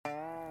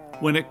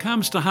When it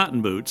comes to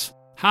hunting boots,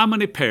 how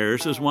many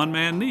pairs does one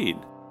man need?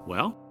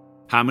 Well,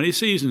 how many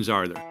seasons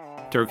are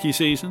there? Turkey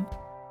season?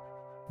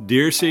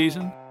 Deer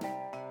season?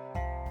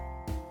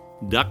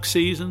 Duck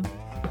season?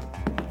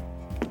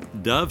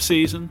 Dove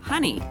season?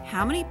 Honey,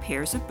 how many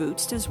pairs of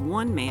boots does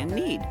one man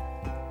need?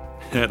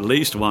 At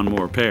least one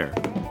more pair.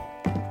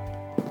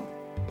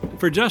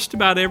 For just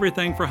about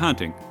everything for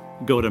hunting,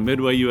 go to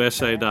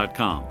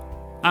MidwayUSA.com.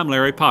 I'm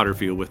Larry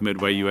Potterfield with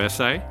Midway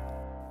USA.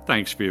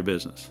 Thanks for your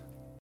business.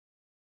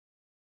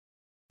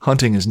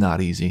 Hunting is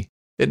not easy.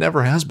 It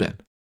never has been.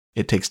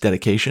 It takes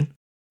dedication,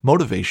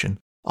 motivation,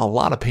 a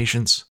lot of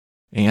patience,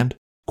 and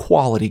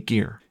quality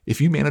gear. If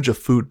you manage a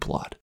food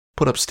plot,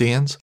 put up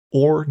stands,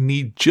 or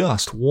need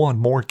just one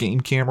more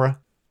game camera,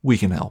 we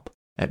can help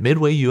at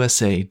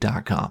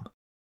MidwayUSA.com.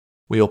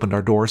 We opened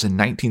our doors in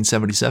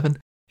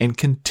 1977 and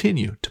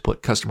continue to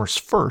put customers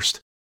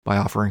first by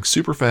offering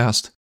super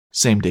fast,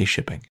 same-day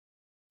shipping.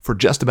 For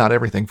just about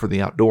everything for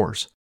the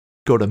outdoors,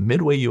 go to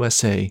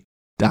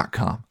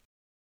MidwayUSA.com.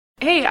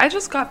 Hey, I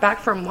just got back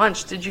from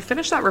lunch. Did you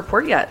finish that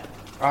report yet?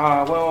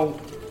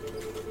 Well,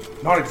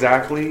 not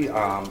exactly.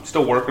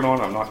 Still working on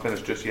it. I'm not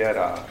finished just yet.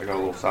 I got a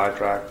little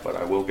sidetracked, but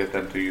I will get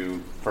them to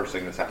you first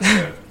thing this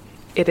afternoon.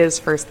 It is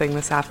first thing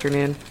this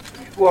afternoon.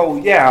 Well,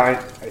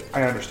 yeah,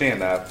 I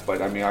understand that,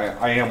 but I mean,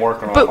 I am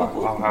working on it.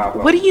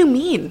 What do you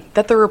mean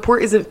that the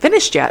report isn't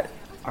finished yet?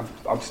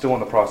 I'm still in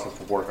the process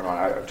of working on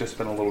it. I've just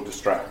been a little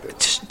distracted.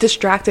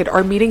 Distracted?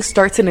 Our meeting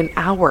starts in an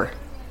hour.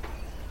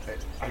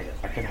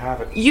 I can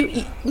have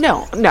it.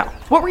 No.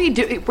 What were you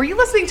doing? Were you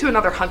listening to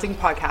another hunting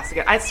podcast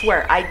again? I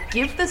swear, I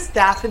give the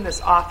staff in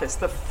this office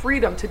the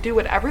freedom to do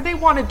whatever they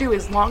want to do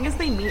as long as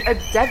they meet a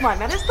deadline.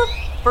 That is the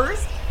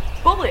first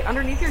bullet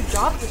underneath your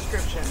job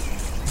description.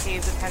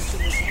 Pays attention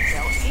to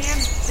detail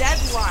and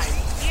deadline.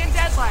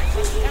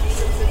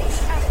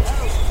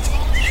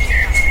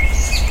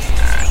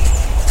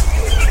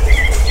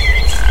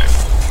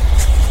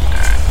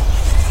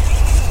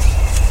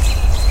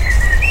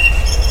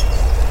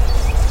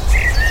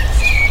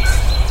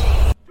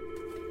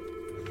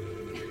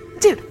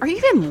 Dude, are you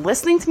even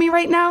listening to me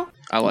right now?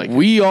 I like it.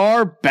 We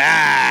are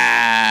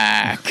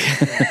back.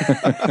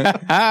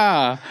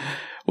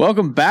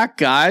 Welcome back,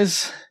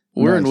 guys.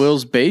 We're in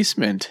Will's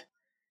basement,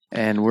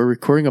 and we're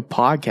recording a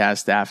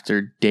podcast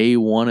after day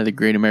one of the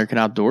Great American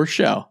Outdoor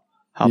Show.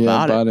 How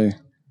about it?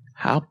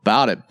 How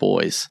about it,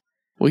 boys?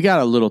 We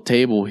got a little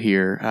table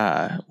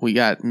here. We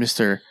got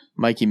Mr.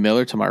 Mikey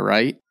Miller to my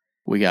right.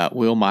 We got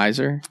Will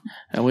Miser,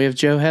 and we have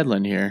Joe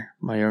Headland here,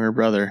 my younger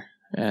brother.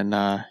 And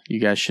you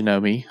guys should know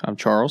me. I'm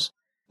Charles.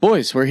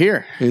 Boys, we're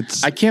here.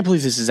 I can't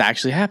believe this is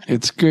actually happening.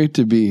 It's great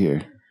to be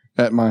here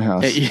at my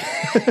house. I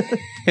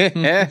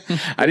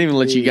didn't even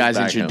let you guys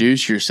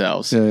introduce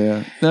yourselves.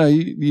 Yeah. No,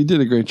 you did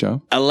a great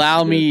job.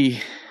 Allow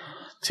me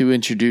to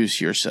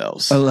introduce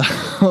yourselves.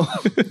 Allow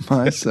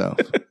myself.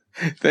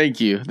 Thank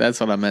you.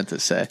 That's what I meant to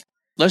say.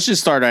 Let's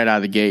just start right out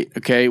of the gate,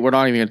 okay? We're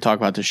not even going to talk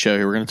about the show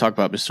here. We're going to talk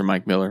about Mr.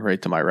 Mike Miller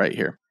right to my right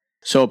here.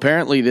 So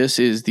apparently this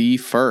is the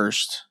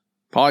first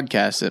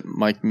podcast that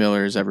Mike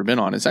Miller has ever been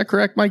on. Is that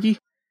correct, Mikey?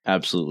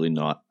 Absolutely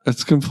not.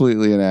 That's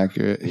completely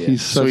inaccurate. Yeah.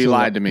 So he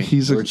lied to me.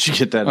 Where'd you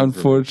get that?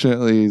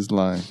 Unfortunately, he's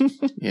lying.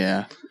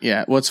 Yeah.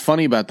 What's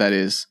funny about that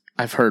is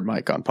I've heard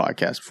Mike on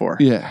podcasts before.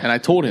 Yeah. And I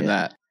told him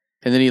that.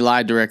 And then he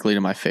lied directly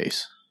to my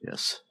face.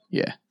 Yes.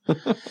 Yeah.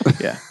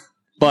 Yeah.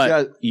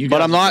 But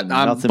I'm not.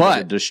 Nothing but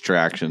a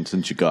distraction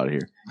since you got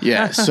here.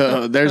 Yeah.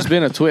 So there's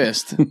been a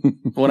twist.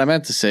 What I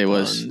meant to say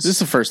was, this is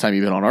the first time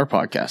you've been on our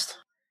podcast.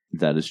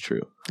 That is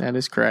true. That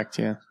is correct.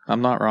 Yeah.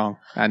 I'm not wrong.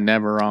 I'm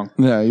never wrong.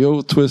 Yeah,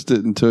 you'll twist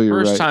it until you're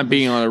First right. time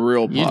being on a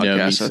real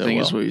podcast, I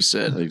think is what you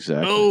said.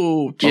 Exactly.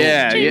 Oh,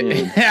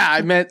 yeah.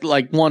 I meant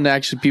like one that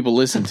actually people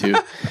listen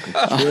to.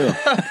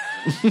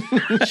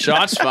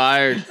 Shots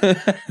fired.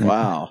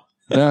 Wow.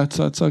 Yeah,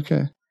 it's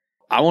okay.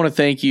 I want to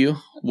thank you,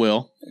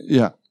 Will.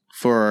 Yeah.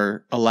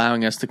 For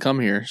allowing us to come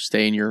here,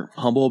 stay in your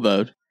humble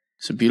abode.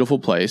 It's a beautiful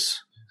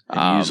place.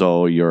 Use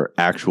all your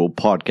actual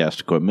podcast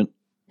equipment.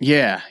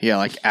 Yeah,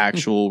 like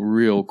actual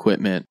real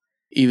equipment.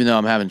 Even though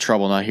I'm having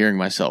trouble not hearing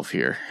myself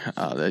here,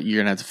 you're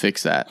going to have to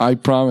fix that. I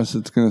promise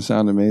it's going to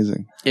sound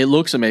amazing. It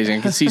looks amazing.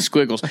 I can see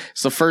squiggles.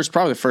 It's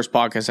probably the first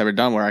podcast I've ever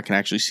done where I can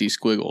actually see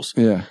squiggles.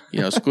 Yeah.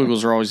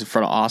 Squiggles are always in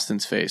front of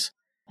Austin's face.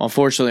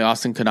 Unfortunately,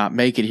 Austin could not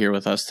make it here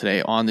with us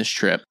today on this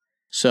trip.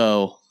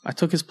 So I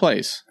took his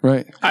place.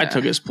 Right. I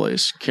took his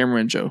place.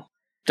 Cameron and Joe.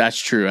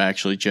 That's true,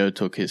 actually. Joe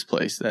took his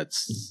place.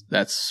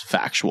 That's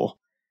factual.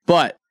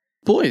 But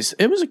boys,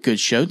 it was a good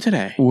show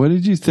today. What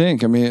did you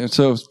think? I mean,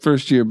 so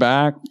first year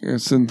back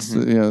since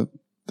the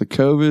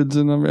COVIDs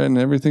and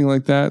everything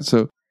like that.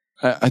 So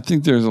I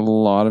think there's a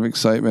lot of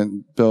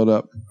excitement built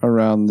up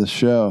around the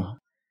show,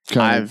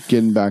 kind of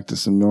getting back to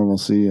some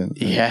normalcy.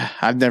 Yeah,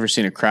 I've never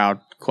seen a crowd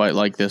quite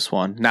like this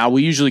one. Now,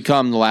 we usually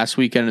come the last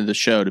weekend of the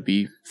show, to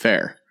be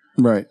fair.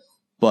 Right.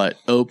 But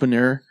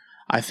opener,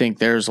 I think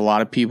there's a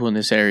lot of people in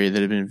this area that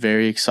have been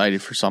very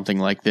excited for something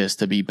like this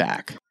to be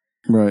back.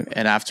 Right.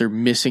 And after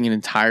missing an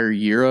entire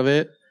year of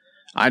it,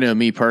 I know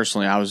me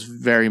personally, I was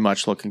very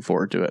much looking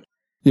forward to it.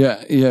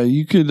 Yeah,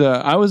 you could.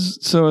 I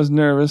was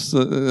nervous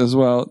as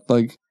well.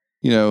 Like,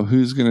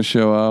 who's going to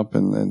show up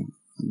and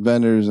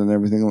vendors and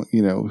everything.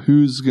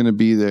 Who's going to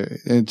be there.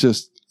 And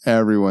just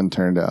everyone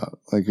turned out.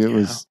 Like it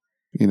was.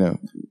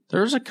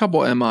 There's a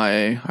couple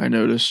MIA I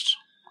noticed.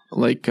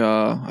 Like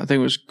I think it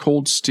was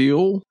Cold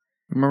Steel.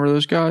 Remember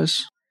those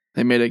guys?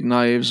 They made like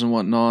knives and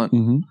whatnot.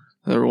 Mm-hmm.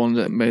 They were ones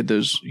that made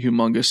those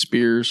humongous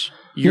spears.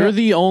 You're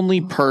the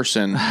only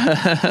person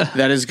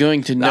that is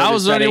going to notice. I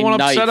was the only one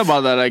upset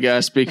about that, I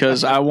guess,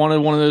 because I wanted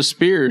one of those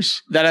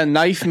spears. That a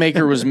knife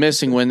maker was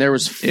missing when there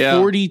was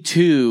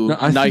 42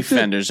 knife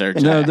vendors there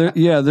today.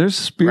 No, there's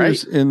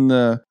spears in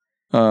the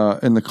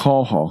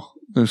call hall.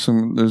 There's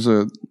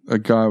a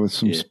guy with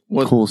some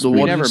cool spears.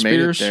 We never made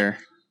it there.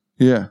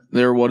 Yeah,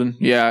 they were wooden.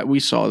 Yeah, we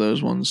saw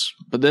those ones,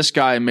 but this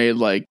guy made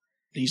like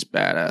these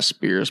badass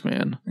spears,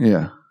 man.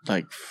 Yeah.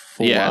 Like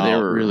full out, they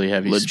were really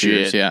heavy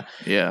legit. spears.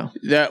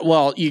 Yeah.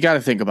 Well, you got to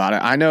think about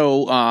it. I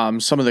know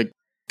some of the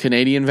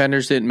Canadian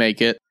vendors didn't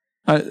make it.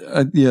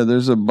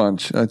 There's a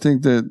bunch. I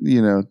think that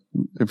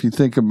if you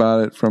think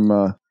about it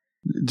from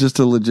just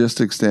a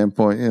logistics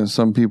standpoint,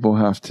 some people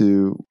have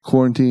to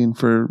quarantine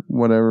for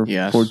whatever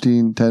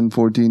 14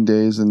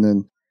 days, and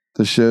then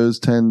the show's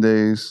 10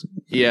 days.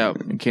 Yeah,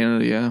 in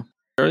Canada. Yeah,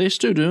 are they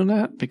still doing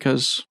that?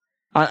 Because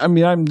I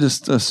mean, I'm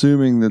just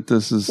assuming that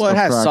this is... Well, it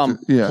has some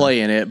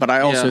play in it, but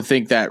I also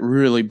think that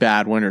really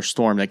bad winter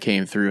storm that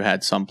came through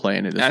had some play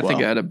in it as well. I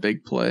think it had a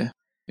big play.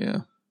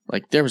 Yeah.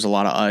 Like, there was a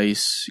lot of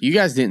ice. You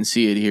guys didn't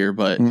see it here,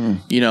 but,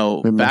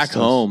 back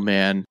home,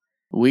 man,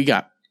 we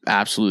got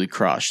absolutely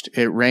crushed.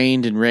 It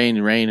rained and rained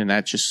and rained, and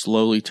that just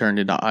slowly turned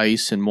into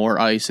ice and more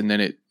ice, and then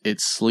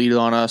it sleeted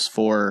on us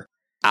for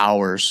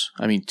hours.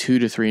 I mean, 2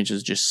 to 3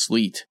 inches just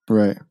sleet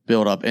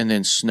build up, and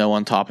then snow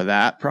on top of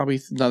that, probably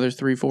another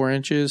 3-4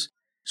 inches.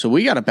 So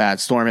we got a bad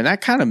storm, and that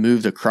kind of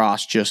moved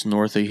across just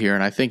north of here,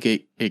 and I think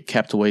it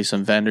kept away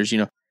some vendors.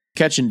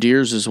 Catching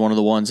Deers is one of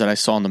the ones that I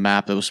saw on the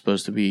map that was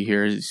supposed to be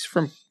here. He's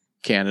from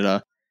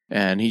Canada,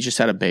 and he just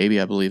had a baby,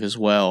 I believe, as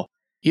well.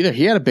 Either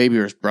he had a baby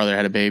or his brother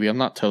had a baby. I'm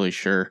not totally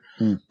sure,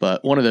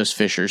 but one of those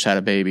fishers had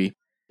a baby,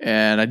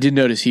 and I did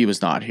notice he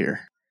was not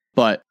here.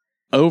 But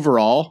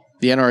overall,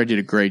 the NRA did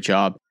a great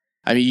job.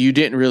 I mean, you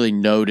didn't really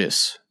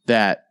notice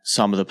that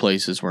some of the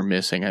places were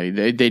missing. I mean,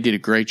 they did a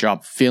great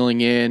job filling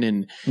in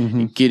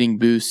and getting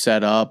booths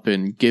set up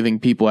and giving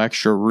people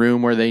extra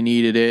room where they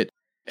needed it.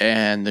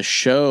 And the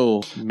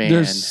show, man,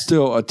 there's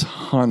still a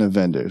ton of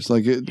vendors,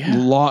 like a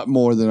lot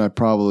more than I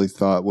probably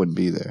thought would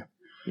be there.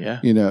 Yeah.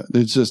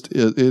 It's just,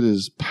 it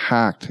is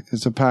packed.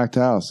 It's a packed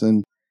house,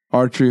 and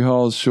archery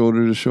halls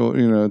shoulder to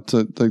shoulder, it's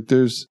like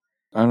there's,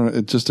 I don't know,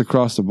 it's just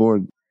across the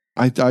board.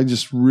 I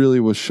just really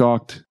was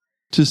shocked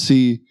to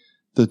see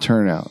the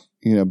turnout.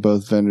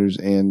 Both vendors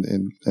and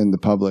the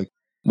public,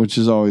 which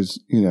is always,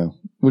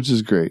 which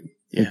is great.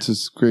 Yeah. It's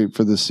just great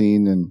for the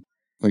scene. And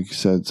like you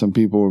said, some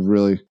people have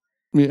really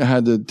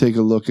had to take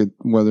a look at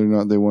whether or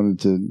not they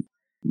wanted to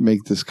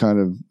make this kind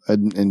of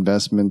an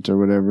investment or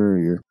whatever,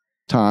 your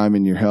time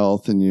and your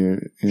health and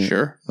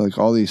your like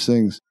all these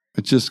things.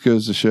 It just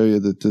goes to show you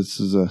that this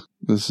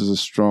is a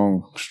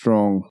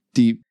strong,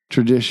 deep,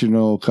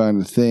 traditional kind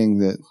of thing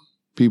that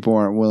people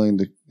aren't willing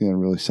to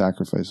really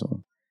sacrifice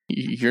on.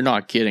 You're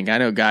not kidding. I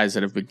know guys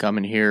that have been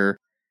coming here,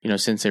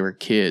 since they were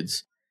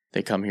kids.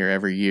 They come here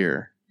every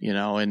year,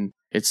 and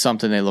it's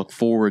something they look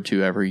forward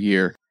to every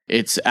year.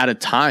 It's at a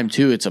time,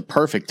 too. It's a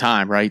perfect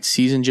time, right?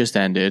 Season just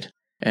ended,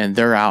 and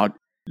they're out.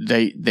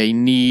 They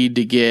need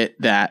to get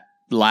that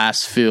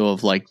last feel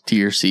of, like,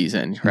 deer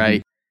season,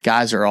 right?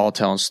 Guys are all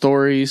telling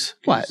stories.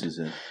 What?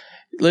 Season.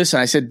 Listen,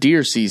 I said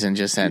deer season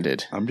just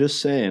ended. I'm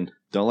just saying.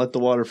 Don't let the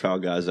waterfowl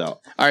guys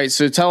out. All right,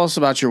 so tell us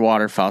about your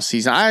waterfowl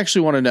season. I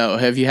actually want to know,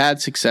 have you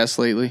had success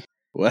lately?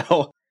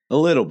 Well, a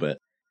little bit.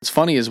 It's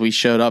funny, as we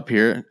showed up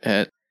here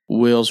at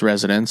Will's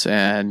residence,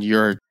 and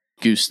your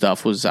goose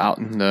stuff was out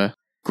in the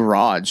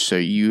garage, so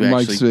you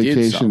Mike's actually did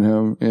vacation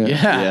home.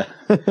 Yeah.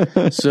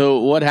 So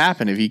what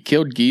happened? Have you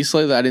killed geese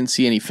lately? I didn't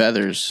see any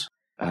feathers.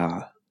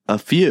 A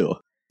few.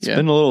 It's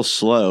been a little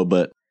slow,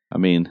 but I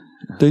mean,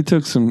 they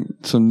took some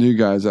new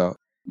guys out.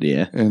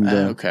 Yeah. And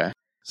okay.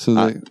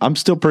 So I'm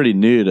still pretty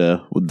new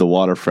to the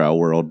waterfowl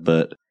world,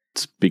 but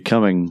it's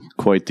becoming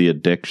quite the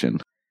addiction.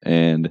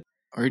 And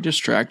are you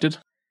distracted?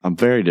 I'm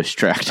very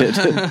distracted.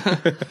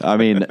 I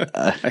mean,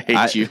 I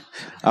hate you.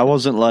 I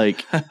wasn't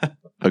like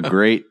a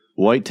great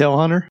whitetail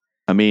hunter.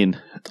 I mean,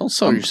 don't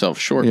sell yourself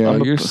short. Yeah,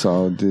 you're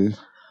solid, dude.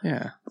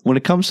 Yeah. When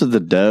it comes to the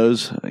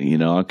does,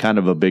 I'm kind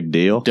of a big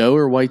deal. Doe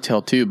or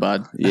whitetail too,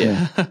 bud.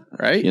 Yeah.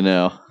 Right?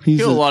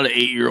 He's a lot of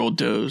 8-year-old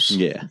does.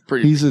 Yeah.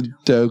 He's a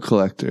doe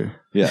collector.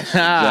 Yes,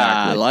 exactly.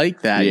 I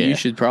like that. Yeah. You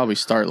should probably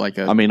start like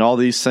a... I mean, all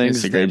these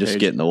things, Instagram they just page.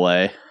 get in the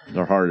way.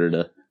 They're harder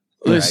to...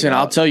 Listen,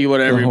 I'll tell you what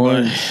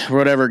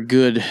whatever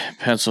good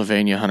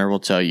Pennsylvania hunter will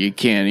tell you. You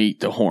can't eat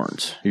the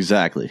horns.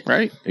 Exactly.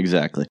 Right?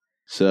 Exactly.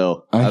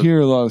 So... I hear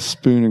a lot of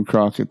Spoon and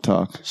Crockett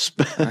talk.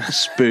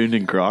 Spoon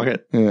and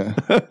Crockett? Yeah.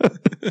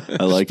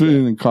 I like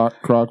Spoon and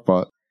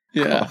Crockpot.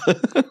 Yeah.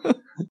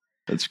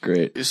 That's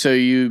great. So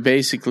you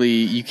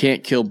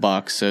can't kill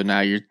bucks. So now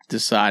you're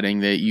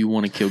deciding that you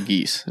want to kill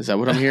geese. Is that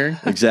what I'm hearing?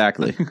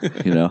 Exactly.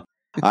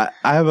 I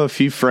have a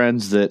few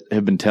friends that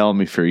have been telling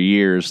me for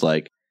years,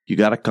 like, you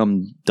got to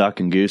come duck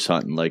and goose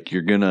hunting. Like,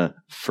 you're going to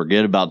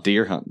forget about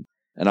deer hunting.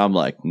 And I'm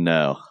like,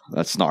 no,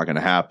 that's not going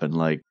to happen.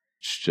 Like,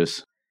 it's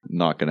just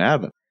not going to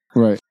happen.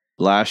 Right.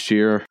 Last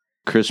year,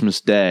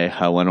 Christmas Day,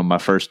 I went on my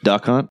first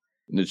duck hunt.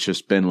 And it's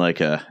just been like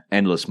a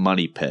endless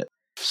money pit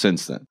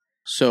since then.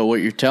 So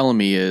what you're telling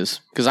me is,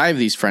 because I have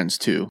these friends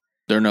too.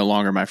 They're no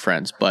longer my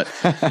friends, but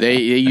they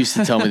used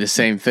to tell me the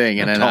same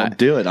thing. And then Don't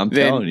do it. I'm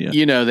telling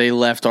you. They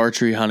left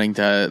archery hunting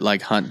to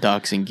like hunt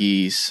ducks and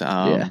geese.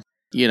 Yeah.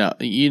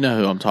 You know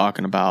who I'm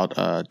talking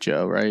about,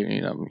 Joe, right?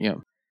 You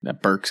know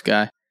that Burks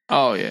guy.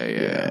 Oh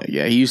yeah.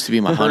 He used to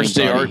be my hunting first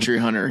day buddy. archery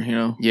hunter.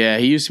 Yeah,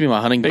 he used to be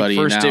my hunting buddy.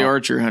 First day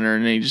archery hunter,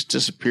 and then he just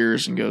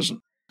disappears and goes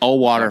all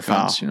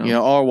waterfowl.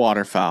 All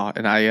waterfowl,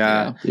 and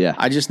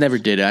I just never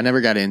did it. I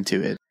never got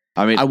into it.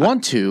 I mean, I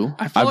want to.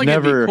 I feel like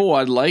it'd be cool.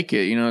 I'd like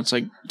it. It's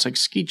like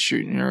skeet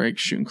shooting, right?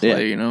 Shooting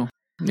clay.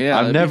 Yeah.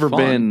 I've never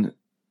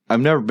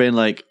been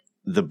like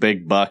the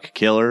big buck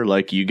killer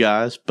like you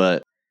guys,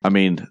 but I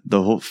mean,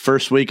 the whole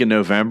first week in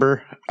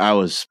November, I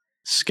was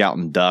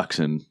scouting ducks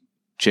and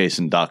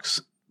chasing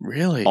ducks.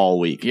 Really? All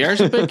week. Yeah,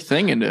 there's a big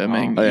thing into it. I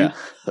mean,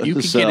 you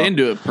can get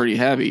into it pretty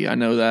heavy. I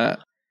know that.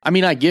 I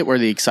mean, I get where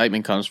the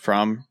excitement comes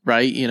from,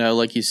 right?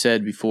 Like you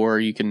said before,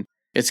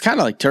 it's kind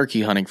of like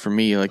turkey hunting for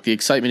me. Like the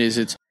excitement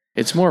is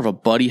it's more of a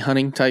buddy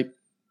hunting type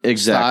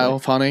style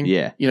of hunting.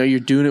 Yeah. You're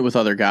doing it with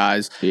other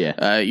guys.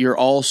 Yeah. You're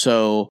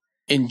also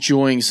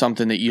enjoying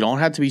something that you don't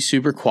have to be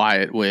super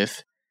quiet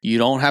with. You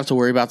don't have to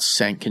worry about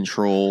scent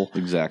control.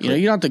 Exactly.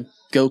 You don't have to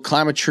go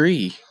climb a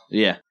tree.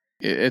 Yeah.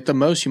 At the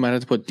most, you might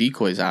have to put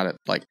decoys out at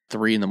like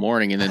 3 a.m.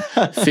 and then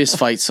fist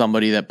fight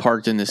somebody that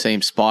parked in the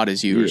same spot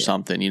as you or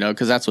something,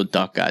 because that's what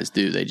duck guys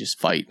do. They just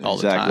fight all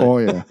the time. Oh,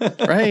 yeah.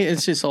 Right?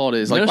 It's just all it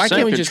is. Like, why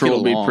can't we just get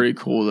along? Be pretty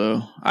cool,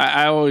 though.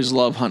 I always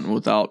love hunting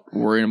without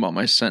worrying about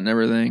my scent and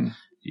everything.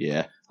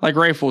 Yeah. Like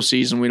rifle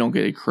season, we don't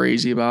get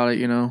crazy about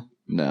it,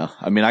 No,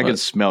 I mean, I can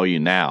smell you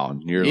now,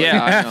 and you're like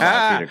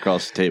 5 feet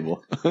across the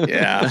table.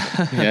 Yeah.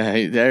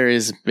 There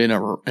has been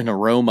an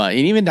aroma, and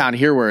even down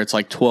here where it's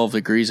like 12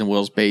 degrees in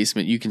Will's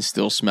basement, you can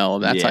still smell it.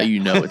 That's how you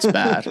know it's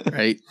bad,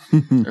 right?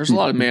 There's a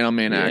lot of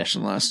man-on-man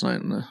action last night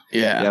in the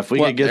if we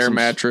could get air some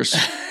mattress.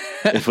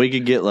 If we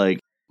could get like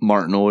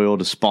Martin Oil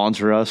to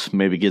sponsor us,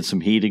 maybe get some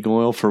heating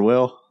oil for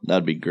Will,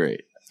 that'd be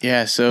great.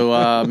 Yeah,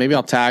 so maybe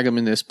I'll tag him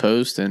in this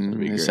post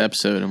and this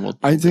episode, and we'll.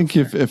 I think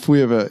if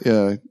we have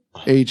a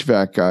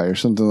HVAC guy or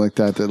something like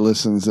that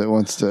listens that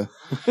wants to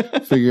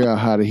figure out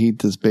how to heat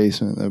this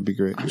basement, that'd be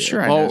great. I'm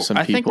sure I know some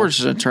people. I think we're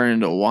just going to turn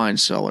into a wine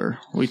cellar.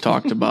 We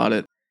talked about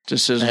it.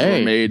 Decisions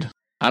were made.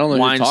 I don't know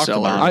wine who talked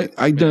cellar. about it.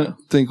 I don't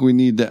think we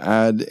need to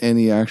add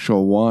any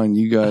actual wine.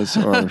 You guys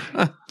are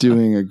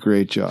doing a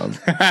great job.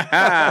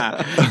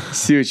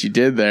 See what you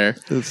did there.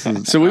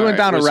 So we went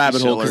down a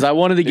rabbit hole because I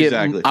wanted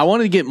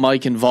to get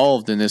Mike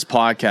involved in this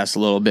podcast a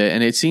little bit,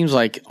 and it seems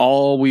like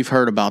all we've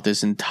heard about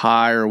this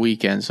entire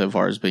weekend so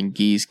far has been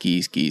geese.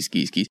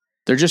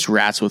 They're just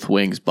rats with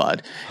wings,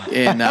 bud.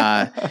 And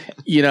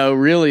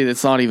really,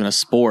 that's not even a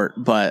sport.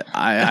 But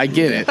I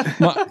get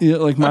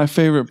it. My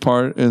favorite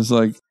part is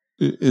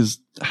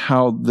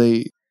how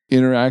they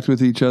interact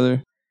with each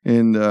other,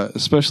 and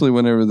especially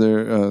whenever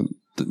they're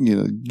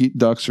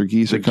ducks or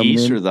geese are coming in.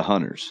 The geese or the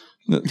hunters?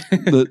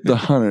 The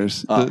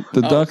hunters.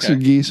 The ducks or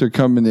geese are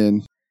coming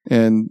in,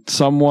 and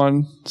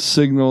someone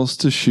signals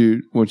to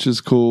shoot, which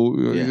is cool.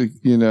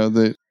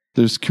 That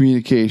there's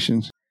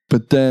communication,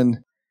 but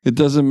then it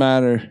doesn't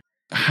matter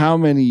how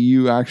many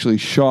you actually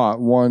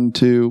shot, 1,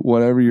 2,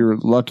 whatever you're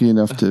lucky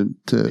enough to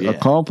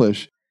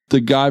accomplish.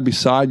 The guy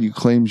beside you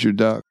claims your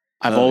duck.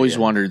 I've always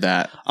wondered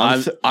that.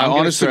 I'm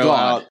honest to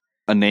God,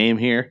 a name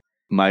here.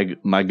 My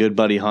good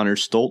buddy Hunter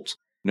Stoltz.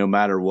 No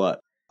matter what,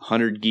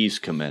 100 geese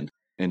come in,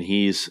 and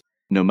he's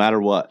no matter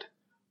what,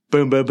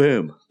 boom, boom,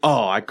 boom.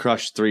 Oh, I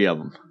crushed 3 of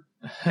them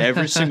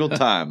every single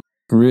time.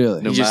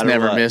 Really? He just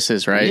never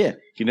misses, right? Yeah,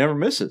 he never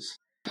misses.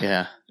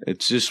 Yeah,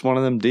 it's just one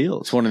of them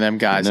deals. It's one of them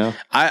guys.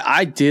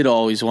 I did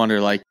always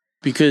wonder,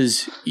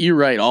 because you're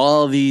right.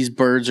 All of these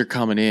birds are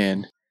coming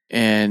in.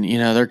 And,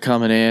 they're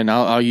coming in.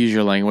 I'll use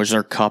your language.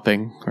 They're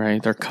cupping,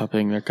 right? They're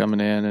cupping. They're coming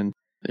in, and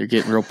they're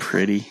getting real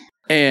pretty.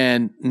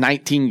 And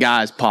 19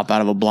 guys pop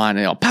out of a blind,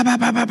 and they all pop, pop,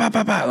 pop, pop, pop,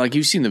 pop, pop. Like,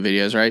 you've seen the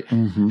videos, right?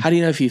 Mm-hmm. How do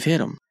you know if you've hit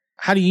them?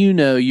 How do you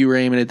know you were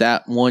aiming at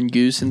that one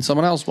goose and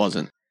someone else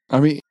wasn't?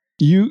 I mean,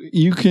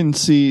 you can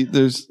see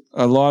there's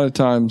a lot of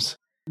times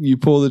you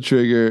pull the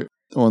trigger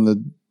on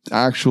the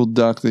actual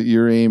duck that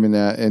you're aiming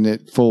at, and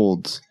it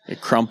folds.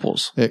 It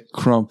crumples.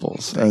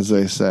 As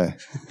they say.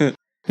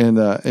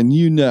 And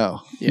you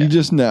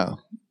just know,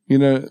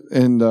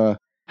 and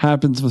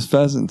happens with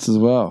pheasants as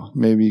well.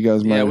 Maybe you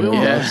guys might have heard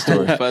that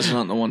story. Pheasant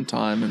hunting the one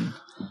time, and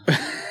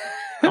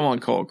I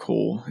won't call it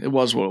cool. It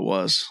was what it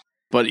was.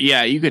 But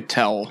yeah, you could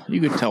tell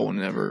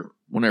whenever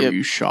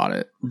you shot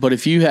it. But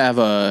if you have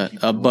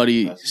a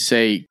buddy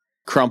say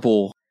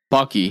crumple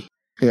Bucky,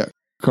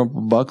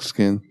 crumpled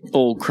buckskin.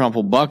 Old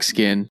crumpled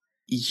buckskin.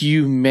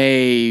 You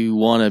may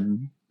want to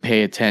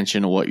pay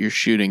attention to what you're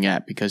shooting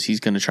at because he's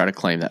going to try to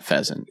claim that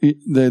pheasant.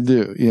 They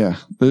do, yeah.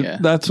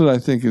 That's what I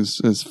think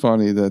is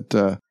funny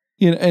that,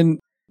 and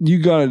you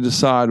got to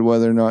decide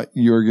whether or not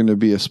you're going to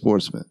be a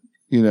sportsman.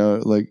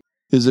 Like,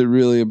 is it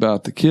really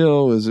about the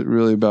kill? Is it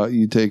really about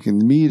you taking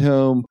the meat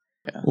home?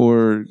 Yeah.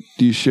 Or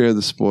do you share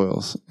the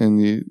spoils?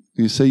 And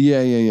you say,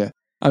 yeah.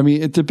 I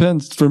mean, it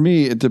depends. For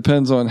me, it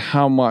depends on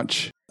how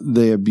much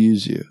they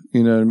abuse you.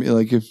 You know what I mean?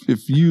 Like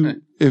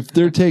if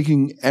they're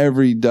taking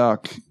every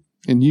duck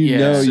and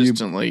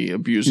consistently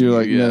abusing you, you're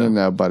like,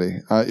 no, buddy.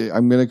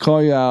 I'm going to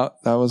call you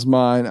out. That was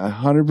mine,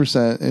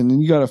 100%. And then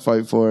you got to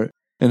fight for it.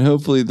 And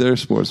hopefully they're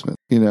sportsmen.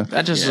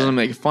 That just doesn't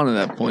make fun of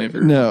that point.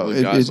 No,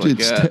 I guess you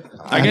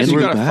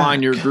got to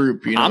find your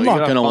group. I'm not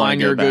going to find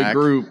your good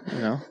group.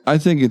 I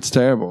think it's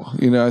terrible.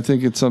 I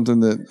think it's something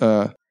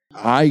that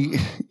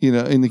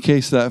in the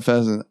case of that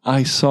pheasant,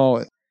 I saw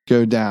it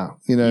go down.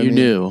 You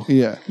knew.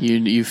 Yeah.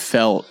 You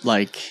felt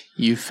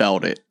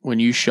it. When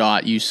you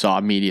shot, you saw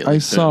immediately. I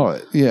saw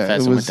it. Yeah.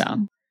 Pheasant went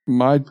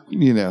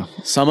down.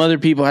 Some other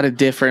people had a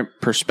different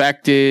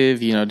perspective,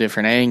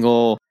 different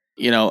angle.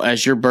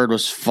 As your bird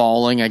was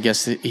falling, I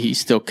guess he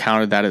still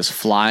counted that as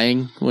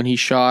flying when he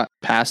shot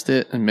past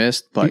it and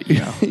missed. But,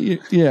 yeah.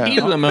 Heat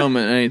of the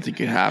moment, anything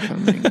could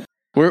happen.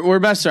 We're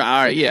best. All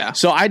right. Yeah.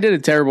 So I did a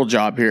terrible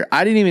job here.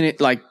 I didn't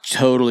even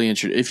totally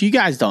introduce. If you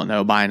guys don't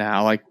know by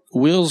now,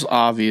 Will's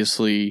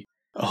obviously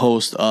a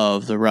host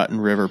of the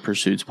Rutten River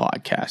Pursuits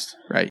podcast,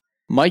 right?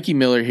 Mikey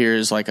Miller here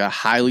is a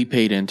highly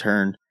paid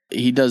intern.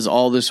 He does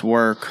all this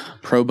work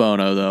pro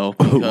bono, though.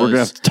 We're going to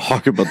have to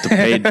talk about the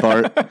paid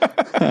part.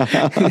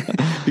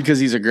 Because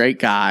he's a great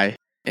guy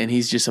and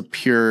he's just a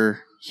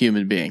pure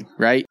human being,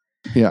 right?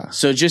 Yeah.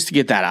 So just to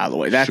get that out of the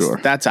way,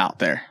 that's out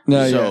there.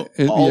 No,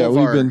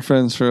 we've been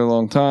friends for a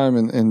long time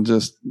and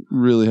just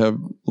really have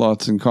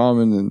lots in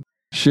common and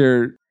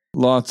share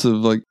lots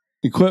of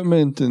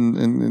equipment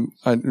and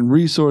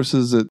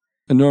resources that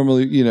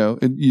normally,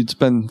 you'd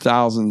spend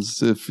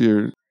thousands if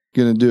you're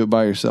going to do it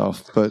by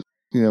yourself. But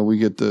we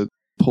get to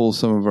pull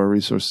some of our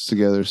resources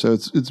together, so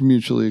it's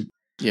mutually.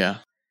 Yeah.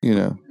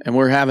 And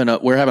we're having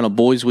a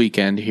boys'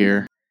 weekend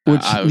here,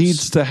 which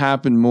needs to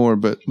happen more.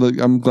 But look,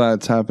 I'm glad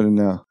it's happening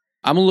now.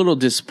 I'm a little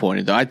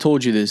disappointed though. I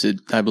told you this at,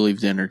 I believe,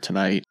 dinner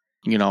tonight.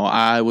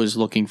 I was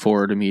looking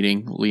forward to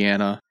meeting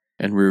Leanna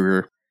and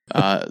Ruger.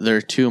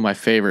 They're two of my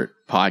favorite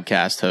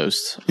podcast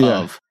hosts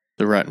of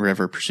the Rutten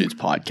River Pursuits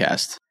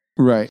podcast.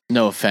 Right.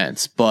 No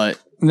offense,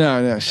 but.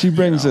 No. She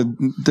brings a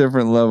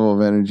different level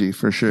of energy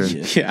for sure.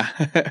 Yeah.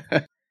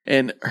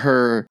 And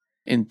her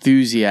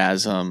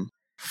enthusiasm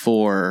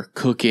for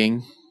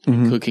cooking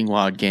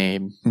wild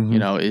game,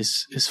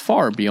 is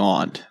far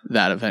beyond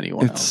that of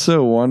anyone else. It's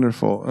so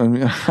wonderful. I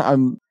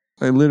mean,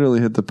 I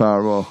literally hit the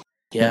Powerball.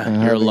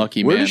 Yeah, you're a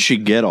lucky man. Where does she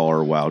get all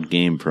her wild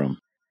game from?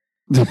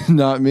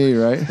 Not me,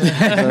 right?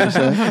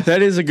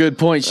 That is a good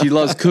point. She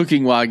loves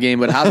cooking wild game,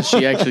 but how does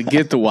she actually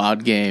get the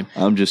wild game?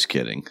 I'm just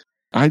kidding.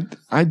 I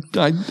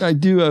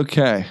do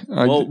okay.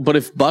 But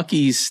if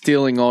Bucky's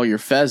stealing all your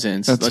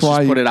pheasants, let's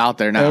just put it out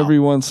there now. Every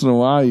once in a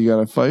while, you got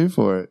to fight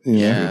for it.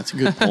 Yeah, that's a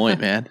good point,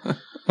 man.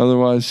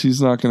 Otherwise,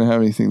 she's not going to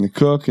have anything to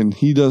cook, and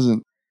he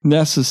doesn't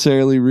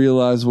necessarily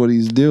realize what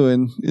he's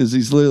doing. Is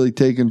he's literally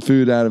taking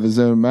food out of his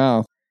own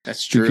mouth.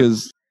 That's true.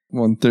 Because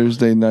on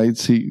Thursday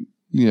nights,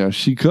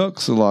 she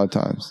cooks a lot of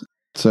times,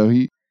 so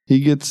he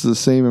gets the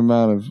same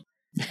amount of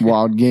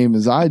wild game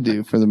as I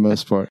do for the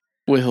most part.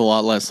 With a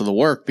lot less of the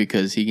work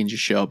because he can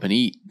just show up and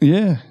eat.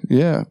 Yeah.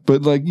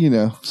 But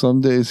some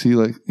days he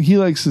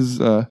likes his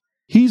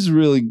he's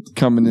really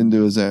coming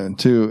into his own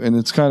too, and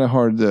it's kind of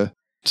hard to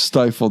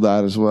stifle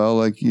that as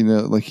well.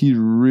 He's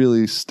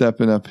really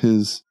stepping up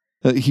his.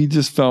 He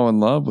just fell in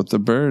love with the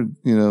bird.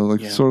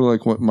 Sort of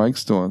like what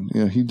Mike's doing.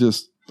 He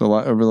just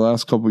over the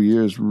last couple of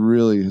years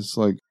really is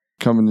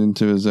coming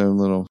into his own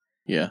little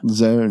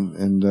zone,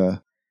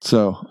 and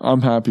so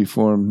I'm happy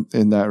for him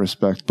in that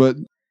respect. But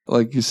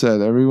like you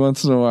said, every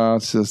once in a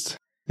while,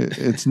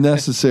 it's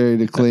necessary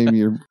to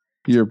claim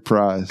your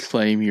prize.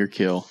 Claim your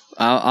kill.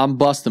 I'm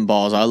busting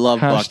balls. I love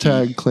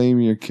Bucky. #claim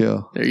your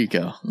kill. There you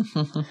go.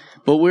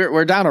 But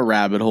we're down a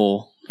rabbit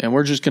hole, and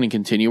we're just going to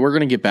continue. We're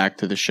going to get back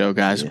to the show,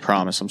 guys. I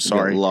promise. I'm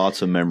sorry.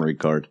 Lots of memory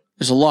card.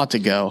 There's a lot to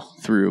go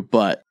through,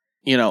 but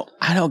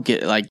I don't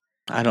get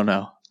I don't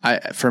know.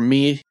 For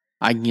me,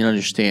 I can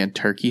understand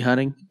turkey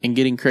hunting and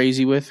getting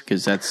crazy with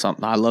because that's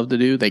something I love to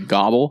do. They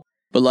gobble,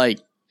 but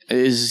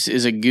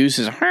is a goose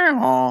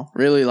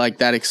really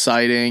that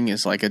exciting?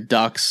 Is a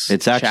duck's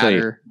it's actually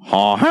chatter?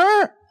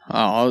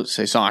 I'll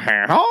say something.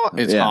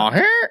 It's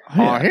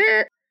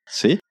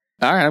See?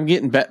 All right, I'm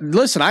getting better.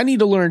 Listen, I need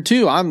to learn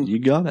too. You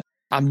got it.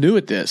 I'm new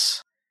at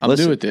this.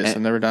 New at this.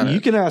 I've never done it.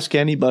 You can ask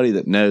anybody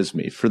that knows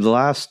me. For the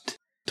last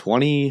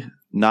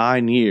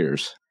 29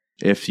 years,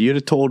 if you'd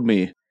have told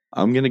me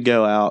I'm going to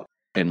go out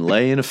and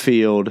lay in a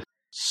field,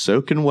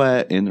 soaking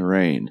wet in the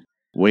rain,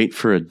 wait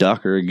for a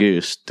duck or a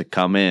goose to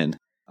come in,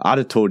 I'd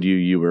have told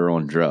you were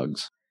on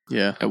drugs.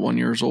 Yeah. At 1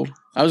 year old.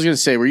 I was going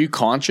to say, were you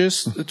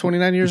conscious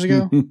 29 years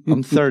ago?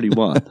 I'm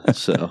 31,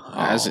 so.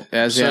 As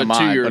so am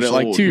I. But at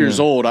like 2 years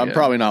old, I'm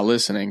probably not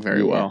listening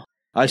very well.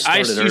 You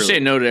say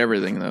no to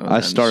everything, though.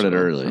 I started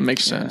early. That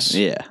makes sense.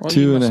 Yeah. Well,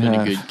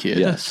 2.5. A good kid.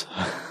 Yes.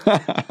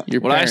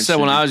 What I said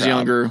when I was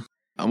younger,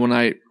 when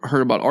I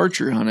heard about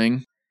archery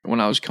hunting, when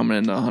I was coming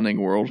into the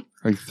hunting world,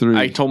 like 3.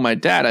 I told my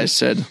dad, I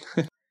said,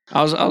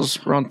 I was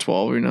around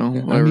 12,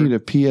 whatever. I need a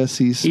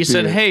PSE spirit. He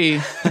said,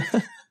 hey,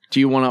 do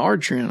you want to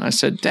archery? And I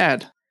said,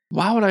 Dad,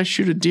 why would I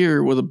shoot a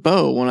deer with a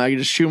bow when I could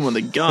just shoot him with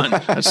a gun?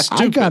 That's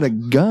stupid. I got a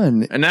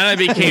gun. And then I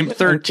became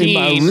 13. In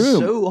my room.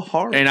 So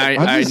hard. And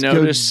I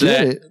noticed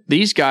that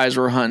these guys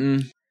were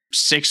hunting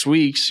 6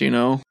 weeks,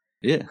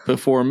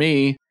 before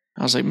me.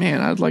 I was like,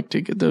 man, I'd like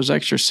to get those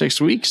extra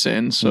 6 weeks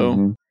in.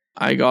 So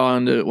I got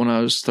into it when I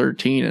was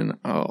 13, and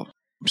I'm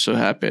so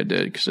happy I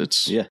did because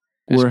it's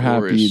we're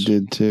glorious. happy you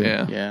did too.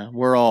 Yeah,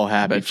 we're all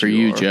happy for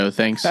you, Joe.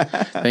 Thanks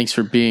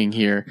for being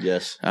here.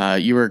 Yes.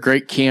 You were a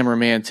great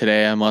cameraman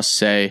today, I must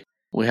say.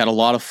 We had a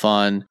lot of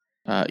fun.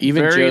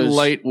 Even very Joe's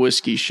light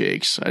whiskey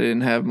shakes. I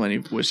didn't have many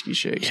whiskey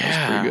shakes. Yeah.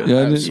 That's pretty good.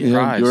 Yeah, I was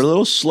surprised. You're a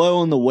little slow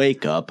on the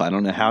wake up. I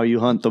don't know how you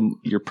hunt them.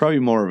 You're probably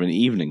more of an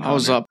evening hunter. I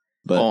was up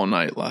all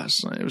night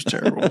last night. It was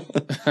terrible.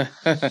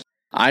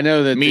 I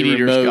know that Meat the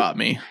Eaters remote got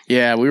me.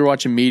 Yeah, we were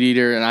watching Meat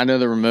Eater, and I know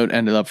the remote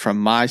ended up from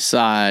my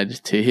side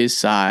to his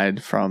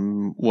side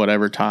from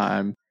whatever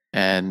time,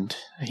 and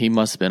he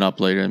must have been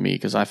up later than me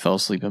because I fell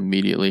asleep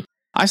immediately.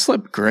 I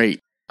slept great.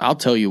 I'll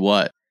tell you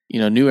what.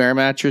 New air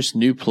mattress,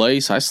 new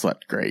place. I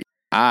slept great.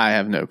 I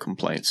have no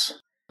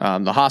complaints.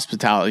 The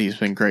hospitality has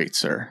been great,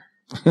 sir.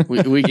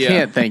 We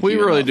can't thank you. We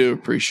really enough. do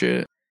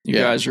appreciate it. You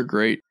guys are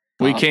great.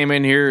 We came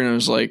in here, and it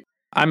was like,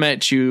 I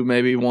met you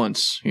maybe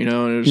once, and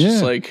it was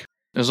just like,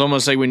 it was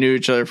almost like we knew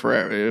each other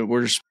forever.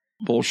 We're just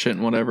bullshitting,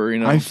 whatever,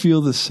 I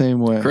feel the same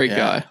way. Great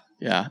guy.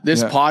 Yeah.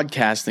 This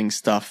podcasting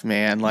stuff,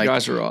 man, like, you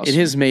guys are awesome. it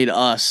has made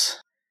us,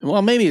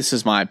 well, maybe this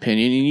is my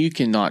opinion, and you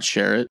cannot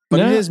share it, but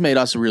it has made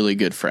us really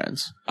good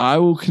friends. I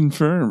will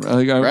confirm.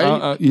 Like,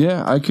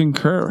 I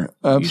concur.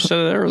 You said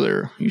it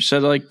earlier. You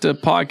said, like, the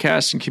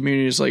podcasting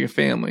community is like a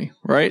family,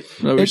 right? Is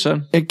that what you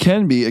said? It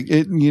can be.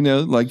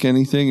 Like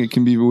anything, it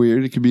can be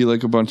weird. It could be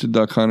like a bunch of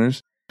duck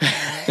hunters.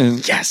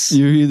 And yes.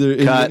 You're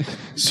either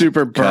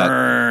super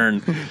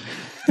burn.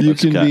 You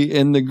can be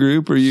in the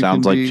group, or you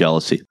sounds can like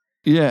jealousy.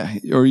 Yeah,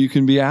 or you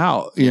can be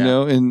out. You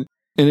know, and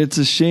it's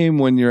a shame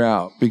when you're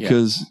out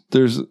because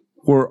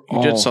we're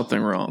all did something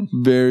wrong.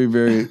 Very,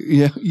 very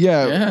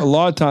yeah. A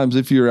lot of times,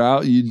 if you're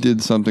out, you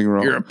did something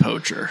wrong. You're a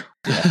poacher.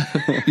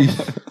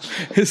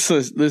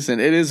 Listen,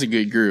 it is a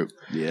good group.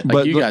 Yeah,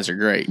 but you guys are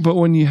great. But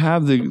when you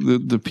have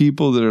the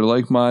people that are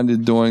like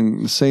minded,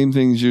 doing the same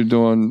things you're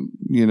doing,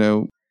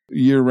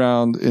 year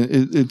round,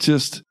 it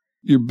just,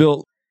 you're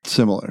built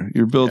similar.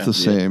 You're built the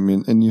same,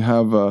 and you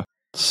have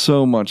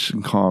so much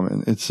in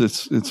common. It's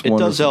wonderful. It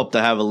does help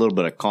to have a little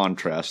bit of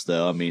contrast,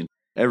 though. I mean,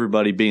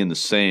 everybody being the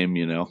same,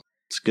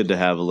 it's good to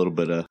have a little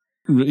bit of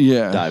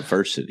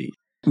diversity,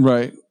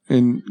 right?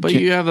 But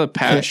you have a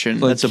passion.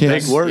 That's a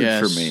big word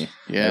for me.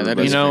 Yeah, that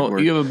is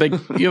a big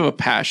word. You have a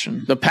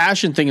passion. The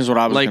passion thing is what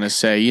I was going to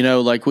say.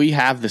 Like, we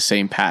have the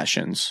same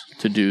passions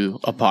to do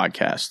a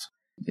podcast.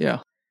 Yeah.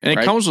 And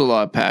it comes with a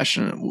lot of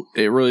passion.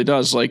 It really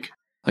does. Like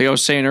I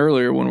was saying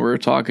earlier when we were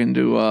talking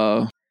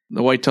to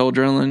the Whitetail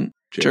Adrenaline,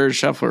 Jared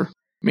Scheffler,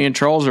 me and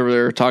Charles over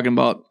there talking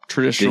about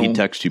traditional. Did he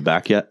text you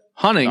back yet? Not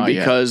Hunting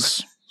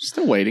because yet.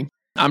 Still waiting.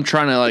 I'm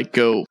trying to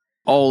go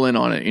all in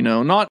on it.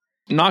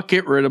 Not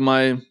get rid of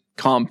my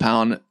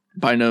compound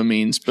by no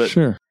means, but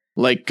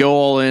go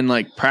all in.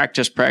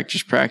 Practice,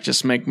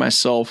 make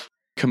myself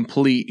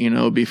complete.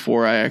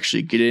 Before I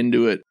actually get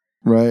into it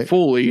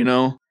fully.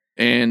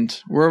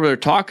 And wherever they're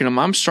talking to him,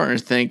 I'm starting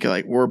to think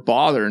we're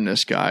bothering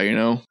this guy,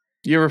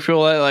 You ever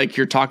feel that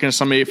you're talking to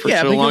somebody for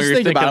so long,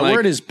 you're thinking we're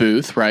at his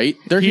booth, right?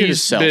 They're here to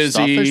sell busy,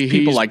 stuff. There's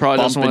people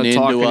bumping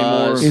into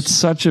us. It's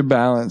such a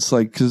balance,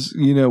 because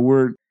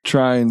we're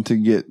trying to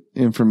get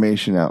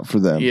information out for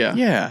them.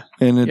 Yeah.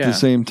 And at the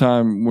same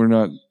time,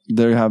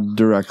 they have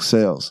direct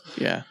sales.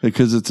 Yeah.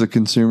 Because it's a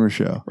consumer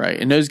show. Right.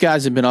 And those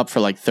guys have been up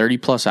for 30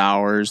 plus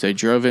hours. They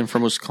drove in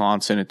from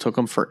Wisconsin. It took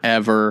them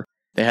forever.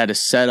 They had to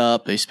set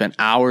up. They spent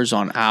hours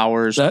on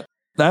hours.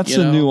 That's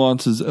the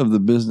nuances of the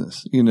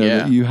business,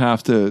 that you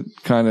have to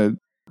kind of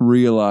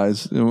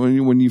realize.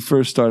 When you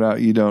first start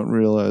out, you don't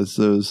realize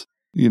those,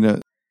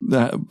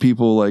 that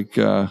people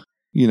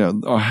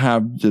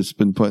have just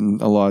been putting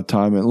a lot of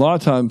time in. A lot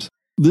of times,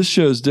 this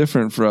show is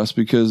different for us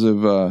because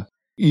of,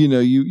 you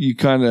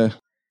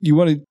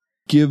want to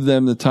give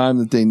them the time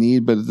that they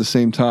need, but at the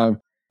same time,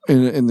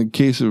 in the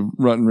case of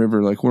Rutten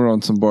River, we're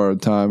on some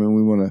borrowed time, and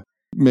we want to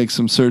make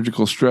some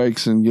surgical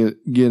strikes and get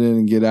in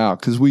and get out,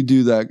 because we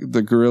do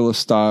the guerrilla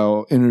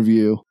style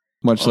interview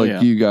much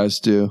you guys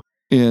do,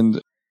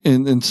 and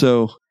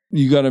so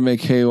you got to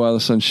make hay while the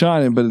sun's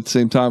shining. But at the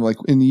same time,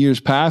 in the years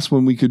past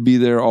when we could be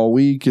there all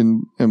week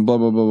and blah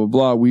blah blah blah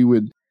blah, we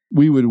would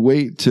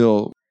wait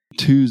till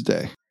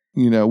Tuesday.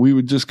 We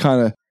would just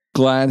kind of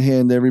glad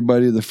hand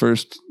everybody the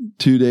first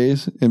 2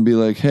 days and be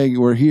like, hey,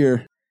 we're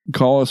here.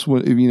 call us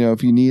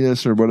if you need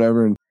us or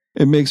whatever. And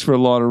it makes for a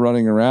lot of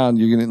running around.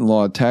 You're getting a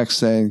lot of texts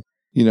saying,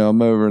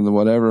 I'm over in the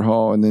whatever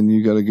hall, and then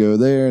you got to go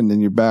there, and then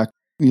you're back.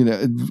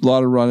 A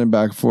lot of running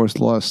back and forth,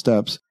 a lot of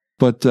steps.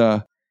 But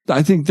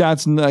I think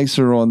that's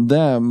nicer on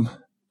them,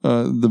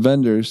 the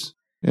vendors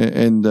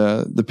and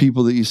the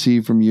people that you see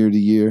from year to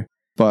year.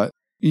 But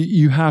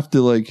you have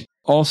to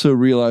also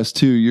realize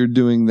too, you're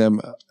doing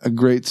them a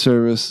great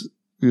service.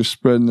 You're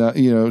spreading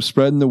out,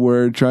 spreading the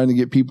word, trying to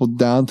get people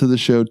down to the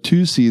show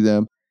to see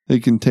them. They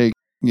can take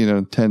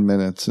 10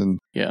 minutes and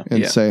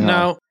say hi.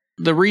 Now,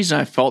 the reason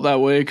I felt that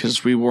way,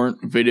 because we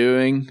weren't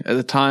videoing at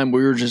the time,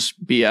 we were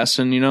just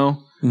BSing,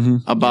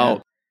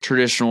 about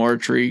traditional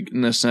archery,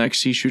 and this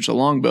next he shoots a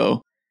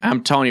longbow.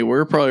 I'm telling you, we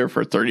were probably here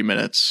for 30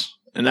 minutes,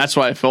 and that's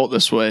why I felt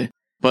this way.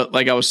 But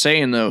like I was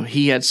saying, though,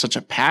 he had such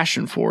a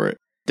passion for it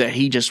that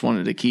he just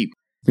wanted to keep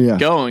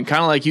going.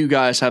 Kind of like you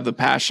guys have the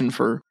passion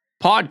for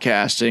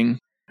podcasting,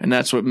 and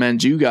that's what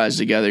mends you guys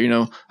together.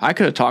 I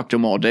could have talked to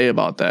him all day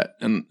about that.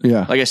 And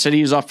like I said,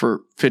 he was up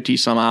for 50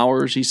 some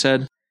hours, he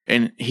said,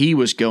 and he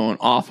was going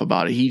off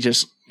about it.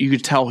 You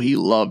could tell he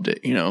loved it,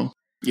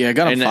 Yeah, I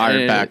got him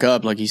fired back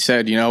up. Like he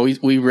said,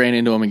 we ran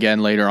into him again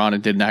later on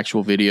and did an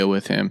actual video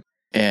with him.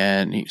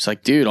 And he was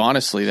like, dude,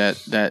 honestly,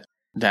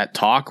 that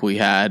talk we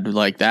had,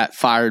 that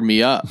fired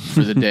me up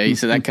for the day. He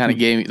said that kind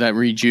of that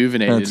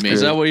rejuvenated me.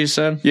 Is that what he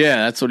said? Yeah,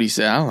 that's what he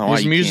said. I don't know why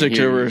his music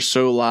over is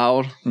so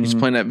loud. He's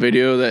playing that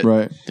video that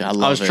I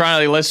was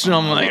trying to listen to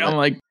him.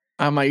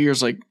 I have my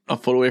ears a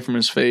foot away from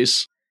his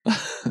face.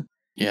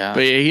 Yeah.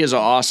 But he has an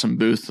awesome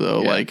booth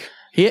though. Yeah.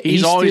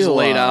 He's always still,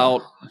 laid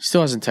out. He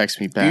still hasn't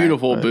texted me back.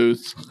 Beautiful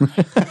booth.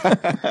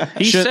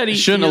 He said he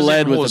shouldn't have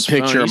led with a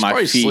picture of my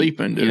feet. He's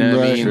sleeping, dude. You know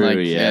what I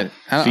mean?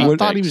 I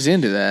thought he was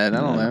into that. I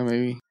don't know.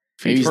 Maybe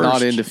he's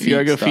not into feet. You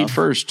gotta go stuff. feet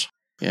first.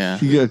 Yeah.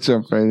 You gotta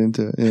jump right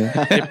into it.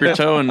 Yeah. Dip your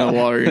toe in the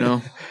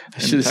water, I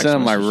should have said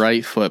on my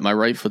right foot. My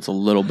right foot's a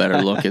little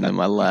better looking than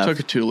my left. Took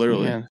it too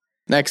literally. Yeah.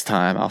 Next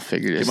time I'll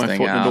figure this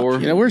thing out. Door,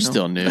 we're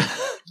still new.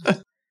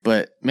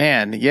 But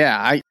man,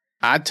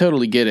 I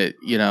totally get it.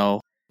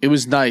 It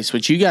was nice.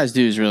 What you guys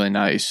do is really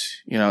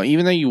nice.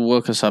 Even though you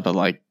woke us up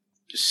at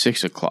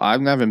 6 o'clock,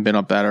 I've never been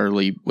up that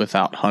early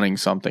without hunting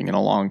something in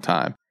a long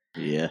time.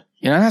 Yeah.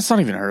 That's not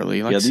even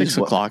early. 6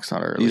 o'clock's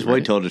not early. These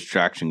whitetail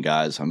distraction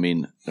guys,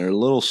 they're a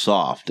little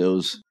soft. It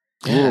was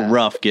a little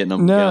rough getting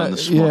them going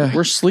this morning. Yeah.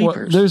 We're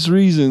sleepers. There's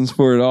reasons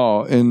for it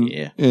all.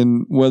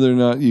 And whether or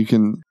not you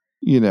can,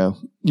 you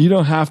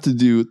don't have to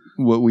do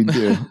what we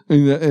do.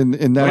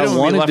 and that's I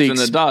wanted in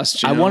the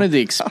dust. I wanted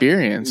the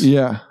experience.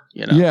 Yeah.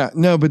 Yeah,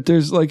 no, but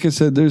there's, like I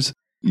said,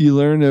 you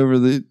learn over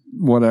the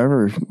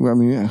whatever.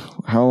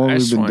 How long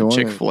have we been doing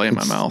Chick-fil-A in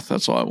my mouth.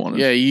 That's all I wanted.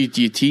 Yeah, you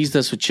teased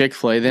us with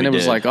Chick-fil-A. Then it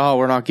was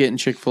we're not getting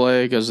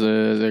Chick-fil-A because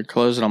they're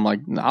closing. I'm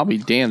like, I'll be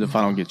damned if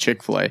I don't get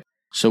Chick-fil-A.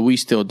 So we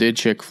still did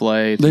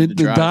Chick-fil-A.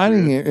 The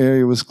dining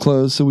area was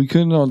closed, so we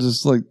couldn't all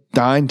just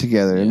dine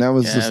together, and that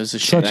was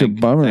such a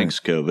bummer. Thanks,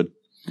 COVID.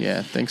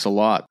 Yeah, thanks a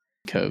lot,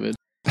 COVID.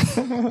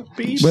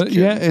 But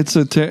yeah, it's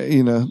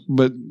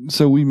but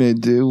so we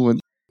made do.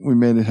 We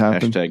made it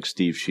happen. #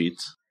 Steve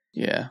Sheets.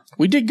 Yeah,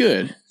 we did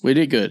good.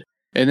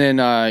 And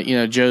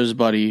then, Joe's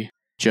buddy,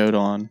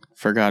 Jodon,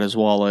 forgot his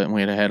wallet, and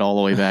we had to head all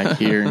the way back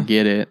here and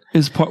get it.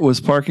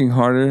 Was parking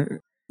harder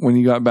when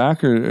you got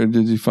back, or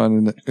did you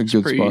find a good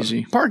spot?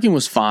 Easy. Parking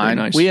was fine.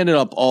 Nice. We ended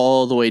up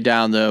all the way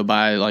down, though,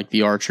 by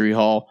the archery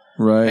hall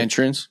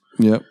entrance.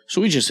 Yep.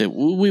 So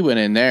we went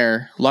in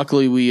there.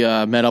 Luckily, we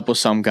met up with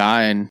some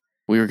guy, and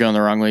we were going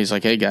the wrong way. He's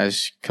like, hey,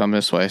 guys, come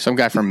this way. Some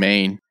guy from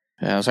Maine.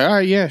 And I was like, all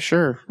right, yeah,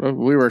 sure.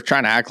 We were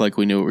trying to act like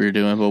we knew what we were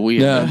doing, but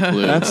we had no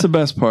clue. That's the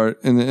best part.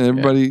 And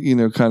everybody,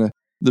 kind of,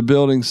 the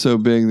building's so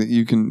big that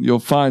you'll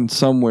find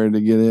somewhere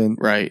to get in.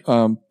 Right.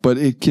 But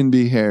it can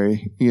be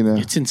hairy,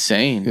 It's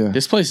insane. Yeah.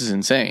 This place is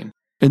insane.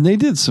 And they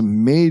did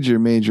some major,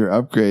 major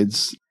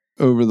upgrades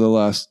over the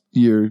last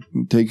year,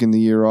 taking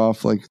the year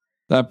off.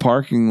 That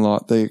parking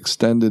lot, they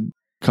extended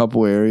a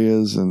couple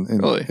areas, and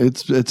really?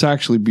 It's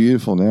actually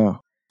beautiful now.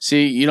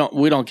 See,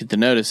 we don't get to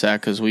notice that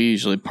because we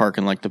usually park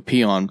in the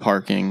peon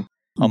parking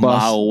a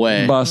mile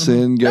away. Bus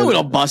in. No, we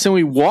don't bus in.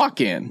 We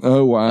walk in.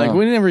 Oh, wow.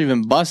 We never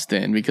even bust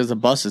in because the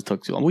buses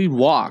took too long. We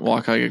walk.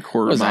 Walk a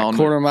quarter mile.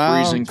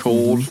 Freezing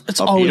cold. It's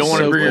always you don't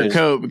want to bring cold. your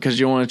coat because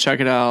you want to check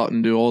it out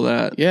and do all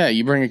that. Yeah,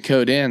 you bring a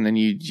coat in, then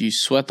you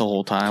sweat the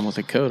whole time with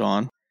a coat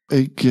on.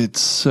 It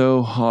gets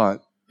so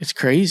hot. It's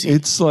crazy.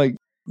 It's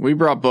we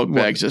brought book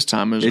bags this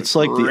time. It's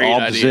the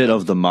opposite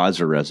of the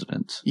Miser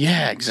residence.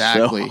 Yeah,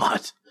 exactly. So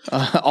hot.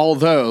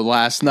 Although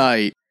last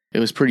night it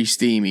was pretty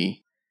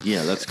steamy.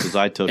 Yeah, that's because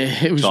I took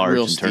it was charge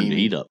real and turned the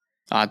heat up.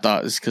 I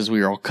thought it's because we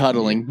were all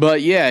cuddling,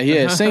 but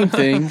yeah, same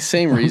thing,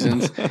 same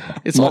reasons.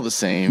 It's all the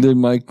same. Did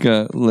Mike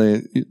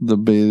lay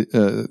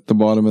the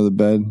bottom of the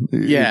bed?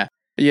 Yeah.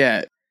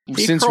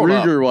 Since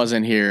Ruger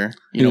wasn't here,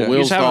 Will's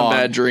he's having dog, a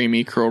bad dream.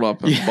 He curled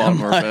up at the bottom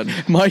of our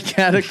bed. Mike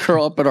had to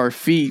curl up at our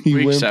feet.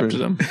 We accepted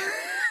him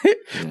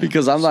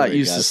because I'm not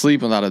used to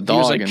sleeping without a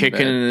dog. He was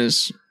kicking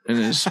in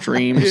his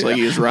dreams, like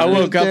he was running. I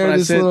woke up and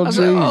I said, "Oh,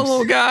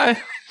 little guy."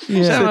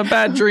 He's having a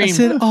bad dream. I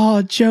said,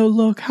 "Oh, Joe,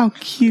 look how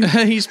cute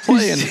he's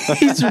playing.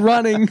 He's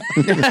running.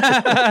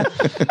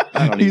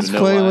 He's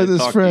playing with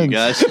his friends."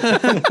 Guys.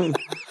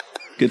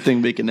 Good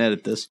thing we can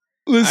edit this.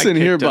 Listen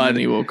here, bud. And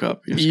he woke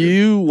up.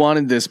 You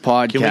wanted this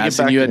podcast. Can we get back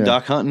and you to had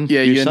duck hunting?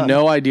 Yeah, you had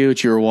no idea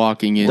what you were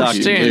walking into.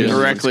 Standing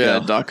directly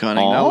at duck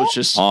hunting. That was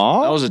just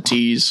that was a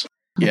tease.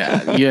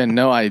 Yeah, you had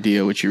no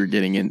idea what you were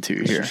getting into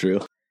here. That's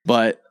true.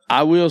 But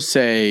I will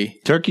say,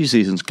 turkey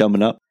season's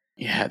coming up.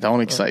 Yeah, don't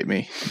excite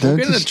me. We'll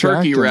get in a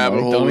turkey rabbit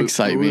hole. Don't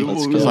excite me. We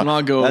will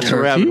not go. That's a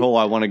rabbit hole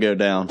I want to go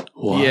down.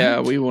 What? Yeah,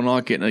 we will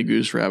not get in a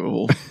goose rabbit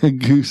hole.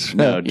 Goose?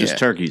 No, just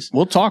turkeys.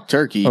 We'll talk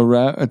turkey.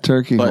 A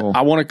turkey but hole.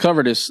 I want to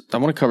cover this. I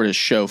want to cover this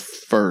show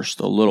first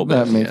a little bit.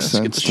 That makes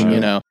sense. You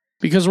know,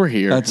 because we're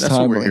here. That's what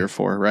we're timely. here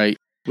for, right?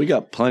 We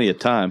got plenty of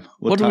time.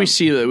 What do we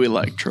see that we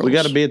like, Charles? We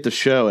got to be at the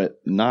show at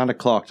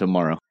 9:00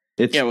 tomorrow.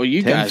 It's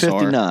you guys are.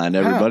 10:59,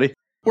 everybody.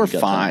 We're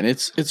fine.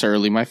 It's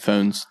early. My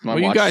phone's. My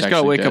you guys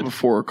got to wake up at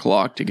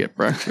 4:00 to get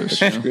breakfast.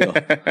 So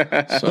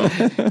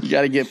you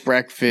got to get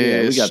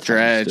breakfast,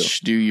 stretch,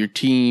 do your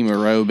team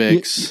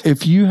aerobics.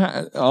 If you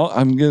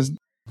I'm just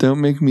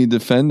don't make me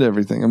defend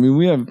everything. I mean,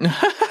 we have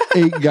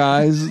 8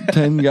 guys,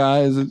 10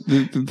 guys.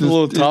 It's a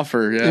little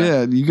tougher.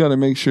 Yeah, you got to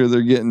make sure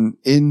they're getting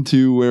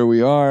into where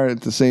we are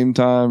at the same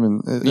time.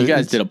 And you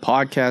guys did a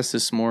podcast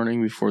this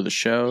morning before the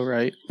show,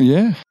 right?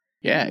 Yeah.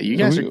 Yeah, you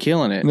guys are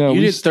killing it. No,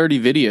 you did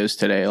 30 videos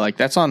today. Like,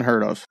 that's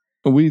unheard of.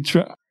 We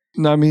try.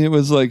 No, I mean, it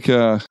was like,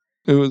 it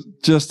was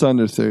just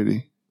under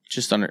 30.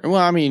 Just under. Well,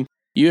 I mean,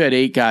 you had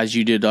 8 guys.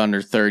 You did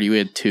under 30. We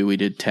had 2. We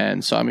did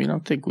 10. So, I mean, I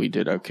think we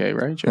did okay,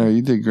 right, Joe? No,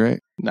 you did great.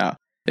 No.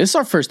 This is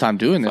our first time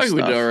doing this stuff.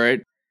 We did all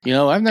right. You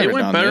know, I've never done this.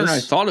 It went better than I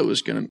thought it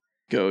was going to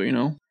go, you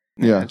know?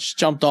 Yeah. Just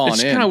jumped on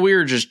It's in. kind of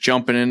weird just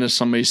jumping into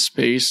somebody's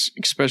space,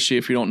 especially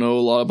if you don't know a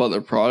lot about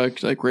their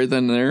product, like right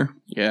then and there.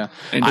 Yeah.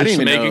 And just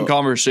making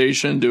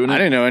conversation, doing it. I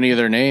didn't know any of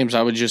their names.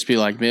 I would just be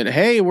like,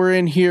 hey, we're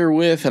in here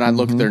with, and I'd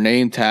look at their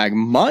name tag,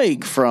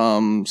 Mike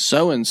from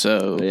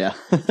so-and-so. Yeah.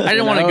 I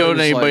didn't want to go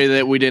to anybody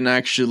that we didn't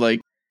actually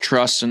like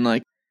trust and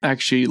like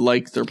actually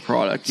like their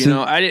product. You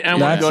know, I didn't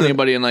want to go to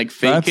anybody and like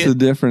fake it. That's the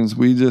difference.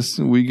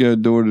 We go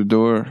door to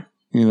door,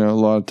 you know, a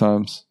lot of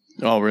times.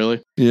 Oh,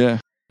 really? Yeah.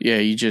 Yeah,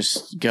 you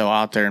just go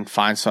out there and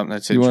find something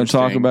that's interesting. You want to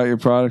talk interesting. about your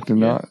product or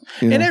not?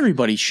 You know? And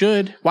everybody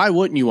should. Why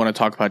wouldn't you want to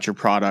talk about your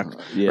product?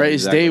 Yeah, right?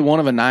 exactly. It's day one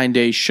of a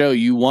 9-day show.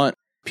 You want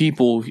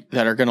people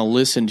that are going to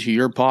listen to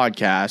your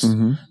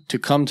podcast to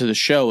come to the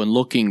show and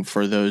looking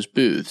for those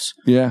booths.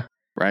 Yeah.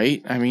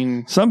 Right? I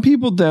mean, some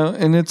people don't,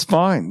 and it's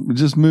fine.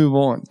 Just move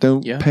on.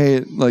 Don't pay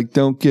it. Like,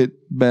 don't get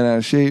bent out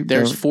of shape.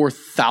 There's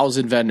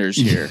 4,000 vendors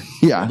here.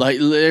 Yeah. Like,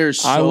 there's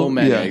so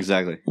many. Yeah,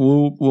 exactly.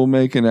 We'll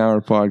make an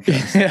hour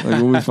podcast.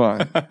 Like, we'll be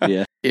fine.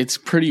 Yeah. It's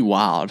pretty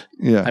wild.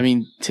 Yeah. I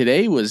mean,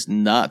 today was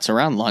nuts.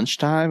 Around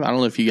lunchtime, I don't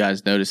know if you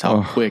guys noticed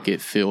how quick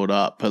it filled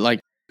up, but like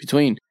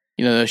between,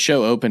 you know, the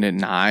show opened at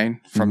 9,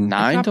 from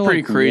 9 to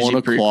pretty like crazy,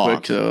 1 pretty o'clock.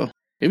 quick though.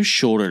 It was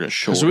shoulder to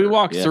shoulder. So we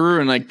walked through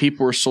and like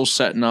people were still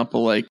setting up at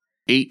like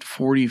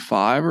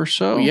 8:45 or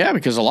so. Well, yeah,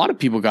 because a lot of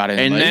people got in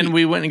and late. then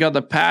we went and got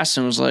the pass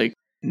and it was like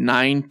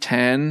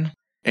 9:10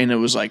 and it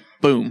was like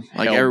boom,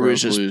 like Hell everybody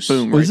was broke just loose.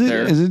 boom Was right it?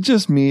 there. Is it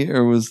just me,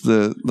 or was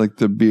the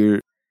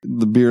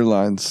beer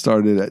line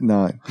started at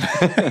 9?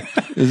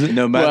 Is it?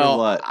 No matter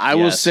what. I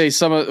will say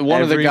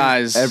one of the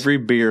guys. Every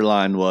beer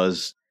line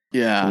was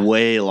Yeah.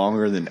 way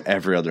longer than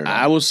every other night.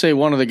 I will say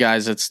one of the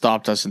guys that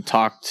stopped us and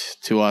talked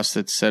to us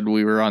that said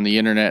we were on the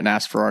internet and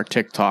asked for our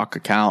TikTok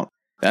account.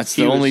 That's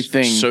the only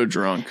thing. So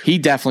drunk. He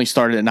definitely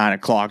started at 9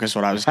 o'clock is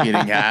what I was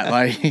getting at.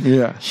 Like,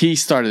 Yeah. he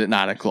started at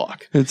 9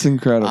 o'clock. It's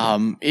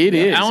incredible. It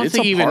is. I don't It's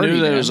think a he even party, knew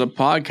that man. it was a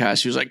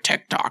podcast. He was like,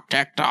 TikTok.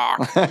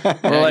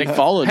 We're like,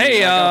 followed me. Hey,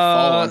 I got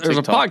followed on there's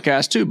a TikTok.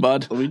 podcast too,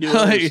 bud. We do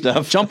other Like,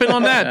 stuff. Jump in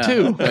on that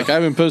too. Like, I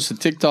haven't posted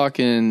TikTok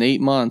in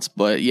 8 months,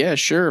 but yeah,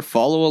 sure,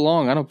 follow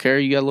along. I don't care.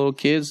 You got little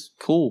kids?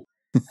 Cool.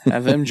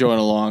 Have them join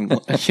along.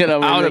 You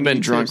know, I would have been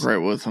anything drunk you right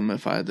with him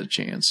if I had the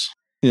chance.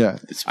 Yeah.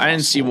 I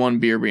didn't see one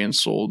beer being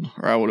sold,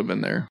 or I would have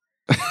been there.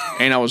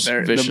 And I was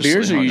The viciously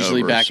beers are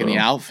usually hungover, back in the so-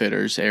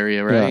 outfitters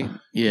area, right?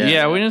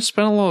 Yeah, we didn't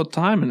spend a lot of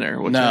time in there.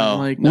 Which No. I'm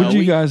like, What'd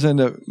you guys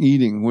end up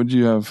eating? What'd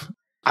you have?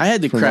 I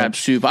had the For crab lunch.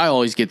 soup. I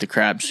always get the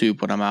crab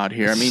soup when I'm out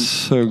here. I mean,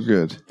 So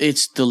good.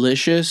 it's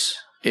delicious.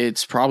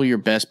 It's probably your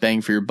best bang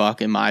for your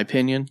buck, in my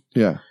opinion.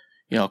 Yeah.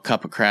 You know, a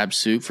cup of crab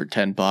soup for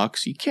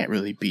 $10. You can't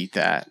really beat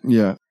that.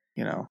 Yeah.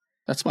 You know,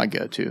 that's my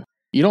go-to.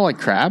 You don't like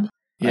crab?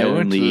 I we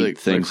went only to eat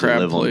things that crab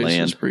live on place.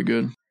 land. It's pretty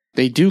good.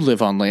 They do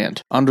live on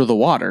land, under the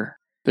water.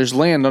 There's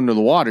land under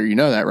the water. You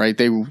know that, right?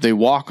 They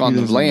walk on He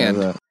the doesn't know land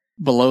that.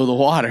 below the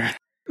water.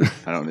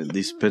 I don't know.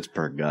 These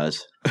Pittsburgh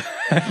guys.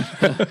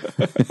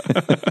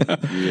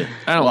 Yeah.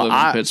 I don't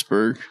live in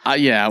Pittsburgh.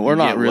 Yeah, we're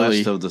not Get really.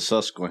 west of the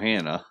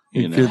Susquehanna.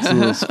 It You know, gets a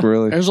little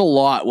squirrely. There's a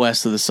lot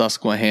west of the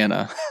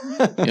Susquehanna.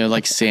 You know,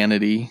 like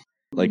Sanity,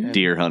 like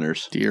deer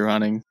hunters. deer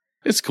hunting.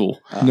 It's cool.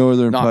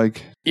 Northern not-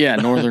 Pike. Yeah,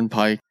 Northern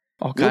Pike.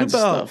 All What kinds of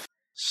about stuff.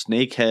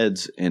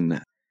 snakeheads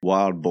and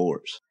wild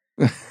boars?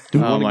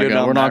 Oh my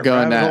god, we're not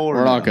going that.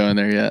 We're not going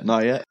there yet.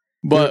 Not yet.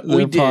 But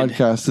their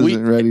podcast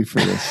isn't ready for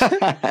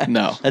this.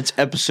 No. That's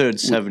episode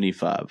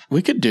 75.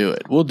 We could do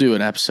it. We'll do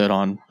an episode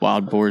on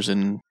wild boars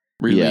and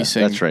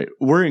releasing. Yeah, that's right.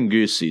 We're in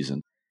goose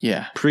season.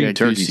 Yeah.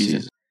 Pre-turkey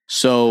season.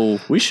 So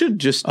we should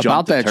just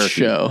jump about that turkey.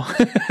 show.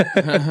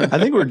 I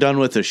think we're done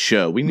with the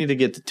show. We need to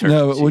get to turkey.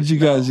 No, but what'd you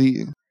guys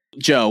eat?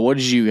 Joe, what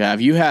did you have?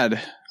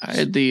 I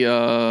had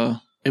the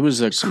it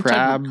was a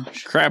crab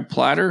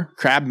platter.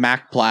 Crab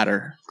mac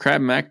platter.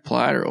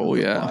 Oh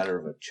yeah. Platter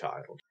of a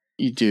child.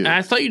 You do. And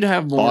I thought you'd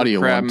have more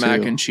crab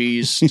mac and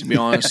cheese, to be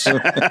honest.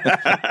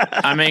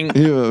 I mean,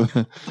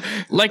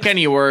 like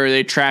anywhere,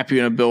 they trap you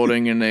in a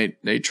building and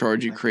they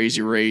charge you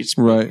crazy rates.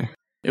 Right.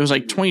 It was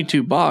like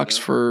 $22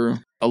 for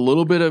a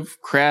little bit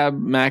of crab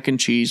mac and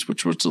cheese,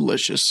 which was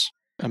delicious.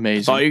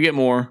 Amazing. Thought you get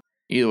more.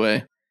 Either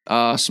way.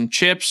 Some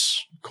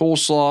chips,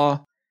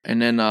 coleslaw,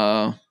 and then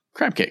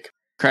crab cake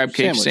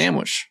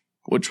sandwich,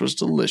 which was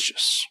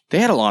delicious. They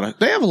have a lot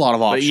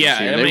of options. Yeah,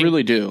 here. They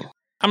really do.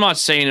 I'm not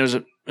saying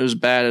it was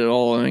bad at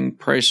all. I mean,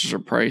 prices are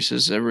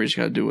prices. Everybody's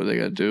got to do what they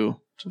got to do.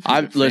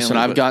 I've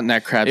gotten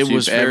that crab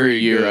soup every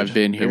year I've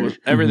been here.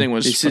 Everything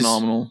was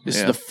phenomenal. This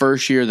is the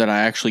first year that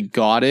I actually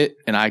got it,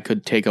 and I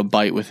could take a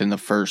bite within the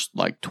first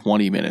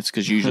 20 minutes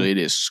because usually it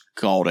is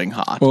scalding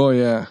hot. Oh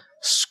yeah,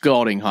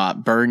 scalding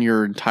hot. Burn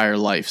your entire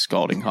life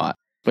scalding hot.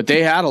 But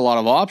they had a lot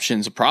of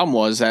options. The problem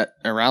was that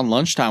around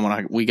lunchtime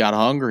when we got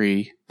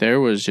hungry,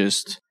 there was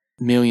just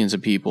millions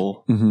of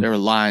people. Mm-hmm. There were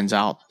lines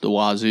out the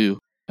wazoo,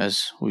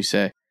 as we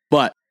say.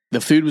 But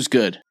the food was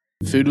good.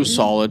 Food was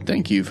solid.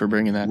 Thank you for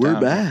bringing that down. We're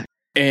back.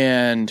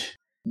 And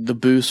the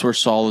booths were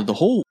solid. The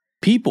whole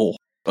people.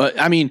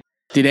 I mean,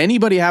 did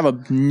anybody have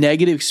a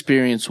negative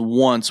experience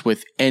once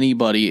with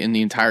anybody in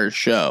the entire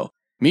show?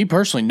 Me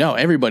personally, no.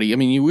 Everybody. I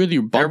mean, whether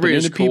you bumped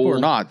into people or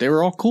not, they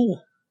were all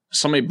cool.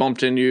 Somebody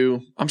bumped into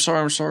you. I'm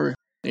sorry.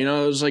 You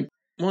know, it was like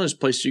one of those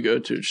places you go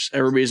to. Just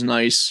everybody's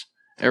nice.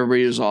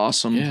 Everybody was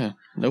awesome. Yeah.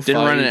 No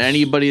Didn't run into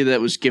anybody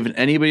that was giving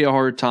anybody a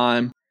hard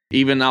time.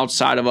 Even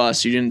outside of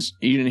us, you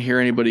didn't hear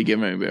anybody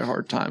giving anybody a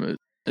hard time.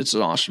 It's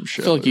an awesome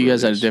show. I feel like you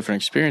guys had a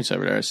different experience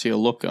over there. I see a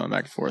look going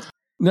back and forth.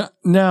 No,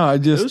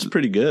 it was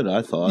pretty good,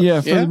 I thought.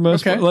 Yeah, for the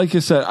most part. Like I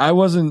said, I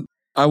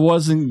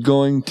wasn't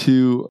going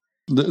to.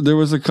 There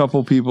was a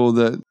couple people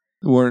that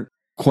weren't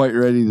quite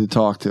ready to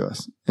talk to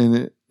us,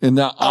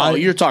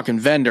 you're talking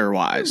vendor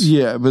wise.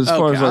 Yeah, but as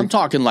far as I'm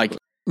talking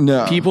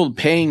people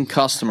paying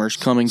customers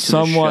coming to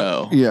the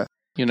show. Yeah,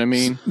 you know what I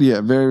mean.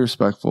 Yeah, very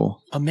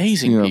respectful,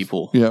 amazing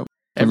people. Yeah.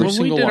 When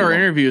we did our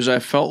interviews, I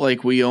felt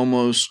like we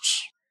almost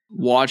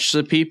watched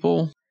the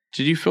people.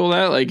 Did you feel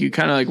that? Like you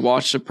kind of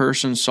watched the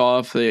person, saw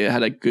if they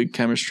had a good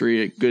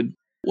chemistry, a good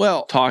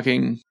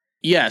talking.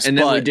 Yes, and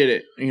then we did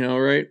it. You know,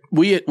 right?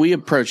 We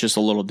approached this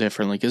a little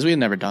differently because we had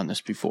never done this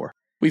before.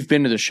 We've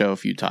been to the show a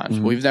few times.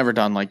 Mm-hmm. We've never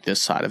done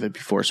this side of it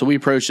before, so we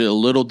approached it a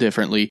little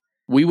differently.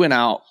 We went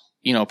out,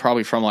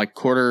 probably from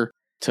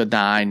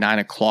 8:45, 9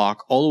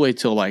 o'clock, all the way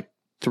till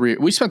 3.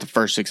 We spent the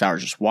first 6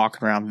 hours just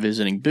walking around,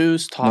 visiting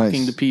booths,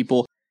 talking to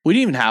people. We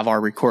didn't even have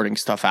our recording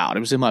stuff out. It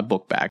was in my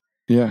book bag.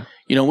 Yeah.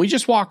 We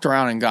just walked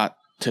around and got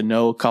to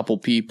know a couple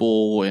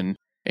people and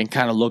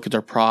kind of look at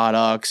their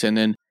products. And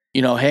then,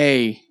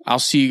 hey, I'll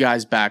see you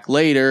guys back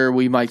later.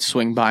 We might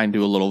swing by and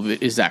do a little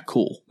bit. Is that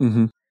cool?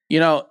 Mm-hmm.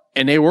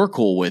 And they were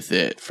cool with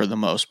it for the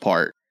most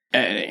part.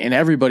 And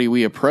everybody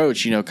we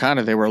approached,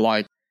 they were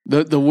like,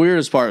 the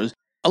weirdest part was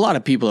a lot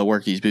of people that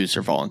work these booths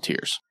are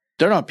volunteers.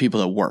 They're not people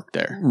that work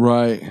there.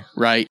 Right.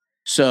 Right.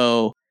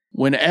 So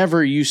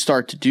whenever you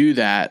start to do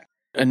that,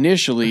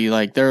 initially,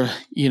 they're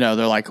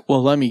like,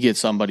 well, let me get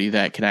somebody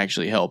that can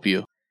actually help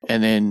you.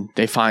 And then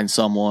they find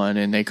someone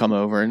and they come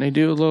over and they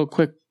do a little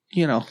quick,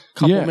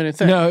 couple minute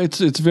thing. No,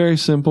 it's very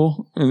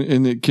simple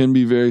and it can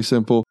be very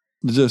simple.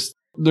 Just,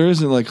 there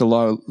isn't a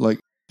lot of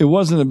it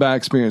wasn't a bad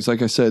experience.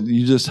 Like I said,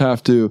 you just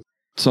have to,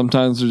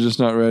 sometimes they're just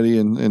not ready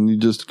and you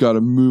just got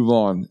to move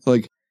on.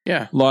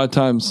 A lot of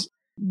times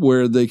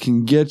where they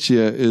can get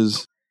you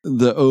is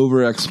the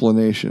over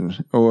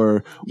explanation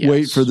or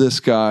wait for this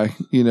guy,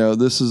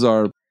 this is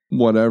our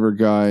whatever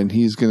guy and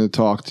he's going to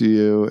talk to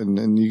you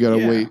and you got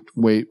to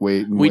wait.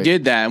 We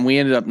did that and we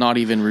ended up not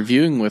even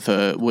reviewing with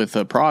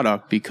a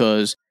product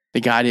because the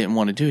guy didn't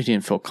want to do it. He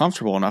didn't feel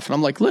comfortable enough. And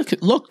I'm like,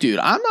 look, dude,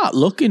 I'm not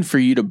looking for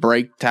you to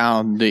break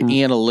down the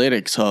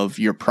analytics of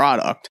your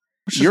product.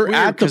 You're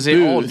at the booth.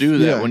 They all do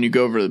that when you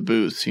go over to the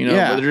booth,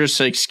 but they're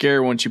just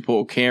scared once you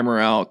pull a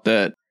camera out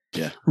that.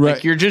 Yeah,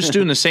 right. You're just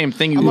doing the same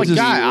thing. I'm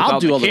guy, I'll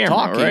do all the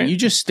talking. Right? You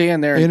just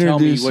stand there and tell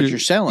me what you're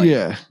selling.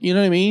 Yeah, you know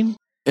what I mean.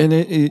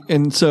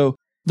 And so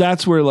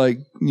that's where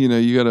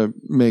you got to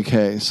make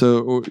hay.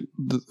 So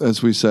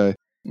as we say,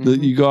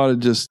 that you got to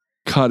just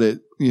cut it.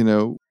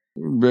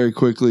 Very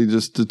quickly,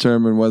 just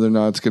determine whether or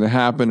not it's going to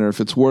happen or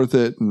if it's worth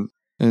it.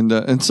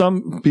 And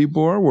some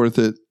people are worth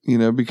it,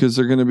 because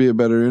they're going to be a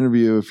better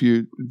interview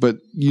but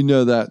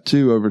that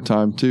too over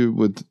time too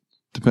would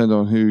depend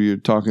on who you're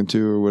talking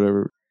to or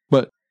whatever.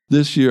 But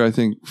this year, I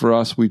think for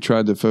us, we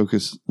tried to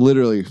focus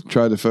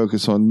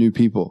on new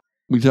people.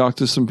 We talked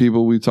to some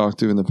people we talked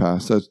to in the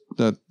past.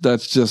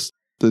 That's just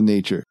the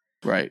nature.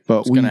 Right.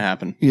 But it's going to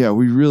happen. Yeah,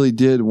 we really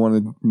did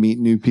want to meet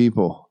new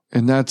people.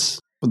 And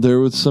there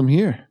was some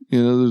here.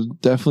 There's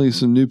definitely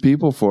some new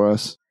people for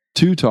us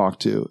to talk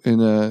to.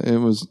 And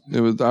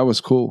that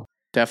was cool.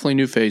 Definitely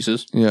new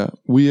faces. Yeah.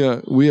 We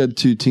had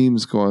 2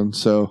 teams going.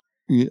 So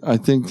I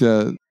think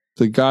that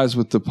the guys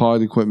with the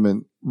pod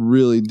equipment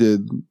really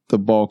did the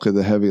bulk of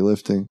the heavy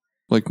lifting.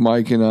 Like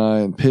Mike and I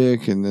and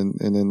Pick and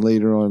then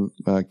later on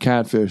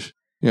Catfish.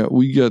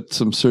 We got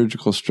some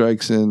surgical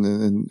strikes in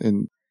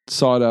and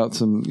sought out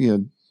some,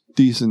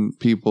 decent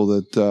people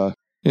that,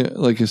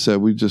 like I said,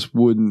 we just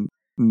wouldn't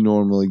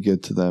normally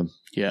get to them.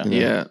 Yeah.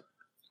 Yeah.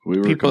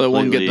 People that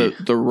won't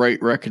get the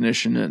right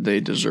recognition that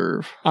they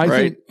deserve. I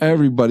think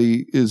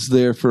everybody is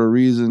there for a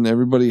reason.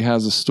 Everybody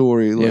has a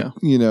story,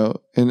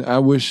 and I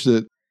wish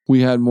that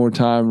we had more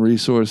time,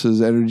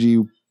 resources,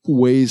 energy,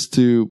 ways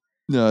to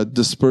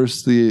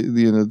disperse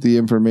the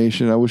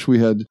information. I wish we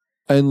had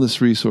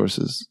endless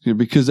resources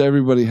because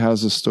everybody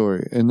has a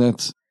story, and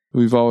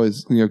we've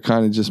always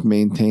kind of just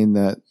maintained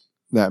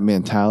that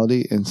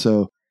mentality. And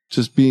so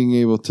just being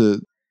able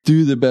to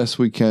do the best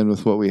we can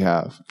with what we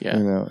have. Yeah.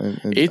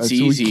 And it's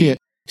easy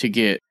to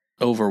get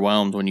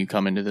overwhelmed when you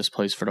come into this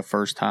place for the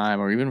first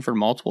time or even for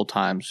multiple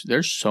times.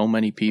 There's so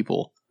many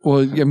people.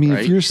 Well, I mean,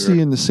 if you're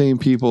seeing the same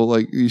people,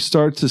 like you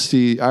start to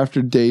see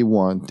after day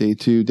 1, day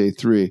 2, day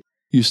 3,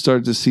 you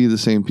start to see the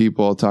same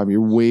people all the time. You're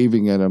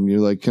waving at them.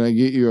 You're like, can I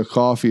get you a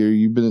coffee? Or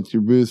you've been at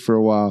your booth for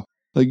a while.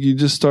 Like you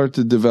just start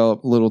to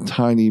develop little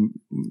tiny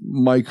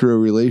micro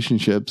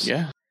relationships.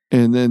 Yeah.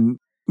 And then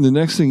the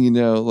next thing you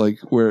know, like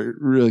where it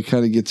really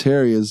kind of gets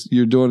hairy is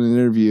you're doing an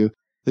interview.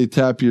 They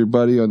tap your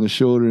buddy on the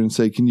shoulder and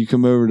say, can you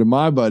come over to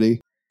my buddy?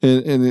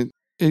 And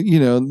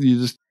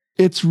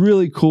it's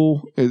really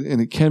cool and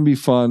it can be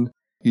fun.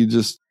 You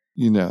just,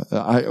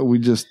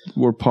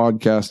 we're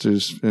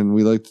podcasters and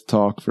we like to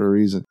talk for a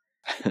reason,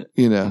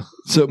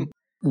 So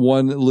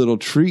one little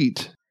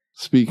treat,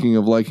 speaking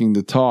of liking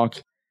to talk,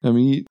 I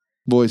mean,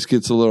 voice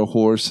gets a little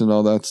hoarse and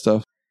all that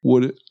stuff.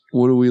 What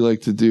do we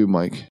like to do,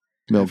 Mike?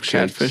 Milkshakes.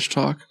 Catfish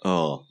talk.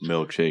 Oh,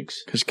 milkshakes.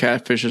 Because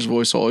Catfish's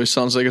voice always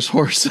sounds like his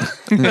horse.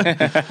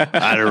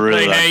 I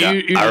really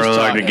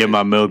like to get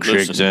my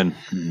milkshakes in.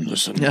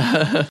 Listen.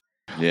 Yeah,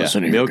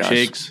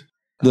 milkshakes.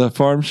 The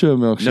farm show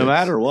milkshakes. No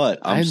matter what,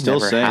 I'm still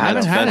saying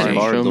that's the best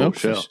part of the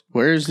show.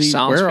 Where are these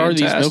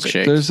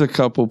milkshakes? There's a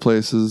couple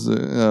places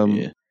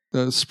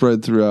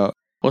spread throughout.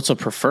 What's a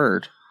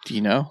preferred? Do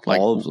you know? Like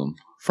all of them.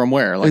 From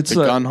where? Like it's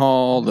the gun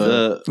hall?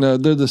 No,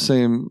 they're the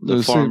same.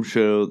 The farm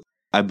show.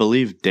 I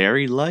believe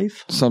Dairy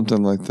Life?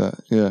 Something like that,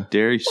 yeah.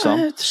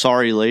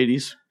 Sorry,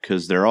 ladies,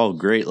 because they're all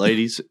great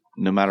ladies,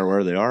 no matter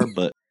where they are,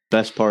 but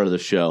best part of the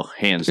show,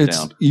 hands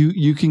down.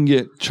 You can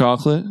get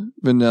chocolate,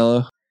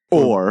 vanilla,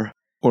 or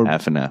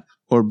half and half.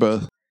 Or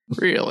both.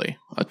 Really?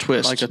 A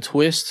twist. Like a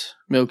twist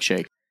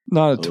milkshake.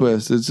 Not a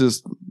twist. It's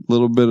just a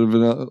little bit of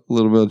vanilla, a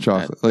little bit of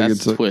chocolate.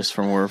 That's a twist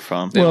from where we're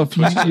from. Well, if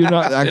you're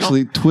not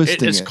actually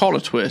twisting it's called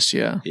a twist,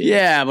 yeah.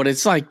 Yeah, but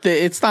it's like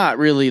it's not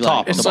really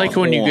like it's like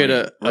when you get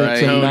a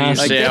you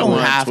say I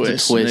want a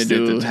twist. They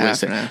do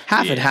half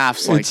and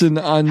half's like it's an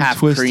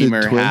untwisted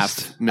creamer,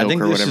 twist. half milk, I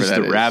think or this whatever is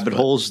that the rabbit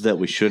holes that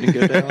we shouldn't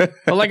go down.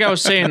 But like I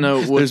was saying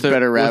though, with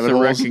the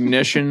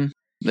recognition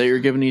that you're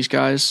giving these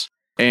guys,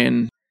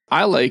 and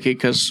I like it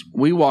because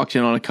we walked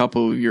in on a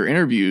couple of your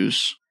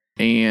interviews.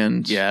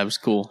 And yeah, it was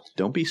cool.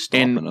 Don't be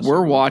stopping us.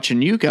 We're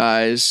watching you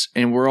guys,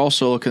 and we're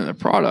also looking at the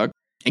product.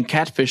 And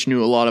Catfish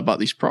knew a lot about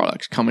these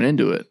products coming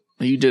into it.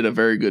 You did a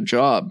very good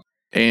job,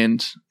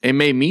 and it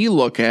made me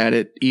look at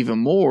it even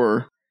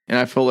more. And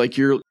I feel like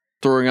you're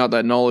throwing out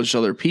that knowledge to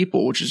other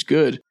people, which is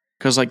good.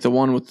 Because like the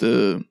one with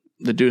the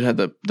dude had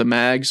the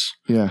mags,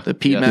 the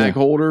P mag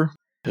holder.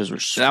 Those were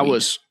sweet. That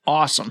was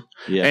awesome.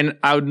 Yeah. And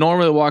I would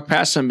normally walk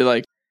past them and be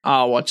like,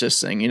 "Oh, watch this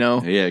thing,"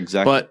 Yeah,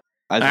 exactly. But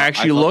I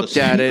actually looked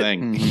at it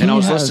and I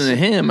was listening to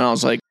him and I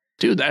was like,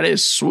 dude, that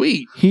is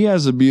sweet. He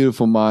has a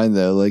beautiful mind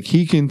though. Like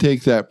he can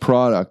take that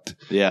product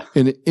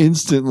and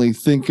instantly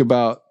think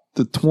about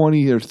the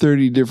 20 or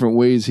 30 different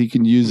ways he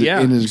can use it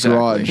in his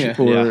garage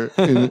or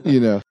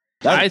in,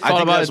 I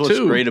thought about it too. What's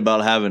great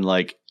about having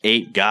like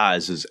 8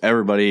 guys is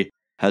everybody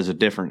has a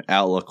different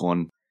outlook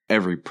on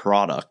every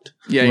product.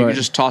 Yeah, you can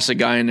just toss a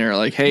guy in there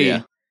like,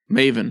 hey,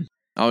 Maven.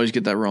 I always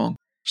get that wrong.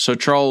 So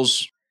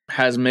Charles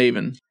has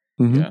Maven.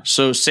 Mm-hmm. Yeah.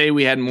 So say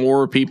we had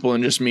more people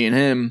than just me and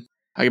him.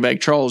 I could be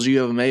like, Charles, you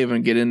have a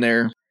Maven, get in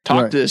there,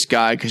 talk to this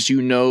guy because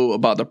you know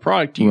about the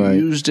product. You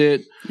used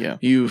it. Yeah.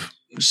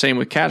 Same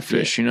with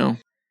Catfish,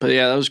 But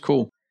yeah, that was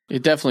cool.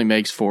 It definitely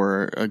makes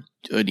for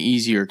an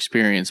easier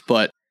experience.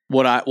 But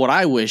what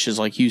I wish is,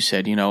 like you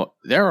said,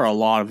 there are a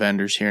lot of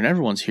vendors here and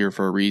everyone's here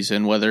for a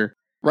reason, whether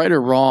right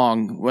or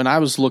wrong. When I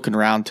was looking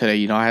around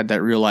today, I had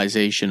that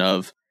realization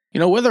of,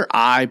 whether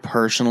I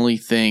personally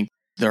think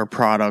their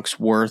product's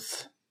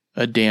worth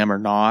a damn or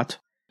not,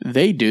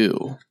 they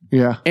do.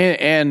 Yeah.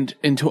 And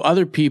to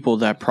other people,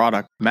 that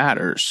product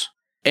matters.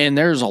 And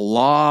there's a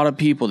lot of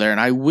people there. And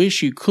I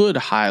wish you could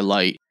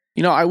highlight,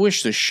 I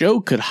wish the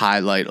show could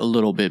highlight a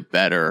little bit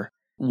better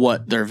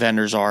what their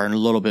vendors are and a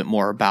little bit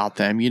more about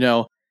them.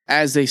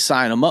 as they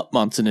sign them up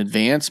months in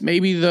advance,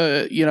 maybe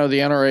the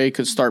NRA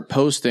could start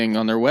posting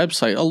on their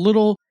website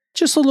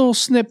just a little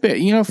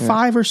snippet,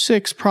 5 or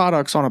 6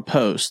 products on a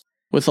post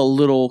with a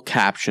little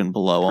caption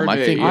below them. I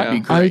think would be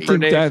great. I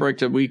think that for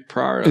the week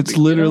prior. It's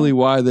literally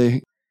why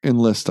they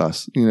enlist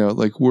us,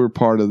 like we're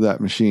part of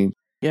that machine.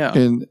 Yeah.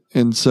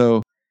 And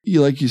so,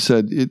 like you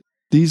said,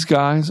 these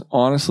guys,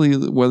 honestly,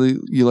 whether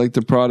you like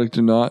the product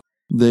or not,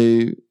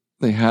 they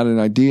had an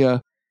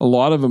idea. A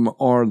lot of them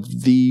are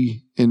the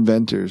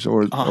inventors,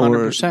 or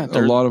 100%. A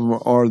lot of them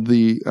are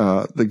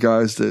the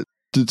guys that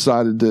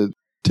decided to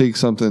take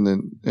something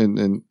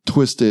and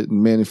twist it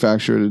and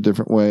manufacture it a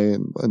different way.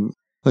 And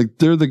like,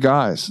 they're the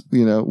guys,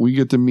 we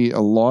get to meet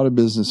a lot of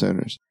business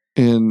owners,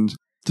 and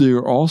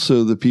they're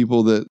also the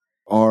people that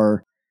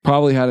are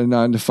probably had a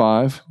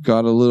 9-to-5,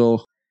 got a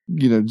little,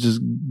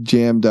 just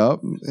jammed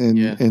up and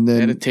then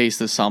had a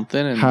taste of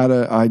something and had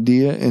an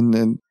idea and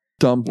then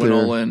dumped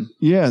all in.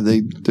 Yeah,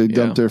 they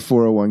dumped their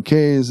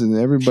 401ks and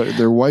everybody,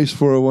 their wife's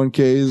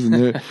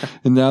 401ks,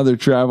 and now they're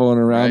traveling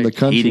around the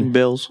country. Heating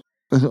bills.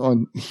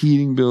 On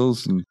heating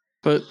bills.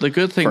 But the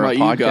good thing about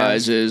you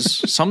guys is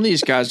some of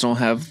these guys don't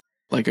have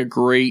like a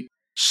great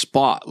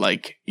spot.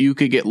 Like, you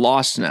could get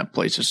lost in that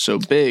place. It's so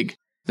big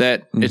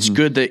that it's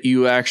good that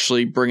you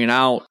actually bring it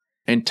out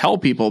and tell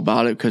people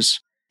about it, because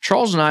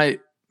Charles and I,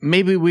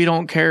 maybe we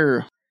don't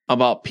care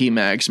about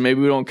PMags.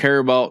 Maybe we don't care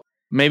about,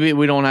 maybe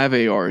we don't have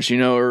ARs,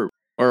 or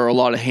a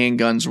lot of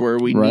handguns where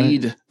we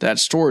need that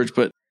storage,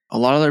 but a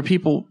lot of other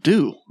people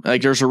do.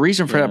 Like, there's a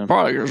reason for that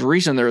product. There's a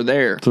reason they're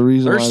there. The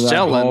reason they're why that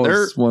selling. hall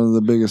They're is one of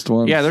the biggest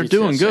ones. Yeah, they're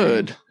doing insane.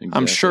 good. Exactly.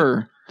 I'm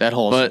sure. That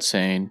hall's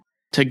insane.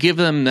 To give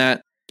them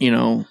that,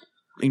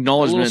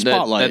 acknowledgement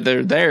that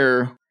they're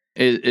there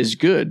is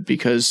good,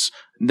 because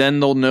then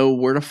they'll know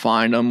where to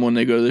find them when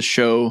they go to the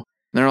show.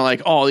 And they're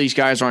like, oh, these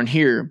guys aren't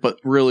here, but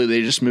really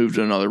they just moved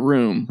to another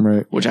room,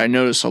 which I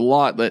notice a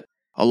lot, that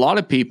a lot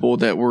of people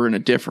that were in a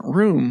different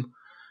room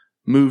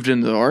moved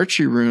into the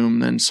archery room,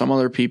 then some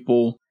other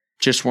people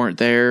just weren't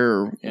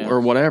there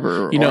or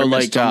whatever.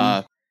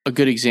 A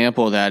good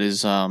example of that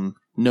is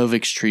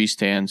Novik's tree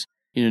stands.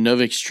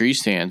 Novik's tree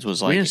stands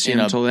was like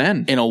until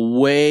then in a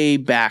way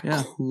back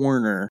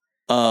corner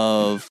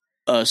of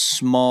a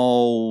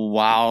small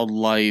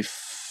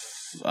wildlife.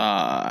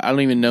 I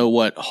don't even know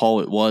what hall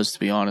it was, to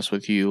be honest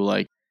with you.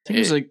 Like, I think it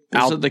was like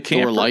outdoor the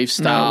camper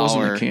lifestyle. No, it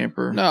wasn't a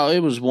camper. No, it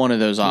was one of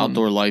those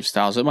outdoor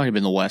lifestyles. It might have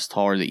been the West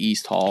Hall or the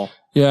East Hall.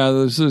 Yeah,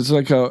 there's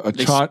like a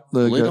chart.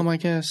 Split them, I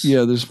guess.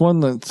 Yeah, there's one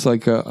that's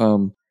like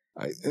a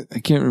I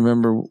can't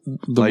remember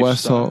the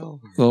West Hall.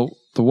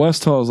 The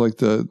West Hall is like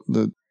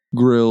the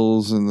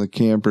grills and the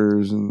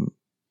campers, and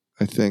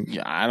I think.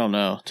 Yeah, I don't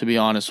know. To be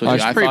honest with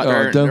you, I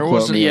thought there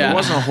wasn't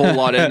a whole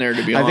lot in there.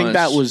 To be honest, I think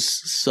that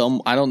was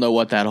I don't know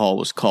what that hall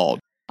was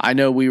called. I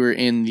know we were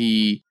in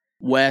the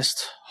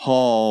West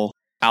Hall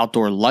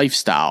outdoor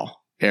lifestyle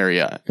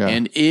area,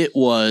 and it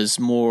was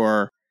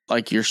more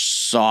like your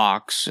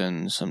socks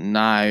and some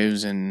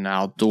knives and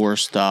outdoor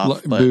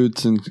stuff,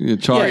 boots and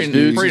boots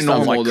and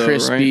stuff like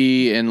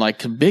Crispy and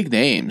like big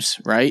names,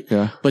 right?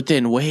 Yeah. But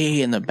then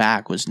way in the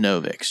back was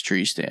Novik's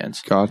tree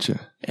stands.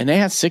 Gotcha. And they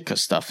had Sitka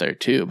stuff there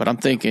too. But I'm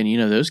thinking,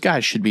 those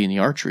guys should be in the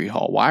archery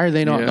hall. Why are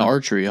they not in the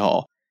archery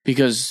hall?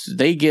 Because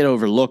they get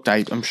overlooked,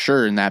 I'm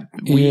sure, in that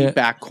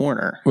back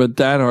corner. But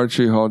that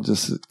archery hall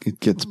it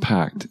gets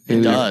packed.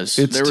 It does.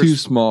 It's too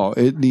small.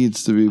 It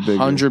needs to be bigger.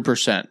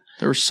 100%.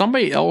 There was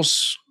somebody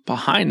else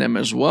behind them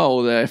as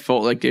well that I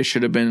felt like they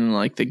should have been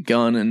like the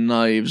gun and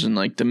knives and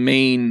like the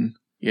main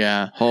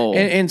hall.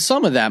 And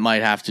some of that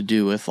might have to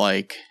do with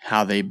like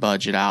how they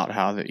budget out,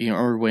 how they,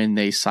 or when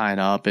they sign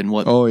up and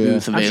what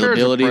booth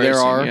availability there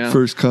are. Yeah.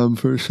 First come,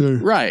 first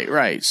serve.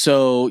 Right.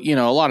 So, a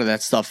lot of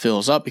that stuff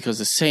fills up because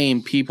the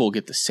same people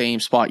get the same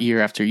spot year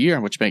after year,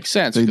 which makes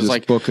sense. They because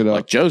just book it up.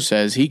 Like Joe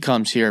says, he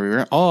comes here every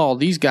year. Oh,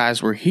 these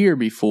guys were here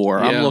before.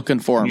 Yeah. I'm looking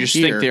for them You just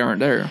here. think they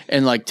aren't there.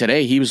 And like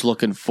today, he was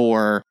looking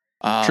for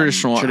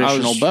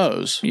traditional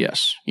bows.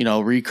 Yes.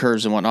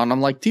 Recurves and whatnot. And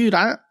I'm like, dude,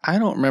 I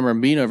don't remember them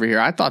being over here.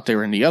 I thought they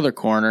were in the other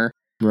corner.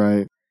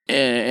 Right.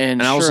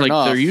 And I was sure like,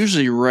 enough, they're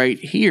usually right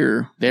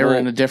here. They were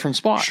in a different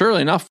spot.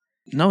 Surely enough,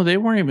 no, they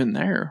weren't even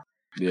there.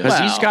 Because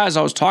these guys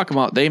I was talking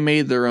about, they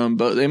made their own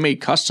bow. They made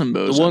custom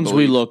bows. The ones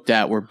we looked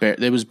at were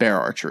it was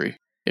bear archery.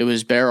 It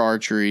was bear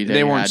archery.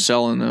 They weren't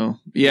selling though.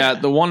 Yeah,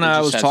 the one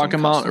I was talking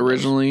about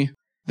originally,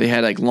 they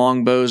had like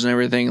long bows and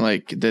everything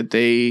like that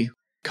they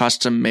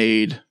custom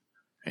made.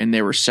 And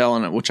they were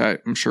selling it, which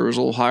I'm sure was a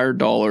little higher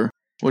dollar,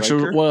 which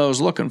is what I was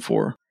looking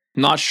for.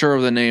 Not sure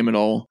of the name at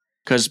all,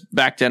 because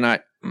back then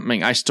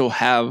I still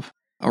have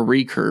a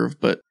recurve,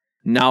 but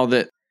now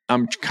that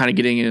I'm kind of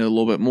getting into a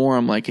little bit more,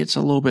 I'm like, it's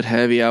a little bit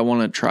heavy. I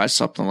want to try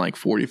something like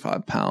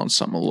 45 pounds,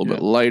 something a little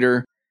bit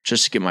lighter,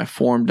 just to get my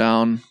form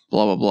down,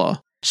 blah, blah, blah.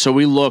 So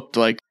we looked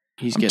like,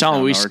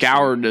 we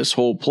scoured this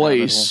whole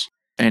place,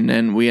 and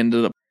then we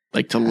ended up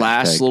like the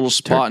last little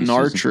spot in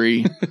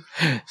archery,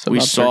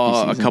 we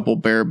saw a couple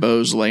bear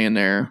bows laying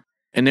there,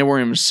 and they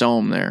weren't even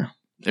selling them there.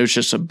 It was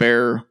just a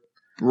bear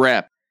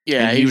rep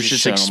Yeah, And he was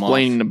just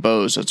explaining the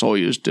bows. That's all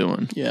he was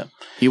doing. Yeah.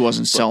 He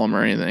wasn't selling them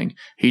or anything.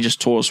 He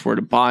just told us where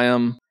to buy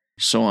them,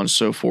 so on and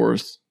so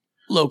forth.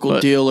 Local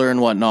dealer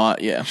and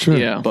whatnot. Yeah. Sure.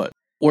 Yeah. But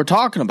we're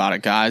talking about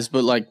it, guys.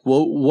 But like,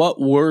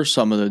 what were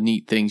some of the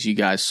neat things you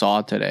guys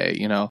saw today?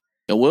 You know,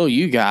 Will,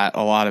 you got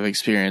a lot of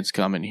experience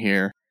coming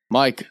here.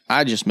 Mike,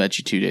 I just met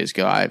you 2 days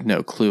ago. I have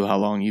no clue how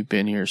long you've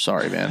been here.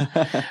 Sorry, man.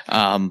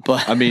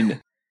 But I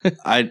mean,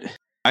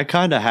 I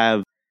kind of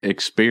have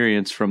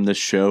experience from this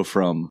show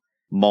from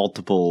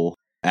multiple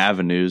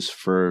avenues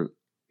for,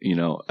 you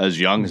know, as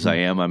young as I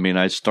am. I mean,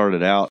 I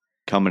started out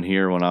coming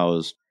here when I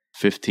was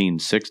 15,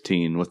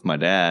 16 with my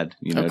dad,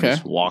 you know,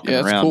 just walking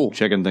around,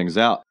 checking things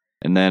out.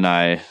 And then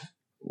I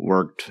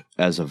worked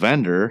as a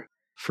vendor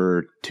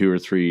for 2 or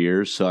 3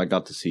 years. So I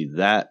got to see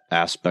that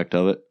aspect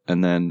of it.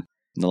 And then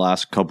in the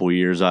last couple of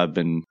years, I've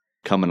been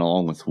coming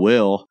along with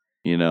Will,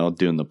 you know,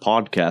 doing the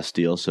podcast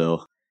deal.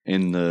 So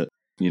in the,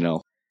 you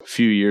know,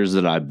 few years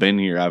that I've been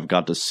here, I've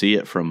got to see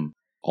it from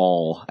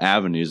all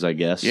avenues, I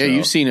guess. Yeah,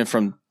 you've seen it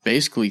from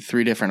basically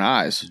 3 different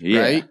eyes,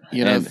 right?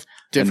 You know,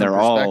 different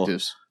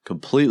perspectives. All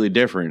completely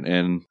different.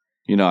 And,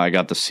 you know, I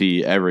got to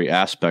see every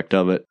aspect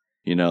of it.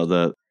 You know,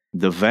 the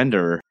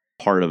vendor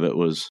part of it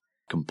was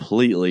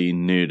completely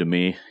new to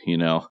me. You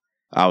know,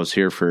 I was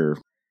here for,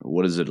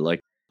 what is it,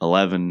 like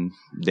 11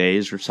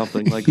 days or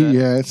something like that?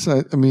 Yeah,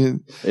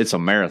 it's a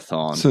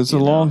marathon. So it's a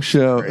long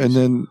show, and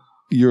then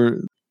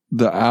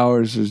the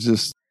hours are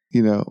just,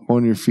 you know,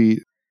 on your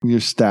feet. You're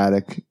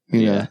static.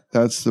 You know,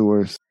 that's the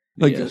worst.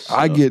 Like,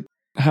 I get,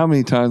 how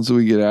many times do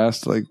we get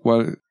asked, like,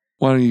 why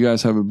don't you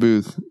guys have a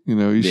booth? You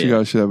know, you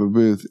guys should have a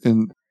booth.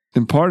 And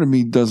part of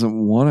me doesn't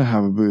want to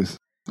have a booth.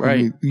 Right. I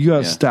mean, you got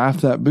to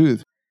staff that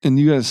booth, and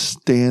you got to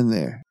stand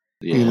there.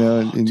 Yeah. You know,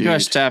 and you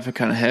guys staff it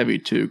kind of heavy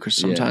too, because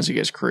sometimes it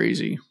gets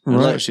crazy.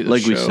 Right.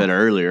 Like we said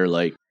earlier,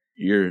 like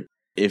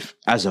if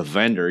as a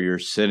vendor you're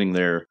sitting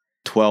there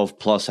 12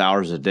 plus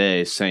hours a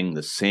day saying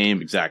the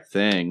same exact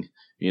thing,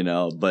 you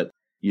know, but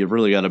you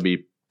really got to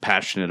be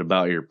passionate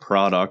about your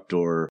product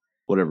or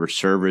whatever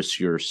service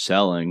you're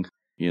selling,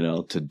 you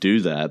know, to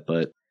do that.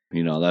 But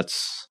you know,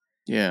 that's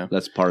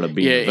part of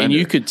being a vendor. And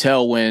you could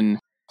tell when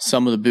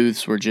some of the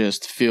booths were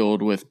just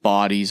filled with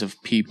bodies of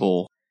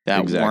people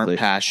that weren't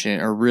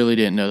passionate or really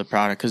didn't know the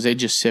product, because they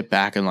just sit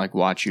back and like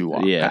watch you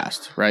walk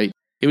past, right?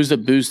 It was the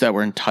booths that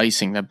were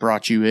enticing, that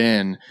brought you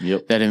in,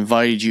 that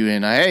invited you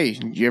in. Hey,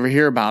 you ever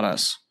hear about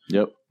us?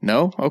 Yep.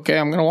 No? Okay,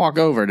 I'm going to walk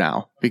over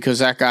now because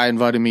that guy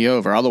invited me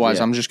over. Otherwise,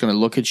 I'm just going to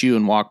look at you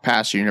and walk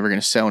past you. You're never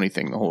going to sell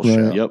anything the whole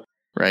show. Yep.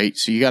 Right?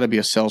 So you got to be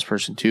a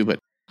salesperson too. But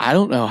I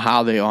don't know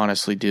how they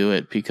honestly do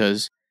it,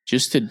 because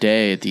just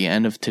today, at the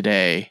end of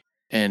today,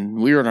 and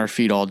we were on our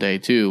feet all day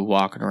too,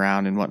 walking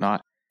around and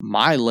whatnot,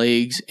 my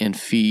legs and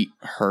feet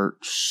hurt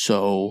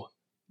so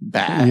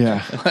bad.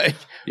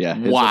 Yeah.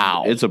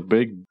 Wow. It's a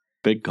big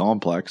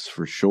complex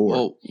for sure.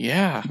 Well,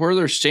 yeah. Where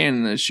they're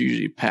standing, it's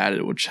usually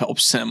padded, which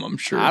helps them, I'm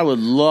sure. I would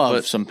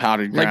love some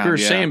powdered ground. Like we were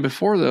saying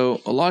before,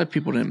 though, a lot of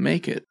people didn't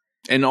make it.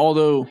 And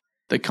although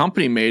the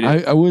company made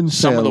it, I wouldn't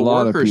say some of the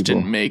workers of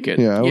didn't make it.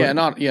 Yeah,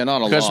 not a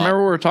lot. Because remember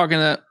we were talking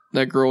to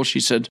that girl, she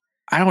said,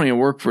 I don't even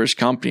work for this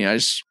company.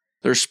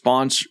 They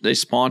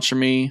sponsor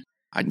me.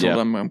 I told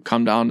them I'm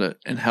come down to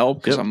and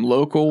help because I'm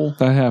local.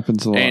 That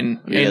happens a lot.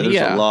 And there's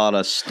a lot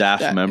of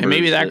staff members. And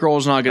maybe that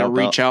girl's not going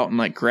to reach out and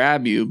like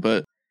grab you,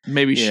 but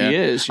maybe she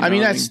is. I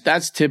mean,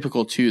 that's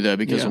typical too, though,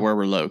 because of where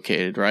we're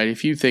located, right?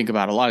 If you think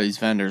about a lot of these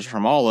vendors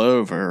from all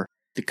over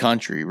the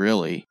country,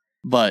 really,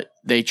 but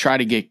they try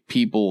to get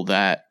people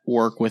that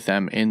work with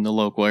them in the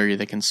local area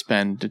that can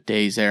spend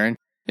days there, and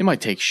they might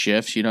take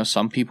shifts. You know,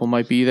 some people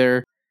might be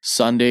there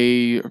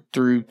Sunday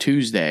through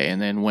Tuesday, and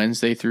then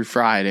Wednesday through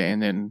Friday,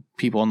 and then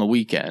people on the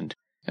weekend.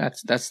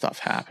 That stuff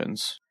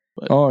happens.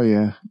 But,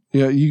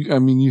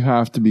 you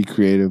have to be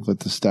creative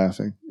with the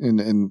staffing,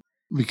 and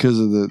because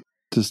of the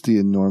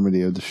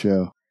enormity of the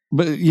show.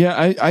 But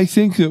yeah, I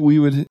think that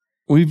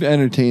we've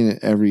entertained it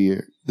every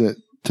year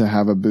to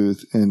have a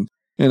booth, and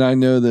I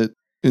know that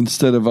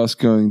instead of us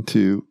going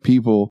to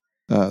people,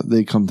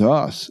 they come to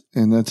us,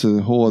 and that's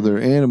a whole other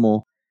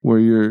animal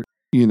where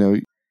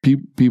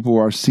people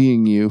are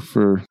seeing you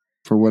for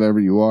whatever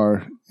you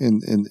are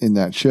in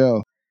that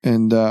show.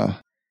 And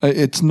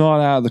it's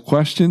not out of the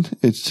question.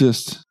 It's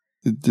just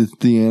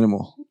the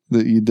animal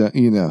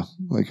that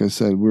like I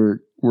said, we're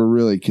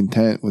really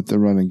content with the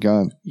run and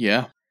gun.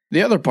 Yeah.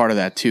 The other part of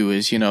that too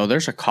is,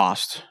 there's a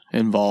cost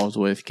involved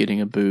with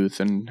getting a booth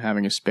and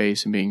having a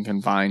space and being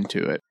confined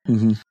to it.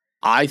 Mm-hmm.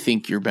 I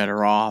think you're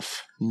better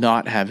off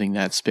not having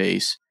that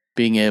space,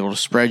 being able to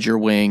spread your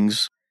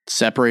wings,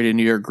 separate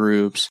into your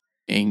groups,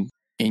 and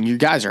you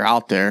guys are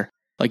out there.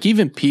 Like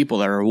even people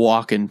that are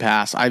walking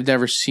past, I've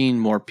never seen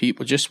more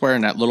people just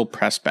wearing that little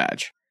press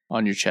badge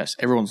on your chest.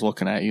 Everyone's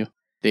looking at you.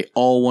 They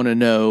all want to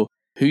know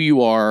who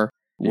you are,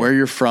 where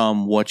you're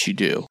from, what you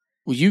do.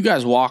 Well, you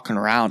guys walking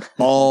around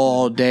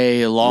all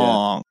day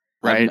long,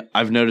 right?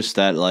 I've noticed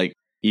that, like,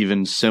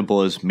 even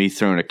simple as me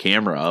throwing a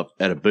camera up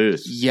at a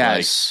booth.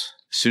 Yes.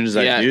 as soon as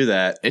I do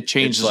that, it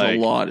changes like a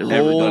lot.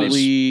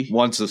 Everybody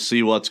wants to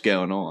see what's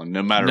going on,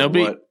 no matter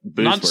what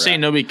booth not to say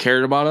nobody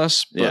cared about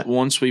us, but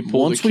once we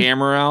pulled the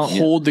camera out,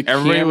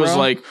 everybody was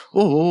like,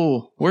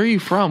 "Oh, where are you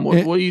from?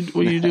 What do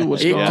you do?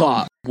 What's going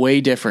on?"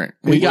 Way different.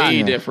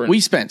 Different. We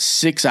spent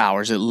 6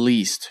 hours at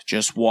least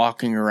just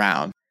walking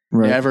around.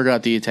 Right. Never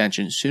got the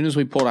attention. As soon as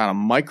we pulled out a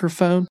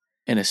microphone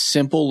and a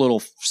simple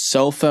little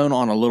cell phone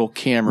on a little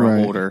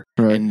camera holder,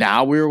 and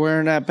now we were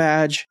wearing that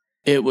badge,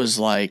 it was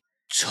like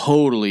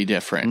totally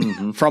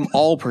different from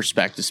all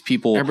perspectives.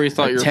 People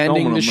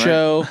attending the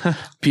show,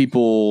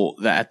 people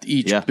at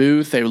each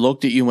booth, they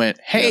looked at you and went,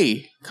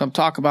 "Hey, come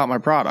talk about my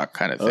product,"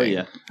 kind of thing. Oh,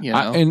 yeah. You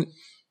know? And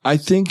I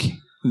think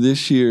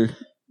this year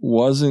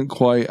wasn't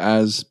quite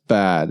as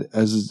bad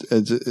as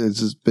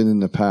it's been in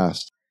the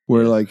past,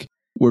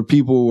 where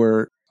people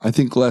were, I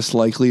think, less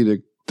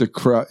likely to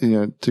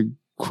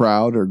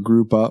crowd or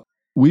group up.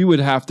 We would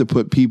have to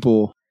put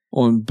people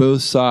on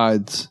both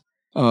sides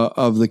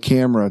of the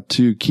camera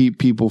to keep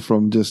people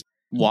from just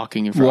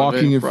walking in front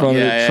of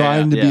it,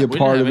 trying to be a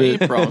part of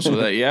it. Any problems with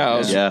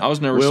that? I was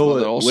nervous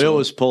with it also. Will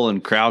was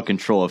pulling crowd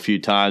control a few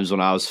times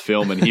when I was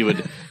filming. He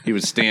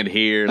would stand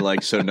here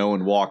so no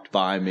one walked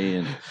by me,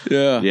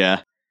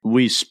 and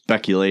we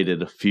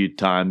speculated a few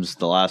times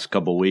the last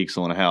couple of weeks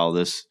on how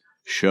this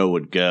show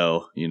would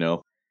go.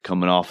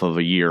 Coming off of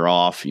a year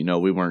off, we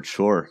weren't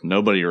sure.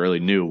 Nobody really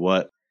knew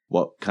what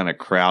kind of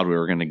crowd we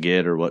were going to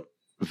get or what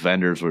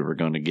vendors we were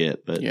going to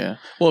get. But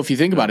well, if you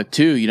think about it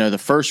too, the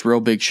first real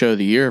big show of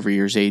the year every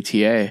year is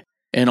ATA,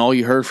 and all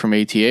you heard from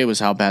ATA was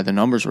how bad the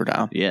numbers were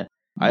down. Yeah,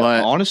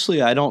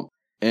 honestly, I don't.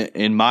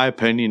 In my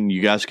opinion,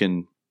 you guys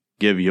can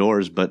give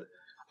yours, but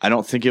I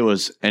don't think it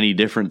was any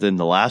different than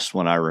the last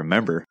one I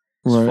remember.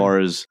 As far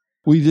as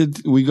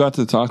we got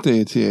to talk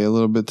to ATA a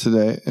little bit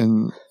today,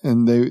 and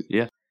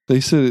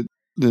they said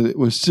that it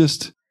was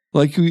just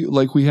like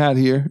we had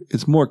here.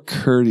 It's more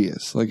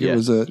courteous. It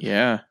was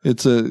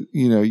it's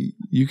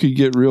you could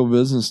get real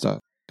business done,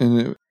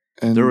 and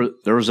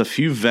there was a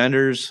few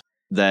vendors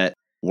that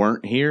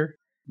weren't here,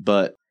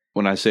 but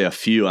when I say a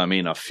few, I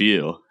mean a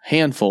few,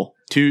 handful,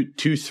 2,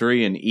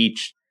 3 in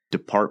each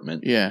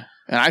department. Yeah,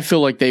 and I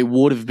feel like they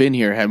would have been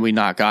here had we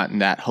not gotten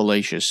that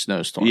hellacious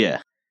snowstorm.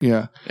 Yeah.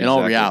 In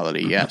all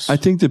reality, yes. I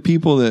think the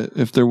people that,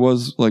 if there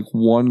was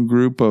one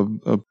group of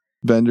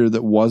vendor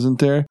that wasn't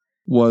there,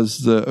 was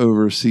the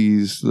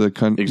overseas,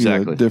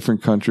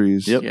 different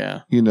countries. Yep.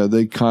 Yeah.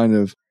 They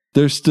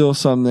there's still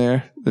some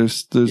there.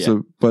 There's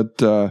there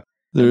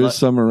is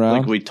some around.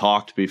 Like we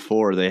talked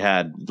before, they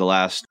had the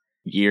last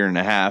year and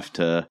a half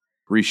to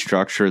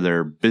restructure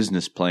their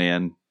business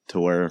plan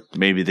to where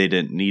maybe they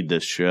didn't need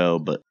this show,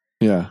 but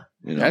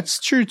that's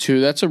true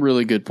too. That's a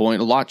really good point.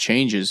 A lot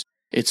changes.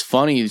 It's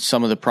funny,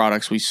 some of the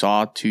products we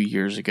saw 2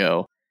 years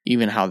ago,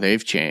 even how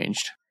they've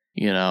changed.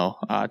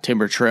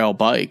 Timber Trail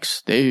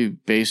bikes, they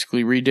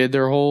basically redid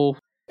their whole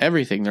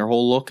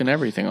look and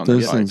everything on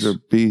those bikes. Things are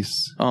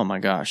beasts. Oh my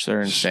gosh, they're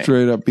insane.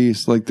 Straight up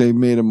beasts. They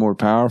made them more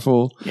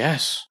powerful.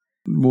 Yes.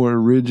 More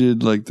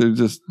rigid.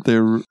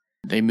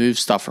 They moved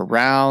stuff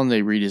around.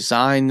 They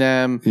redesigned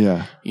them.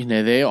 Yeah.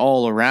 They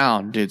all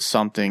around did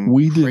something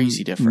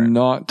crazy different. We did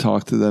not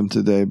talk to them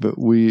today, but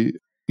we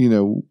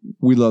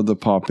love to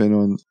pop in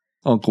on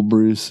Uncle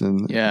Bruce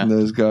and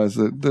those guys.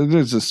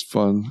 They're just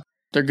fun.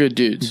 They're good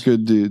dudes.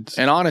 Good dudes.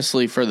 And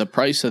honestly, for the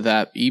price of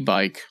that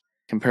e-bike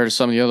compared to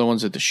some of the other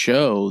ones at the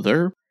show,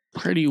 they're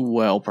pretty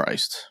well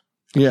priced.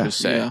 Yeah. Just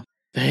say. Yeah.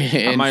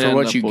 And for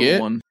what you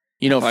get, one.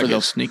 For the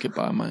sneak it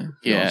by my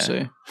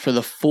fiance. For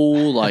the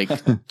full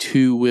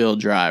 2-wheel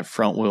drive,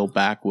 front wheel,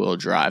 back wheel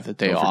drive that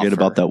they offer. Forget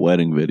about that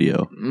wedding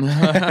video.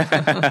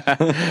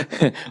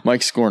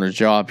 Mike's scoring a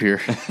job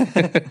here.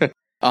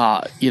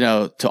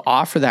 To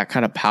offer that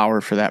kind of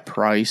power for that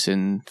price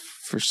and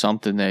for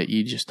something that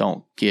you just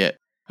don't get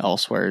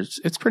elsewhere,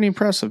 it's pretty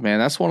impressive, man.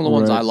 That's one of the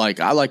ones I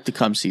like. I like to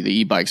come see the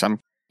e-bikes. I'm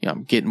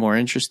getting more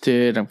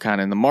interested. I'm kind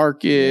of in the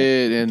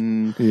market,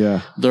 and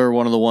they're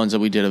one of the ones that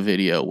we did a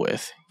video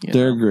with.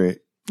 They're great.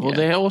 Well,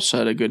 they also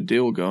had a good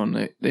deal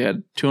going. They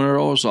had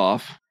 $200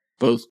 off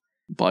both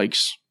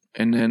bikes,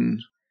 and then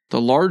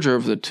the larger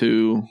of the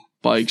two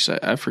bikes,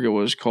 I forget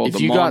what it's called,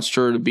 the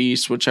Monster or the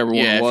Beast, whichever one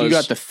it was. If you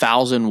got the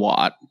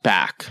 1,000-watt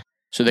back,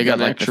 so they got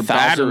the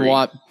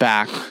 1,000-watt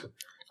back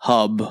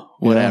hub,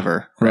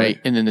 whatever, right?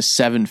 And then the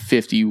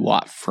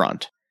 750-watt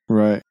front.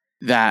 Right.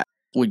 That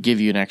would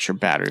give you an extra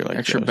battery.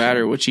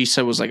 Battery, which he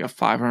said was like a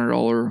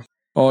 $500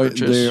 purchase.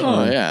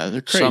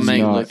 They're crazy. Some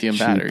lithium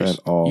batteries.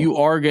 You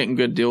are getting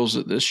good deals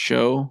at this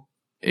show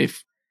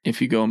if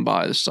you go and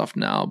buy the stuff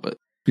now, but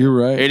you're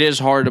right. It is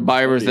hard to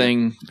buy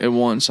everything at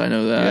once. I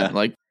know that.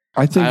 Yeah.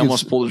 I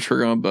almost pulled the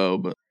trigger on a bow,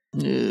 but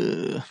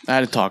I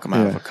had to talk him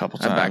out of a couple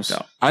times. I backed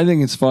out. I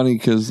think it's funny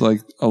because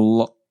a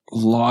lot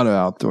of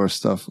outdoor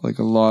stuff,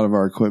 a lot of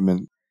our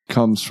equipment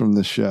comes from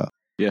the show.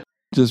 Yeah.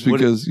 Just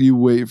because you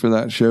wait for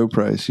that show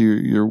price,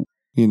 you're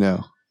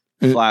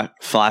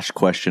Flash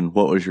question: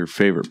 what was your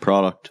favorite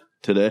product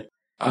today?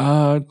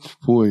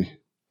 Boy,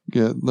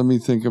 yeah. Let me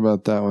think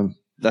about that one.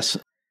 That's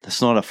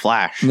not a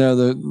flash.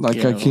 No, I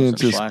can't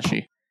just.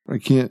 Flashy. I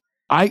can't.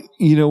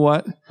 You know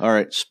what? All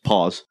right,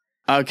 pause.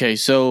 Okay,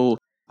 so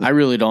I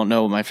really don't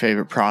know what my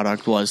favorite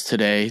product was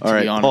today,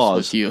 to be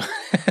honest with you.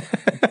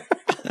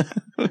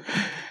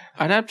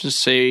 I'd have to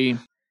say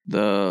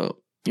you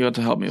have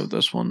to help me with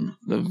this one.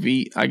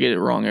 I get it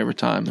wrong every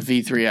time. The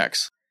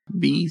V3X.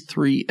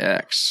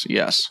 V3X,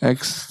 yes.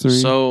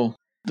 X3. So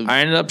I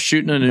ended up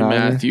shooting a new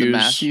Matthews. The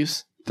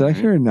Matthews? Did I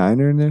hear a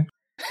 9er in there?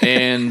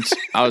 And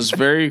I was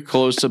very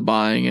close to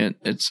buying it.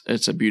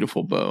 It's a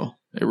beautiful bow.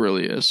 It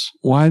really is.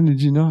 Why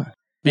did you not?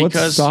 Because,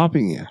 what's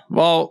stopping you?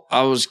 Well,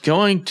 I was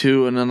going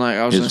to, and then like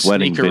I was going to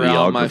sneak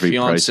around my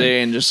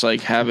fiance and just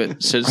like have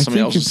it sit at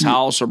somebody else's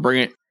house or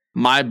bring it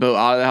my boat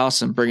out of the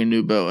house and bring a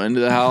new boat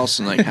into the house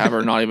and like have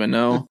her not even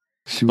know.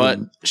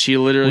 She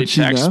literally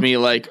texted me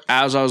like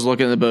as I was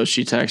looking at the boat.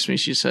 She texted me.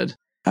 She said,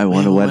 "I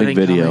want a wedding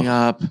video coming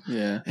up,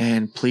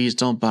 and please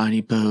don't buy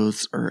any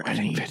boats or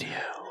any video."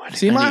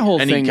 See, my whole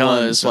thing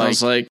was like, I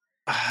was like,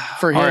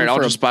 for him, all right,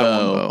 I'll just buy one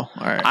bow.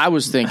 All right. I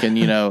was thinking,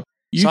 you know,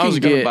 I was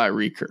going to buy a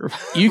recurve.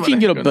 You can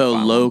get a bow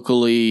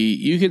locally.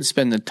 You can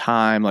spend the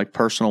time, like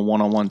personal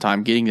one-on-one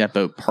time, getting that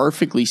boat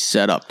perfectly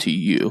set up to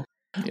you.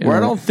 Yeah. Where I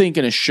don't think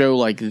in a show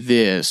like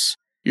this,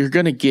 you're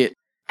going to get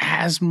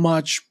as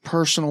much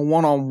personal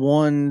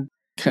one-on-one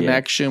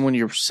connection when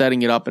you're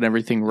setting it up and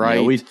everything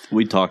right. Yeah,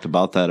 we talked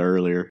about that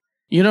earlier.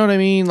 You know what I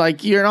mean?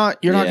 Like you're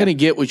not going to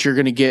get what you're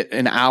going to get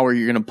an hour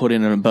you're going to put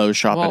in a bow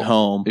shop at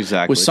home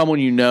exactly with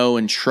someone you know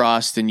and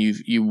trust, and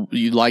you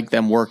like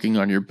them working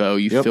on your bow.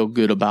 You feel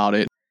good about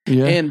it.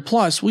 Yeah. And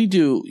plus, we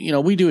do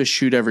a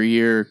shoot every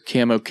year,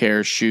 Camo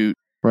Care shoot,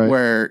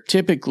 where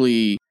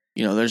typically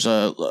there's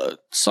a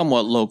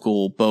somewhat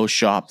local bow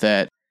shop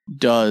that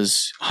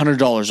does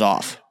 $100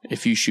 off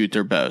if you shoot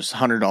their bows.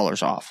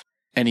 $100 off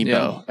any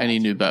bow, any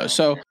new bow.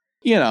 So.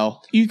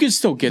 You could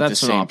still get the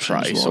same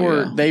price,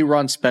 or they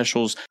run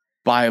specials.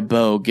 Buy a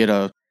bow, get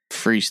a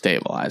free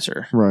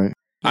stabilizer. Right.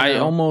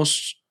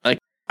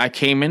 I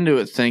came into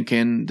it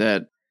thinking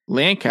that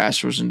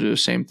Lancaster was going to do the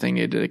same thing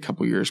they did a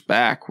couple years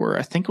back, where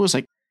I think it was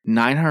like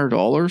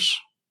 $900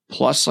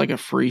 plus like a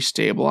free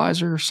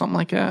stabilizer or something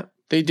like that.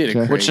 They did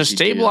it, which the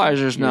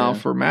stabilizers now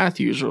for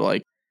Matthews are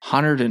like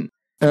 $160.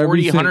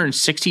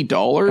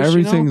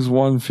 Everything's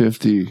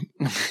 $150.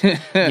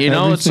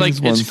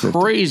 It's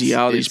crazy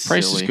how these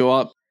prices go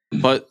up.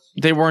 But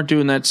they weren't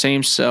doing that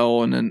same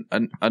sell, and then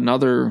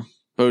another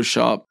bow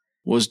shop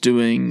was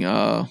doing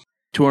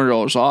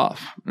 $200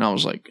 off, and I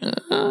was like,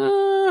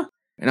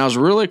 and I was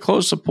really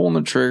close to pulling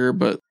the trigger,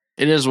 but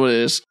it is what it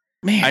is.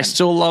 Man, I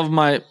still love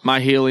my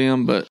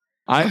helium, but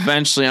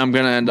eventually I'm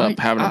gonna end up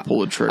having to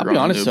pull the trigger. I'll be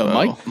honest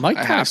though, Mike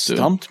kind of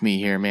stumped me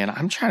here, man.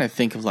 I'm trying to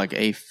think of like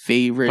a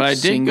favorite. But I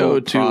did go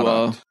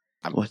to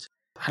what?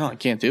 I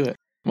can't do it.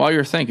 While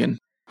you're thinking,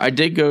 I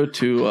did go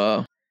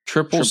to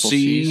Triple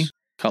C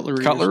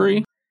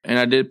Cutlery, and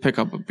I did pick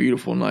up a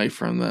beautiful knife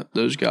from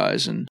those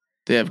guys, and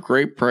they have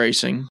great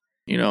pricing.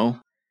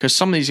 Because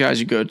some of these guys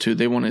you go to,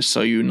 they want to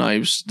sell you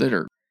knives that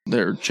are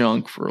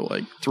junk for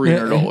like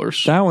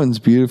 $300. That one's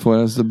beautiful. It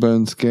has the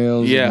bone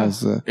scales. Yeah,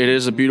 it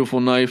is a beautiful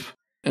knife,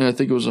 and I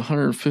think it was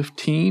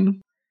 $115.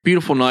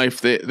 Beautiful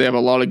knife. They have a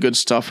lot of good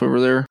stuff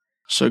over there.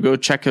 So go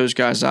check those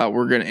guys out.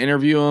 We're going to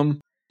interview them.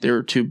 They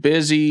were too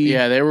busy.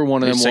 Yeah, they were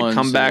one of them ones. They said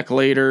come back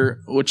later,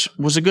 which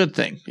was a good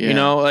thing. Yeah.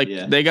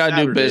 They got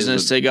to do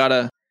business. They got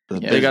to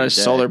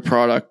sell their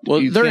product.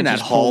 Well, they're in that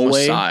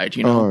hallway side,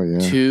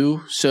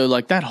 too. So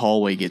like that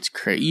hallway gets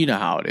crazy. You know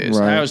how it is.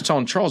 Right. I was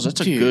telling Charles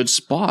that's a good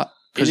spot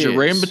because you're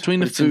right in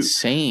between the food. It's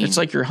insane. It's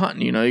like you're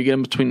hunting. You get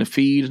in between the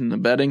feed and the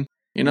bedding.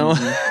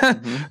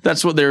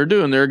 That's what they were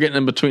doing. They were getting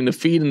in between the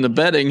feed and the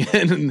bedding,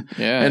 and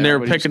they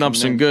were picking up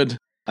some good.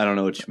 I don't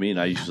know what you mean.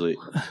 I usually.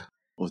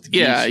 You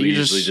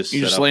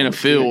just lay in a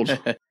field.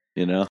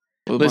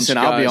 Listen,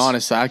 I'll be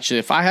honest. Actually,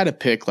 if I had to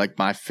pick like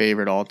my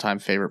all-time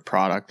favorite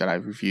product that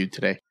I've reviewed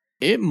today,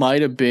 it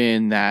might have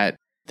been that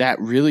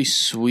really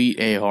sweet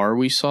AR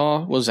we saw.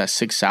 What was that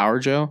 6 Sour,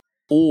 Joe?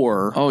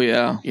 Or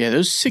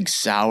those 6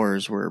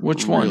 Sours were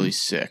really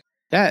sick.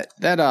 That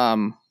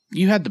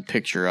you had the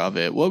picture of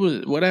it. What was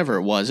it? Whatever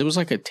it was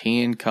like a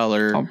tan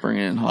color. I'll bring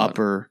it in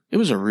upper. It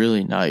was a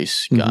really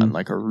nice gun,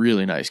 like a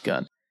really nice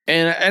gun.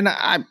 And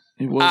I'm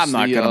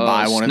not going to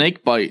buy one.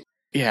 Snake Bite.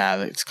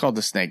 Yeah, it's called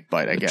the Snake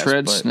Bite, I guess.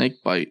 Tread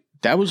Snake Bite.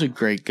 That was a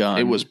great gun.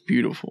 It was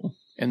beautiful.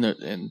 And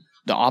the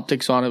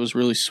optics on it was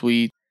really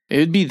sweet. It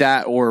would be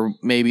that or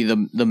maybe the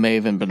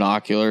Maven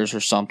binoculars or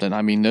something.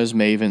 I mean, those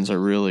Mavens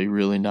are really,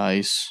 really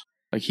nice.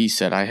 Like he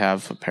said, I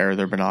have a pair of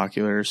their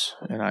binoculars,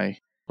 and I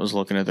was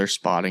looking at their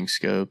spotting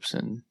scopes.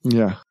 And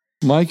yeah,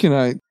 Mike and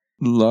I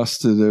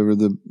lusted over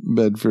the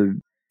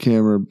Bedford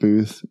camera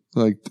booth.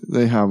 Like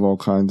they have all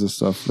kinds of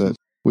stuff that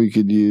we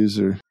could use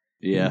or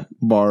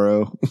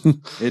borrow.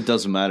 It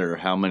doesn't matter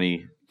how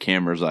many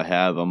cameras I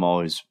have. I'm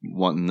always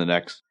wanting the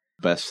next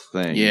best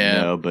thing.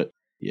 Yeah. But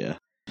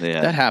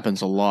that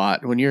happens a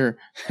lot when you're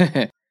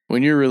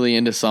when you're really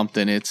into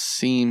something. It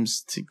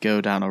seems to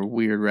go down a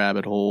weird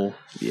rabbit hole.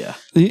 Yeah.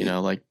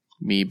 Like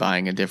me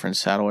buying a different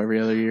saddle every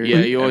other year. Yeah,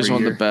 you always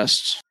want the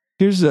best.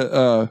 Here's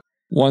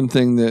one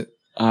thing that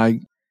I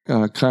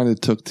kind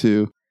of took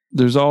to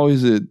there's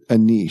always a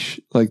niche.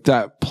 Like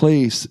that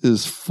place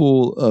is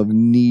full of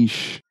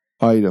niche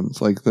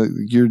items. Like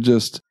you're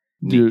just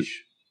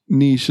niche.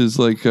 Niche is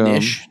like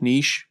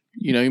niche.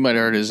 You know, you might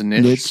have heard it as a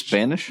niche.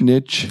 Spanish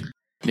niche.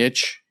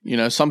 You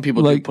know, some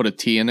people do put a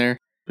T in there,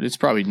 but it's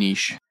probably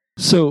niche.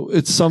 So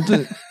it's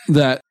something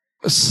that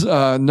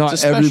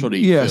not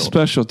everybody.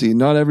 Specialty.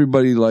 Not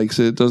everybody likes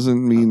it. It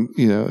doesn't mean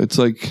it's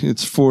like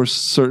it's for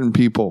certain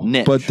people.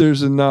 Niche. But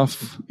there's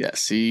enough. Yeah.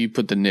 See, you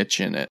put the niche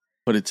in it,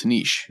 but it's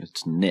niche.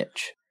 It's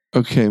niche.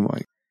 Okay,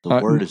 Mike. The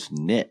word is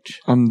niche.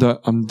 I'm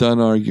done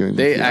arguing.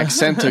 They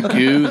accent to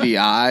goo the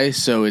I,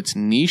 so it's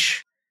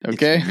niche.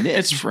 Okay,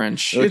 it's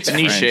French. Okay. It's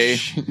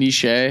niche.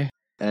 Niche.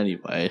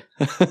 Anyway,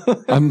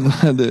 I'm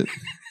glad that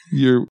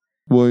your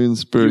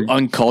Williamsburg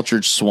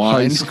uncultured swine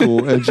high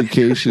school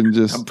education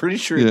just. I'm pretty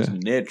sure it's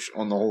niche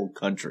on the whole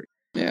country.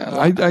 Yeah,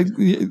 I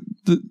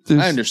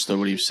understood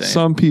what he was saying.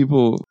 Some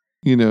people,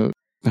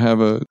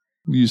 have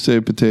you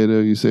say potato,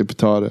 you say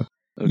potato.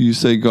 Okay. You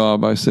say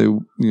gob, I say,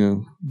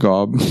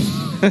 gob.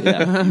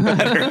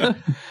 Yeah,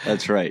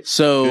 that's right.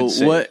 So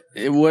what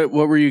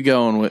were you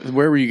going with?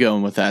 Where were you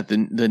going with that?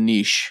 The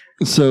niche.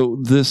 So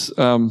this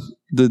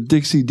the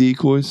Dixie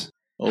decoys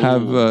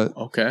have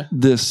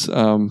this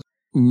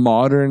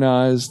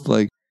modernized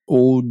like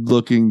old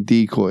looking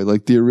decoy,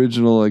 like the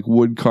original like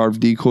wood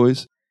carved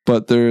decoys,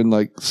 but they're in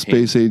like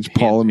space age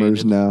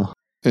polymers now,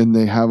 and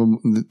they have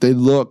them. They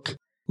look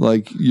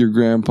like your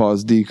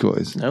grandpa's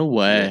decoys. No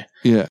way.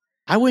 Yeah.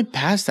 I went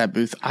past that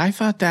booth. I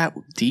thought that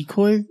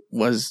decoy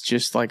was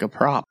just like a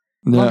prop.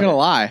 I'm not gonna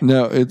lie.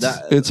 No, it's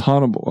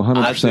huntable,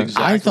 100%.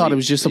 I thought it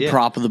was just a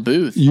prop of the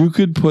booth. You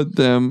could put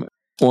them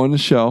on the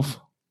shelf,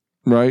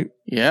 right?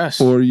 Yes.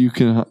 Or you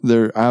can.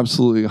 They're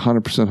absolutely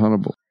 100%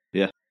 huntable.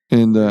 Yeah.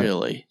 And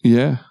really.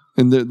 Yeah.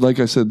 And like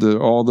I said,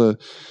 all the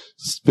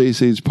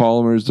space age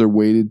polymers, they're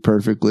weighted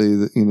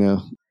perfectly.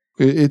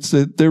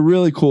 They're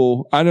really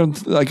cool. I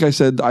don't like I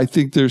said. I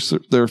think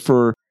they're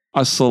for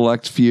a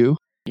select few.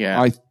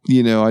 Yeah. I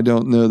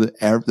don't know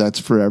that that's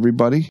for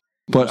everybody,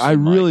 but I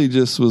really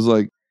just was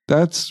like,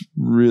 that's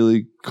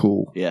really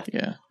cool. Yeah.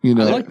 Yeah. I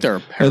like their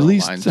apparel at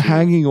least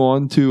hanging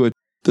on to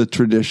the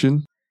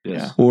tradition.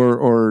 Yeah.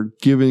 Or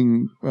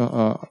giving,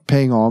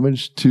 paying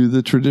homage to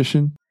the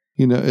tradition.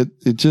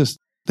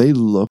 They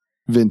look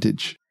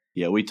vintage.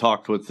 Yeah. We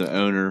talked with the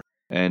owner,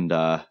 and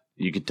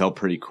you could tell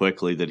pretty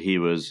quickly that he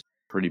was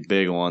pretty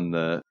big on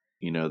the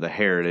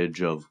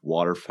heritage of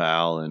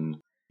waterfowl and,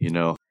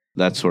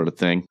 that sort of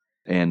thing.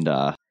 And,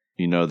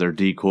 their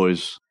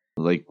decoys,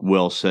 like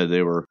Will said,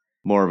 they were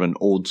more of an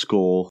old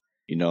school,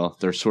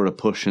 they're sort of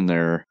pushing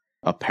their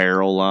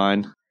apparel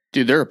line.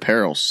 Dude, their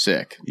apparel's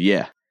sick.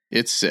 Yeah.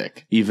 It's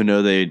sick. Even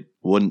though they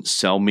wouldn't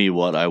sell me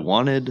what I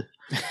wanted.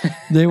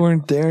 They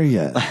weren't there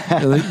yet.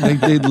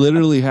 They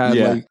literally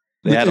had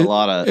they had a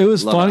lot of. It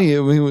was funny.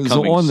 I mean, it was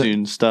on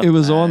the stuff. It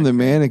was on the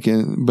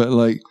mannequin, but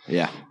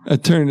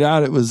it turned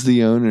out it was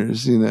the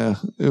owner's. It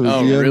was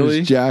the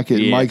owner's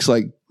jacket. Yeah. Mike's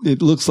like,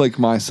 it looks like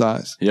my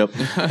size. Yep.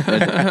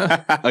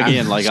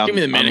 Again,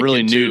 I'm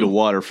really new to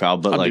waterfowl,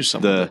 but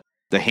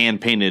the hand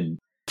painted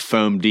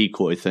foam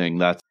decoy thing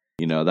that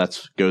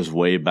goes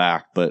way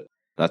back, but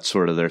that's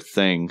sort of their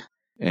thing.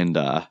 And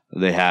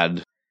they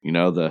had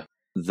the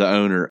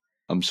owner.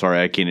 I'm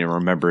sorry, I can't even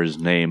remember his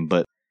name,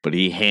 but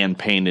he hand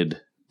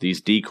painted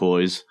these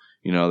decoys.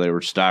 They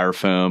were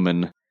styrofoam,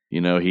 and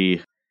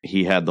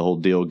he had the whole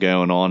deal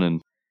going on,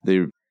 and they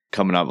were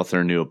coming out with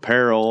their new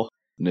apparel,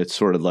 and it's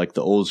sort of like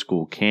the old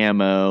school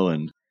camo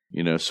and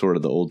sort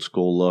of the old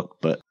school look.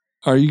 But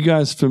are you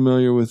guys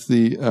familiar with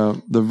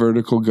the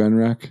vertical gun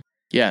rack?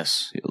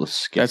 Yes,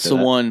 that's the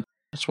one.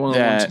 That's one of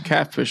the ones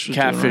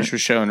Catfish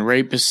was showing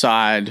right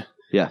beside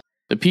the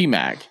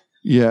PMAG.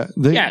 Yeah,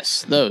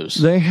 those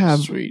they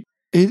have. Sweet.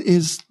 It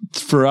is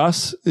for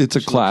us. It's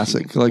a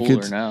classic. Like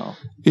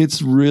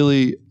it's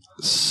really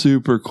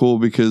super cool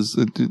because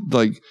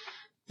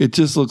it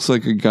just looks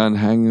like a gun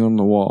hanging on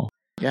the wall.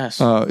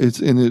 Yes.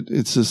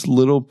 It's this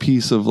little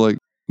piece of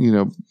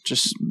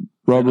just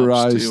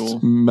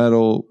rubberized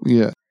metal.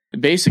 Yeah.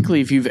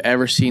 Basically, if you've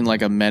ever seen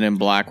like a Men in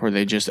Black where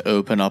they just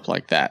open up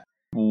like that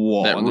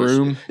wall, that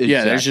room, exactly.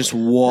 Yeah, there's just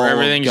wall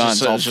everything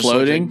guns all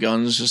floating, like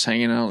guns just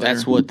hanging out.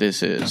 That's what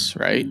this is,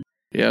 right?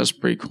 Yeah, it's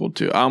pretty cool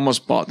too. I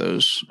almost bought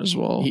those as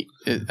well. He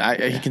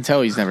can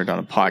tell he's never done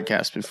a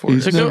podcast before.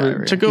 He's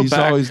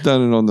always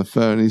done it on the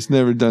phone. He's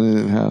never done it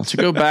in house. To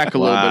go back a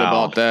little bit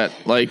about that,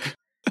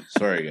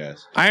 sorry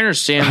guys, I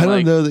understand. I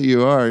don't know that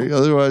you are.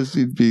 Otherwise,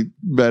 you'd be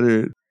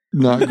better at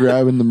not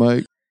grabbing the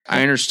mic.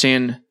 I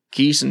understand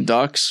geese and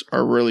ducks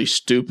are really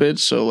stupid.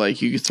 So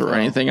you could throw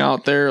anything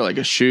out there, like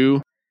a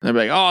shoe. They're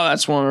like, oh,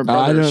 that's one of our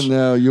brothers. I don't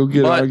know. You'll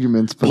get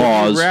arguments. But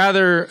pause.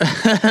 Rather,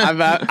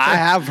 I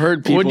have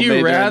heard people made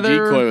their own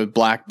decoy with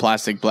black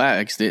plastic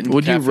blacks.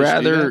 Would you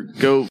rather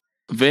go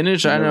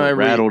vintage? I know I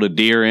rattled a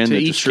deer in to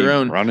each your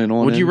own. Running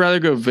on. Would you rather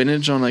go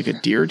vintage on like a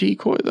deer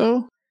decoy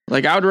though?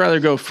 I would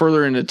rather go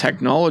further into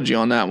technology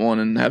on that one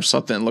and have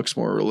something that looks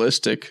more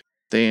realistic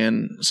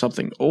than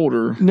something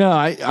older. No,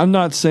 I'm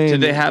not saying.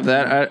 Did they have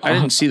that? I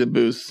didn't see the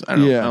booth. I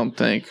don't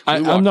think.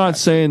 I'm not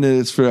saying that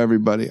it's for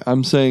everybody.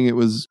 I'm saying it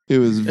was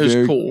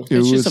very cool. It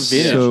was just a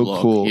vintage so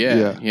look. cool.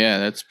 Yeah,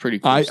 that's pretty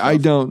cool.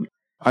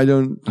 I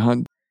don't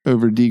hunt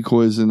over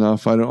decoys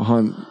enough. I don't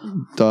hunt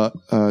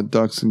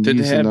ducks and geese enough. Did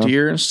they have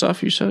deer and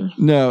stuff, you said?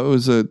 No, it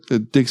was a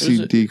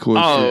Dixie decoy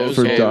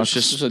for ducks. It was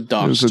just a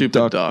duck.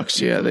 Stupid ducks.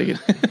 Yeah, they could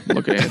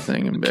look at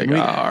anything and be like,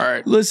 all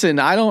right. Listen,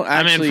 I don't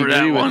actually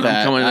agree with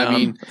that.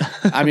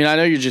 I mean, I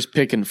know you're just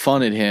picking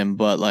fun at him,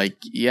 but like,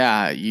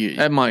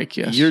 at Mike,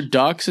 yes. Your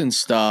ducks and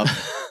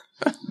stuff,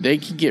 they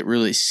can get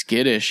really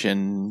skittish,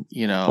 and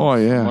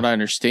from what I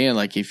understand,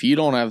 like if you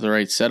don't have the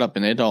right setup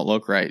and they don't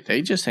look right,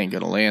 they just ain't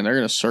gonna land. They're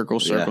gonna circle,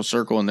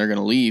 and they're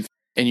gonna leave,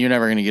 and you're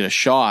never gonna get a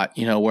shot.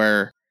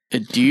 Where a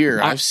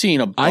deer, I've seen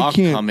a buck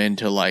come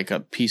into like a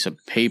piece of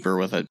paper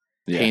with a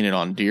painted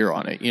on deer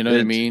on it. You know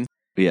what I mean?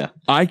 Yeah.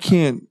 I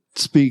can't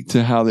speak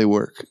to how they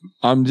work.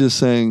 I'm just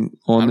saying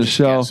on the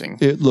shelf,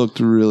 it looked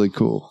really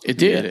cool. It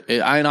did.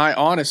 And I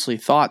honestly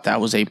thought that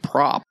was a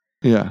prop.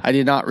 Yeah. I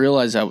did not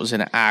realize that was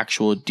an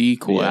actual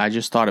decoy. I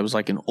just thought it was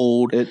like an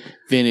old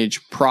vintage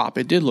prop.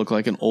 It did look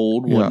like an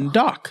old wooden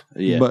duck.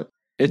 Yeah. But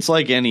it's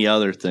like any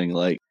other thing.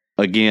 Like,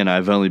 again,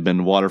 I've only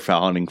been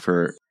waterfowl hunting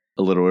for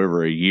a little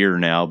over a year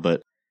now,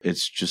 but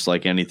it's just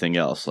like anything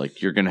else.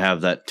 Like, you're going to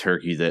have that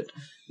turkey that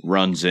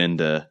runs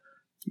into,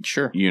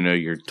 your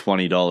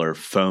 $20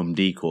 foam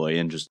decoy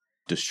and just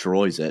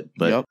destroys it.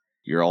 But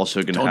you're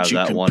also going to have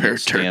that one that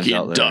stands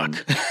out there.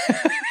 Duck.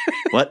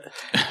 What?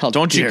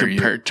 Don't you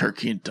compare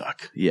turkey and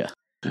duck? Yeah.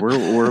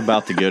 We're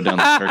about to go down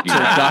the turkey.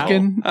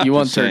 Turducken? You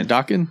want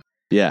turducken?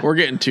 Yeah. We're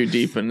getting too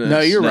deep in this. No,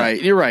 you're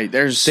right. You're right.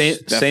 There's same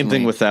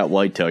thing with that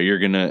whitetail. You're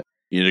going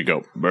to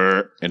go,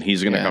 brr, and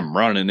he's going to come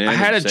running in. I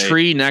had a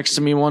tree next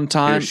to me one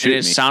time, and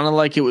it sounded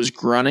like it was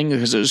grunting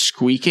because it was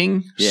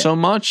squeaking so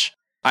much.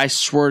 I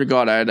swear to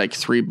God, I had like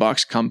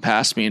 $3 come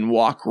past me and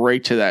walk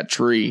right to that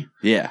tree.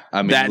 Yeah,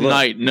 I mean, that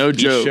night, no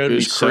joke, it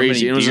was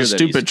crazy. It was a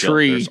stupid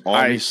tree.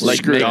 I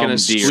like making a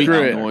squeak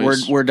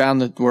noise. We're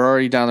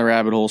already down the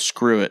rabbit hole.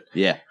 Screw it.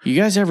 Yeah. You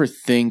guys ever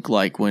think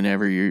like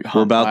whenever you're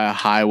by a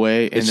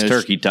highway and it's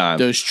turkey time,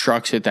 those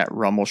trucks hit that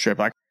rumble strip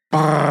like. You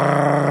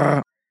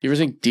ever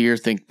think deer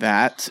think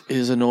that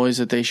is a noise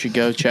that they should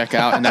go check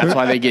out, and that's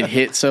why they get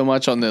hit so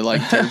much on the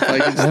like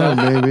turnpike and stuff?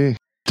 Yeah, maybe.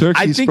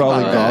 Turkeys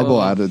probably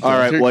gobble at it. All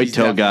right,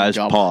 whitetail guys,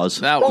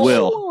 pause.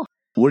 Will,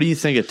 what do you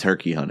think of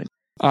turkey hunting?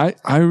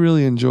 I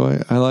really enjoy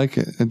it. I like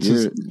it.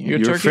 It's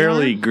you're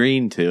fairly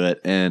green to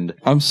it, and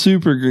I'm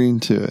super green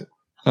to it.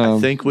 I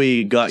think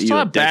we got you. It's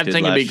not a bad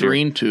thing to be year.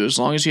 Green to, as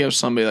long as you have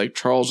somebody like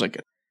Charles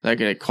that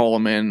could call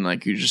them in,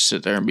 like you just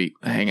sit there and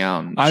hang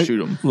out and shoot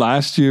them.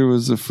 Last year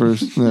was the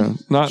first. No,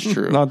 not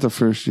the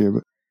first year,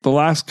 but the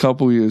last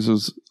couple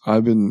years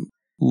I've been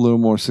a little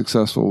more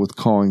successful with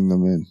calling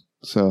them in.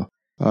 So.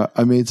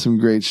 I made some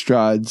great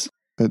strides.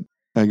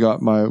 I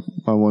got my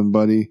one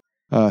buddy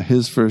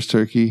his first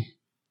turkey,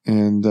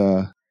 and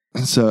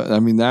so I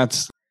mean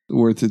that's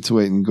worth its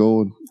weight in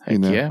gold.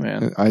 Yeah,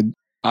 man.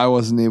 I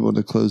wasn't able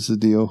to close the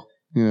deal.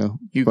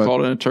 You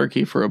called in a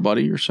turkey for a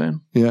buddy. You're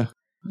saying? Yeah,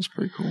 that's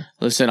pretty cool.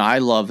 Listen, I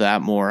love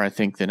that more, I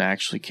think, than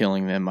actually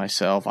killing them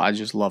myself. I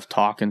just love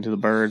talking to the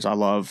birds. I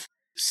love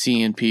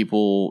seeing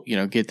people,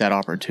 get that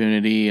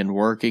opportunity and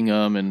working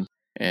them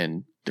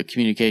and the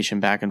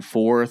communication back and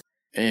forth.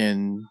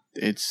 And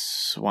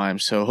it's why I'm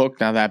so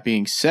hooked. Now, that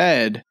being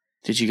said,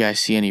 did you guys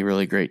see any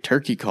really great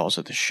turkey calls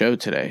at the show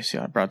today? See,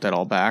 I brought that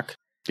all back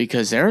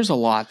because there's a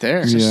lot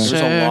there. Yeah. There's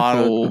a lot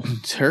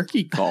of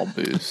turkey call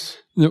booths.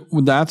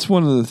 That's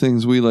one of the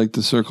things we like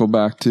to circle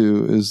back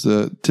to is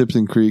the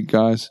Tipton Creek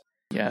guys.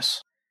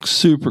 Yes.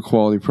 Super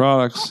quality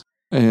products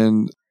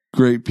and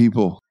great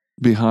people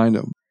behind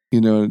them.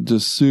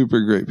 Just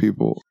super great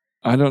people.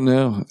 I don't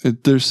know.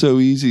 They're so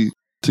easy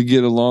to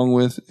get along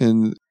with,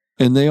 and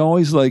they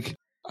always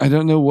I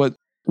don't know what,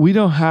 we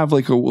don't have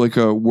like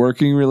a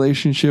working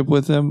relationship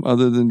with them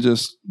other than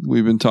just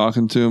we've been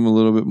talking to them a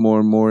little bit more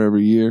and more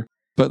every year.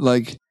 But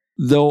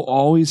they'll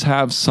always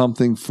have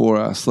something for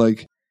us.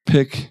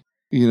 Pick,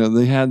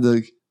 they had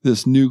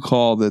this new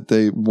call that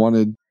they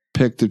wanted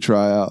Pick to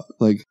try out.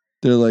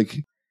 They're like,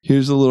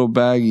 here's a little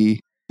baggie,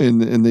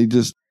 and they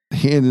just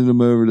handed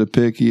him over to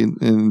Picky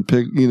and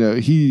Pick,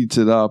 he eats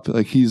it up.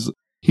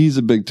 He's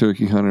a big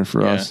turkey hunter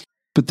for us.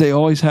 But they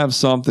always have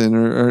something,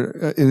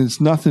 and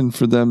it's nothing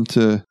for them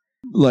to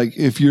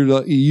if you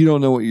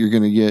don't know what you're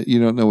going to get, you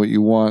don't know what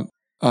you want.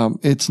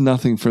 It's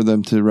nothing for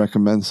them to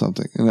recommend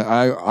something, and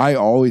I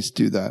always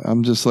do that.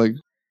 I'm just like,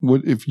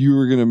 what if you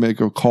were going to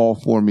make a call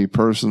for me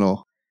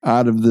personal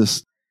out of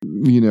this,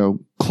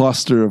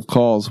 cluster of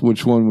calls?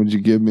 Which one would you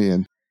give me?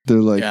 And they're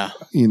like,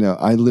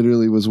 I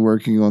literally was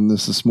working on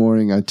this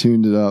morning. I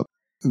tuned it up.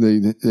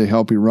 They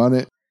help you run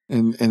it,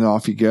 and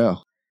off you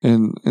go.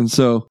 And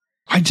so.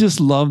 I just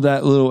love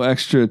that little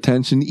extra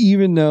attention,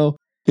 even though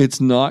it's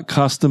not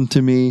custom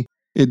to me.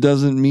 It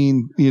doesn't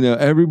mean,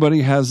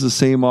 everybody has the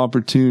same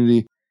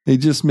opportunity. They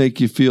just make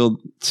you feel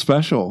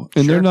special.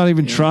 And they're not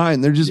even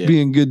trying. They're just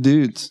being good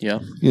dudes.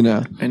 Yeah.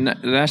 And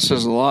that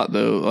says a lot,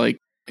 though.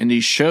 in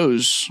these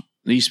shows,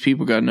 these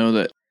people got to know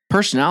that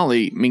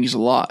personality means a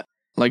lot.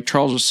 Like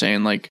Charles was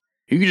saying, like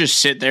you could just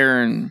sit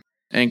there and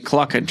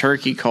cluck a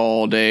turkey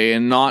call all day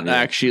and not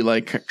actually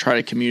like try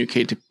to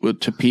communicate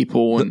to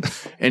people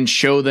and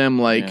show them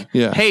like,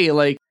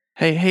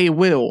 hey,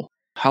 Will,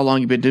 how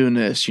long you been doing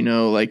this? You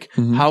know, like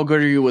how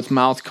good are you with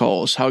mouth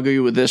calls? How good are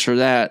you with this or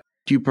that?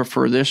 Do you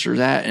prefer this or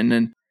that? And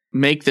then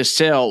make the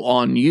sell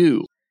on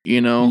you,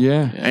 you know?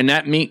 Yeah. And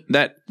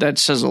that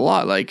says a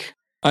lot. Like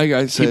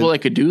I said, people that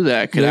could do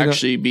that could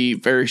actually be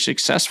very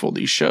successful,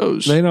 these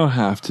shows. They don't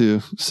have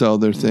to sell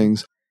their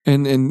things.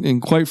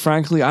 And quite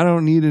frankly, I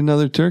don't need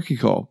another turkey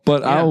call,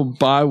 but I will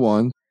buy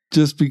one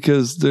just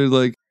because they're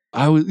like,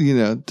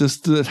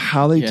 just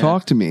how they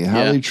talk to me,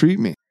 how they treat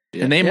me.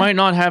 And they might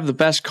not have the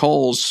best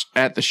calls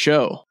at the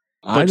show,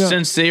 but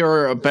since they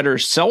are a better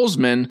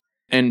salesman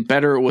and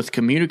better with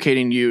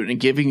communicating you and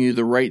giving you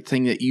the right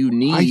thing that you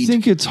need. I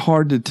think it's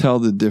hard to tell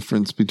the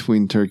difference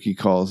between turkey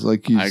calls.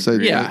 Like you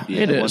said. Yeah,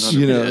 it is.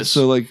 You know,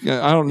 so like,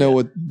 I don't know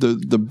what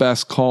the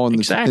best call in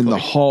the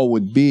hall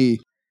would be.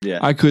 Yeah.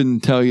 I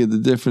couldn't tell you the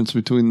difference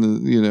between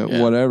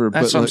the, whatever.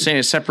 That's but what I'm saying.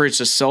 It separates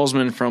the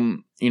salesman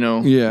from,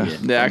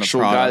 the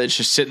actual guy that's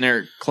just sitting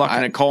there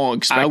clucking a call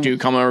and expect you to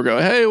come over and go,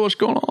 hey, what's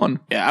going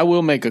on? Yeah, I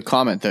will make a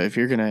comment though. If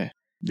you're going to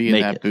be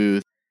in that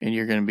booth and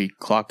you're going to be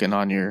clucking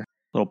on your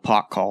little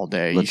pot call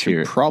day, you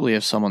should probably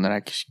have someone that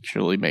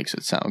actually makes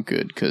it sound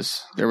good,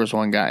 because there was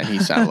one guy and he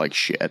sounded like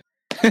shit.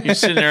 He's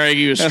sitting there,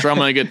 he was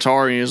strumming a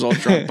guitar and he was all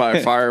drunk by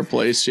a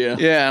fireplace. Yeah.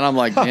 Yeah. And I'm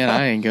like, man,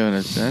 I ain't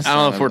going to. I don't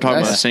know if we're talking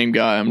about the same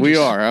guy. We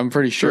are. I'm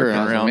pretty sure.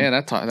 Around. Man,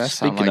 that sounds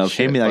Speaking like of, shit.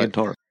 hand me that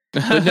guitar.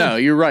 But no,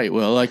 you're right,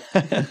 Will. Like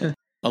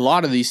a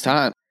lot of these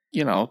times,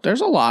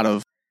 there's a lot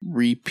of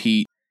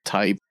repeat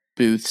type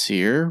booths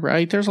here,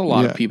 right? There's a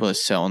lot of people that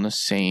selling the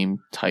same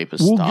type of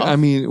stuff. I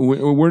mean,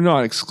 we're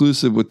not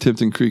exclusive with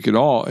Tipton Creek at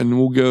all. And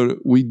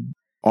we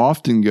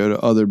often go to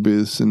other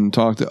booths and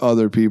talk to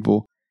other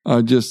people.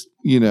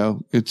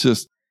 It's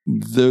just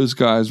those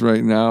guys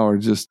right now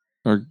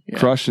are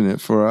crushing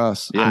it for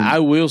us. Yeah. I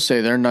will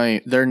say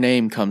their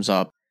name comes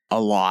up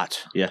a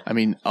lot. Yeah. I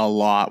mean, a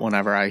lot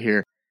whenever I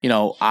hear,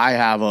 I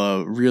have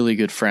a really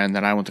good friend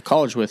that I went to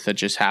college with that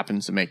just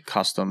happens to make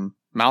custom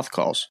mouth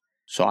calls.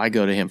 So I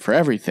go to him for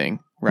everything,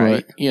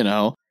 right?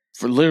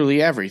 For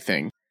literally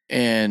everything.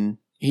 And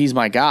he's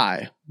my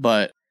guy,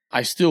 but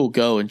I still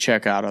go and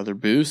check out other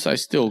booths. I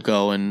still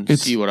go and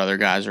see what other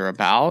guys are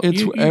about.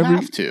 You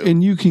have to.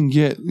 And you can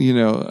get,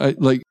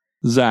 like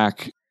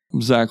Zach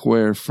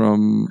Ware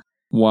from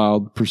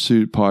Wild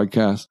Pursuit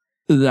podcast.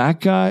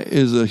 That guy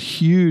is a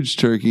huge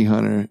turkey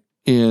hunter,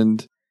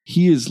 and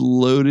he is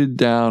loaded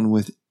down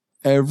with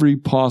every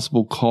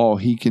possible call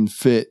he can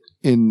fit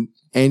in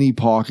any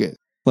pocket.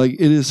 Like,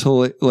 it is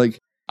like,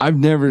 I've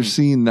never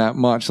seen that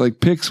much. Like,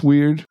 Pick's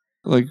weird,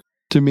 like,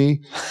 to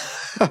me.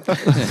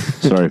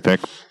 Sorry, Pick.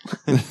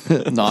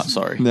 Not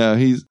sorry.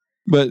 No,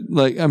 but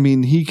like, I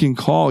mean, he can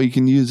call, he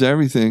can use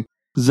everything.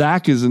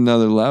 Zach is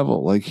another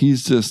level. Like,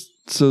 he's just,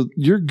 so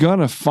you're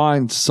gonna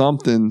find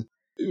something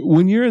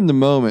when you're in the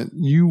moment.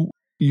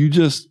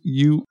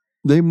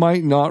 They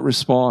might not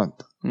respond.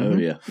 Oh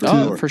yeah.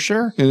 For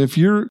sure. And if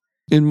you're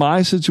in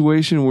my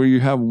situation where you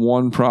have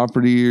one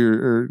property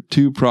or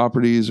two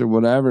properties or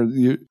whatever,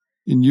 you're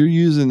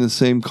using the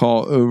same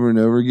call over and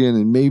over again,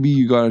 and maybe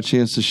you got a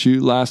chance to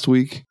shoot last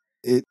week,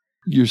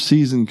 your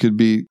season could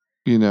be,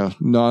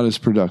 not as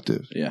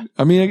productive. Yeah.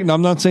 I mean,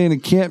 I'm not saying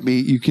it can't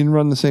be. You can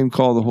run the same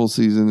call the whole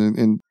season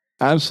and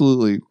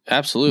absolutely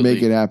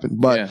make it happen.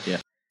 But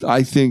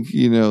I think,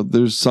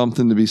 there's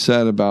something to be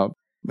said about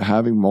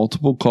having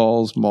multiple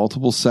calls,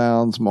 multiple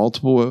sounds,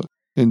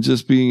 and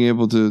just being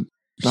able to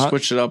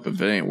switch it up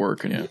if it ain't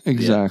working. Yeah.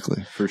 Exactly.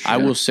 Yeah, for sure. I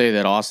will say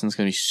that Austin's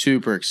going to be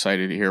super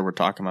excited to hear we're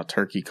talking about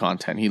turkey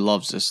content. He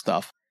loves this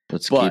stuff.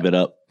 Let's keep it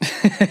up.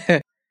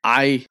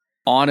 I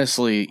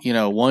honestly,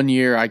 1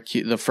 year,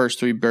 the first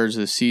 3 birds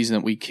of the season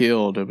that we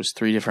killed, it was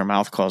 3 different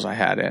mouth calls I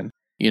had in.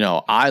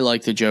 I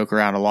like to joke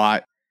around a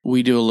lot.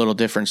 We do a little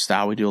different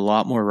style. We do a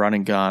lot more run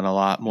and gun, a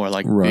lot more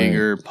like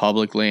bigger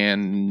public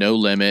land, no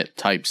limit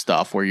type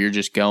stuff where you're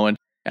just going.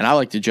 And I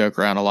like to joke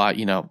around a lot,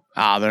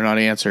 they're not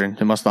answering.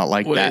 They must not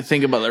like what that. Do you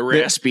think about the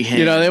raspy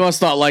hand? They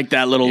must not like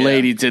that little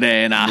lady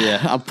today. And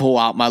I'll pull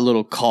out my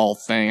little call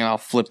thing and I'll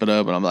flip it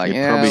up and I'm like,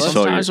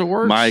 sometimes it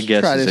works. My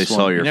guess is they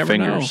saw your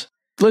fingers.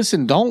 Know.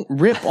 Listen, don't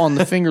rip on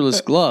the fingerless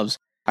gloves.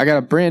 I got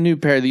a brand new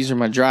pair. These are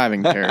my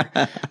driving pair.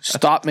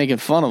 Stop making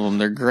fun of them.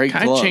 They're great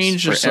gloves. Can I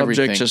change the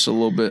subject just a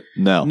little bit?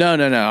 No.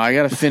 I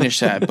got to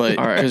finish that. But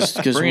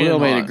because Will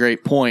made a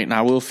great point, and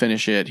I will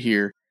finish it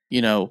here.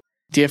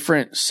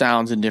 Different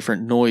sounds and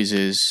different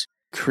noises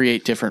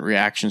create different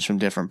reactions from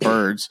different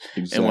birds.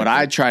 Exactly. And what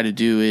I try to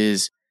do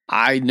is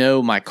I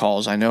know my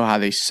calls. I know how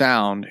they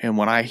sound. And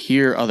when I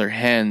hear other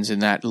hens in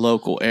that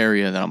local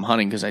area that I'm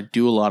hunting, because I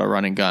do a lot of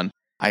run and gun,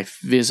 I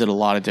visit a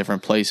lot of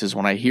different places.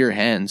 When I hear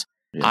hens,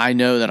 I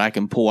know that I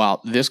can pull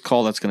out this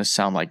call that's going to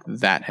sound like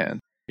that hen.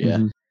 Yeah.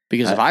 Mm-hmm.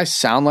 Because if I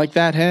sound like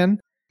that hen,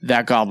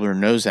 that gobbler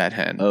knows that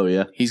hen. Oh,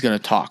 yeah. He's going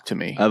to talk to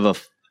me. I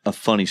have a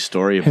funny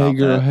story about hey,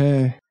 girl,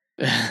 that.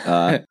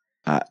 Hey.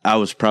 I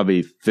was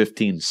probably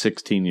 15,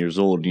 16 years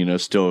old,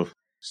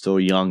 still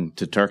young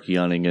to turkey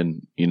hunting.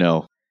 And,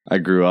 I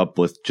grew up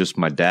with just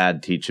my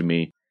dad teaching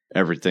me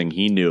everything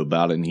he knew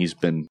about it. And he's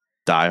been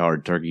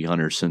diehard turkey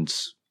hunter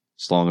since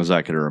as long as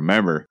I could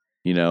remember,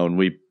 and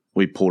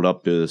we pulled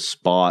up to this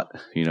spot,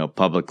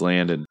 public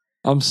land. And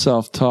I'm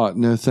self-taught.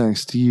 No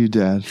thanks to you,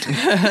 Dad.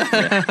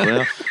 Yeah,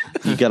 well,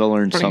 you got to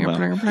learn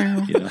somehow.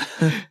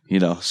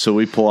 So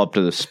we pull up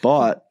to the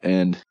spot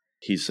and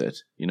he said,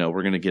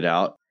 we're going to get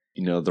out,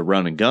 the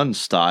run and gun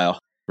style.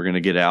 We're going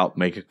to get out,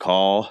 make a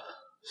call,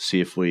 see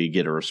if we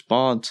get a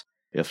response.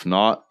 If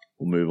not,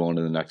 we'll move on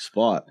to the next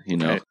spot.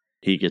 Okay.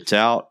 He gets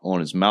out on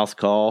his mouth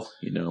call,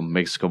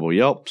 makes a couple of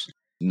yelps,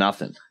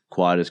 nothing,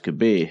 quiet as could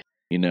be,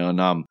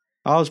 and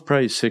I was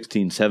probably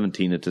 16,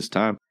 17 at this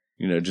time,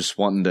 just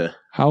wanting to.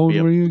 How old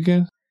were you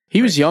again?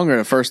 He was younger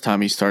the first time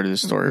he started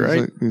his story,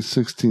 right? He was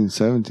 16,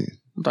 17.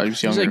 I thought he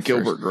was younger. He's like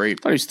Gilbert Grape.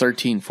 I thought he was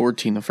 13,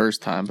 14 the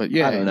first time, but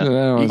yeah. I don't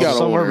know. You got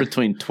somewhere older.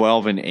 Between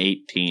 12 and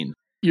 18.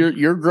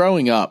 You're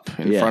growing up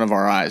in front of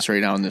our eyes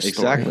right now in this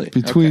story. Exactly.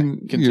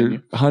 Between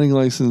your hunting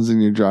license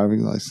and your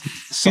driving license.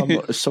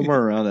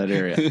 Somewhere around that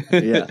area.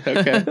 Yeah.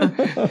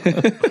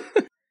 Okay.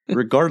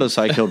 Regardless,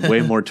 I killed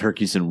way more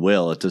turkeys than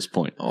Will at this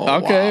point. Oh,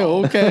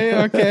 okay.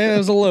 That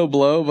was a low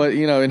blow, but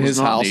in his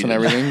house and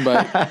everything.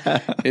 But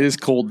it is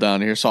cold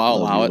down here, so I'll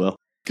allow it. Will.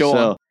 Go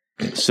on.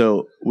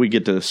 So we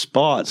get to the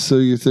spot. So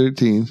you're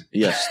 13.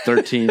 Yes,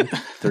 13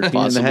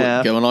 and a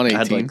half. Going on 18. I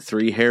had like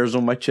 3 hairs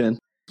on my chin.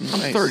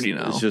 I'm 30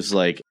 now. It's just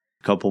like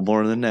a couple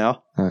more than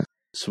now. Right.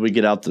 So we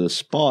get out to the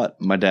spot.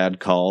 My dad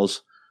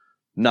calls.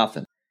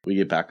 Nothing. We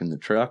get back in the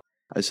truck.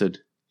 I said,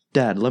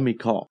 Dad, let me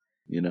call.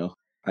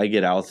 I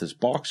get out with this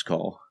box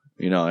call,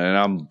 and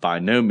I'm by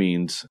no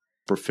means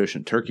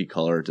proficient turkey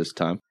caller at this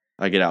time.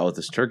 I get out with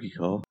this turkey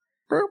call.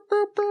 Burp,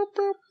 burp, burp,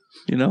 burp.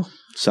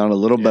 Sound a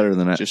little better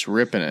than that. Just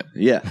ripping it.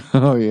 Yeah.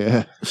 Oh,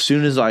 yeah. As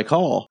soon as I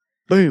call,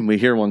 boom, we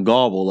hear one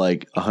gobble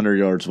like 100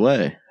 yards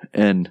away.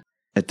 And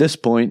at this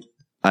point,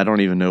 I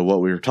don't even know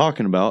what we were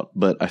talking about,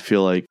 but I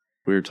feel like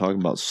we were talking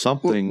about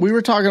something. We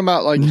were talking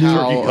about like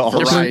how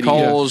different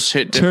calls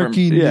hit different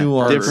turkey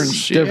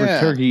nuance. Different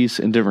turkeys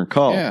and different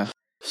calls. Yeah.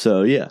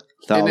 So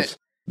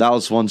that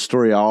was one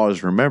story I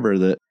always remember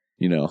that,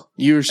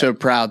 you were so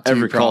proud too.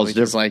 Every call's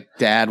because different. like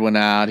Dad went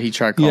out, he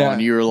tried calling. Yeah.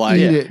 You were like,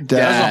 Dad.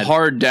 That was a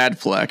hard dad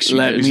flex.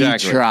 Let me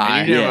try.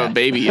 And you didn't have a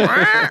baby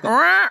yet.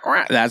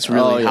 That's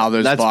really how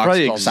those. That's box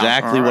probably calls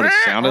exactly sound. what it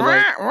sounded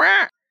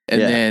like.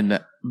 And then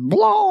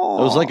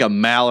blah. It was like a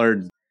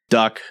mallard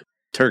duck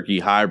turkey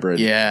hybrid.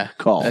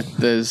 Call.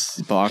 Those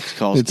box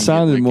calls. It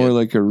sounded more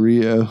like a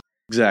Rio.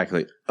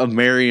 Exactly. A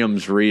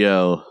Merriam's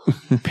Rio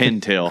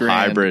pintail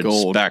hybrid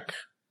gold. spec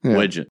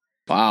widget.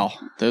 Wow,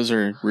 those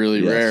are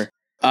really rare.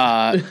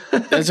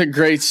 That's a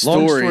great story.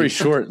 Long story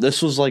short,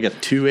 this was like a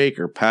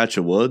 2-acre patch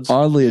of woods.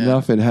 Oddly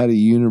enough, it had a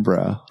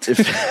unibrow.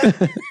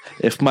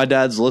 If my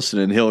dad's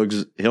listening,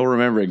 he'll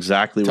remember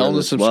exactly Tell where him to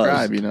this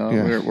subscribe. was.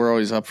 We're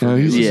always up for.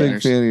 He's a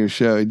big fan of your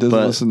show. He doesn't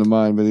listen to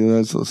mine, but he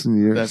does listen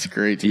to yours. That's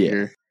great to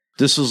hear.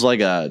 This was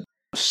like a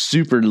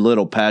super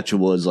little patch of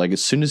woods. Like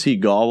as soon as he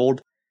gobbled,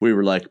 we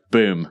were like,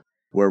 boom,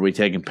 where are we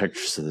taking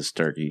pictures of this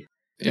turkey?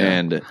 Yeah.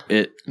 And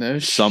it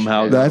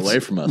somehow got away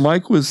from us.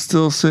 Mike was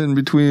still sitting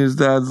between his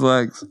dad's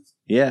legs.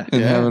 Yeah.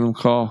 And having him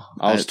call.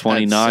 I was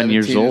 29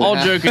 years old. All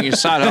joking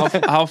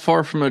aside, how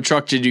far from the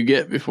truck did you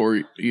get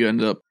before you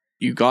ended up,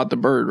 you got the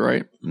bird,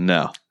 right?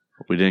 No,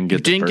 we didn't get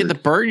the bird. You didn't get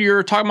the bird? You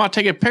were talking about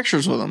taking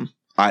pictures with him.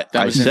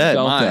 I said,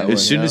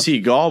 as soon as he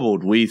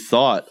gobbled, we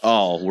thought,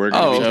 we're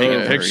going to be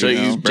taking pictures of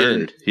this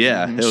bird.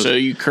 Yeah. So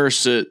you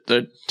cursed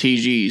the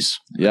TGs.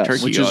 Yeah.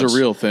 Which is a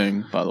real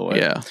thing, by the way.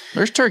 Yeah.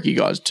 There's turkey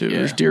gods, too. Yeah.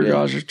 There's deer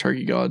gods. There's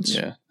turkey gods.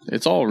 Yeah.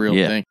 It's all a real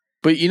thing.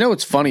 But you know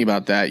what's funny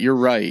about that? You're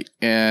right.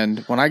 And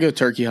when I go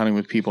turkey hunting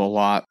with people a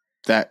lot,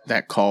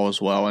 that call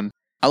as well. And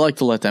I like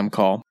to let them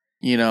call.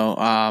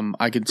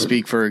 I could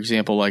speak, for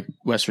example, like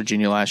West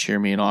Virginia last year,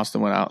 me and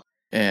Austin went out.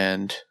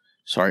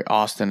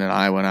 Austin and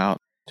I went out.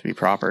 To be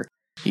proper,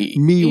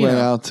 went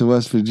out to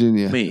West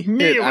Virginia.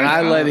 And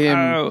I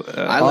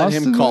let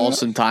him call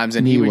sometimes,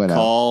 and he would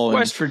call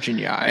West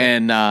Virginia,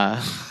 and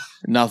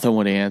nothing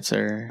would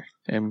answer,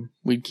 and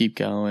we'd keep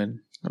going.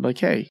 I'm like,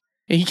 hey,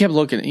 and he kept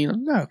looking.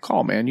 No,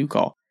 call, man, you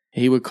call.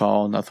 He would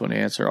call, nothing would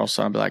answer. All of a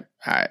sudden, I'd be like,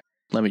 all right,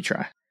 let me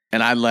try,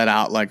 and I let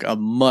out like a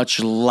much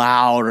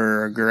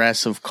louder,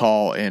 aggressive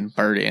call, and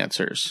bird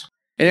answers.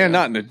 It had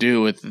nothing to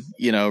do with,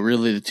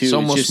 really the two. It's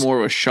almost more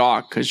of a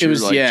shock because it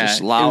was like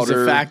just louder. It was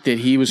the fact that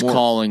he was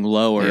calling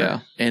lower. Yeah.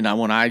 And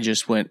when I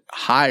just went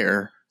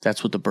higher,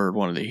 that's what the bird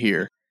wanted to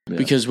hear. Yeah.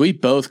 Because we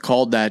both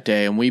called that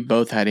day and we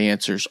both had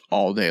answers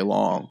all day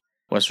long.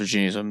 West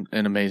Virginia is an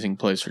amazing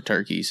place for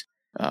turkeys.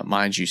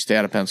 Mind you, stay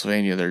out of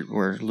Pennsylvania,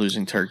 we're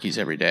losing turkeys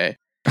every day.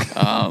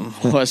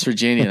 West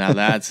Virginia, now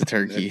that's a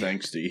turkey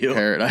thanks to you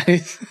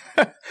paradise.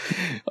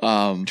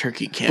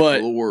 Turkey capital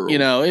of the world.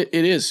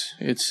 It is.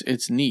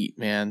 It's neat,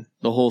 man.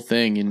 The whole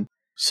thing, and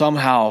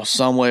somehow,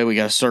 some way, we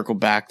got to circle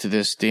back to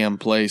this damn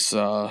place,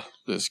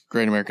 this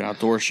Great American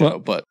Outdoor Show.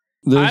 But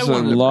there's a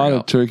lot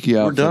of turkey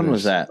out. We're done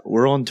with that.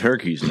 We're on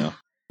turkeys now.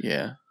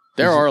 Yeah.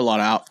 There are a lot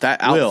of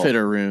that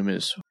outfitter room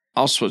is.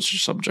 I'll switch the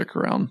subject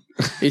around.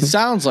 It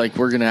sounds like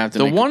we're gonna have to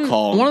make a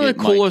call. One of the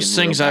coolest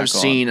things I've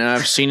seen, and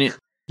I've seen it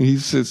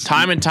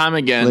time and time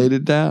again, laid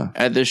it down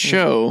at this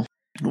show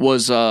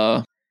was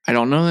I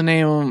don't know the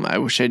name of them. I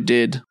wish I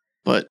did,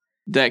 but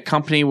that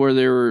company where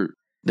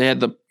they had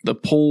the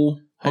pole.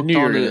 I knew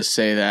you were going to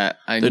say that.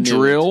 The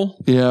drill.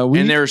 Yeah.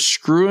 And they're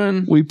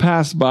screwing. We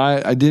passed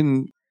by. I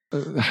didn't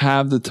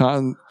have the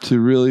time to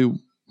really,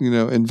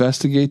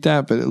 investigate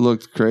that, but it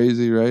looked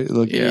crazy, right? It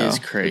looked it's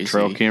crazy. The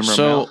trail camera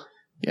mount.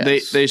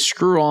 They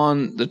screw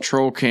on the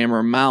trail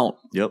camera mount.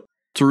 Yep.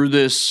 Through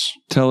this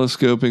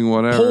telescoping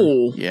whatever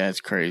pole. Yeah, it's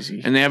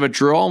crazy. And they have a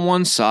drill on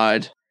one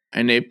side,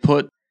 and they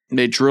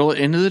drill it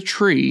into the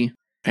tree,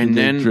 and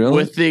then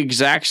with the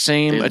exact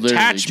same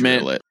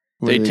attachment,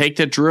 they take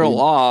the drill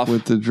off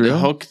with the drill, they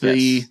hook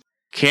the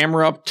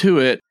camera up to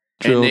it,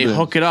 and they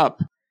hook it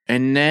up,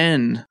 and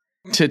then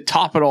to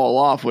top it all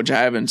off, which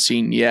I haven't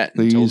seen yet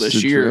until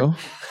this year,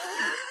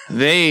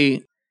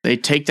 they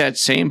take that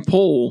same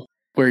pole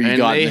where you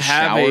got in the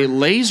have a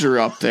laser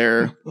up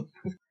there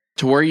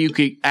to where you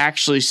could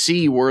actually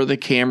see where the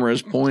camera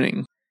is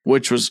pointing,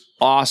 which was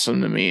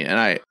awesome to me.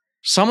 And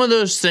some of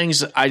those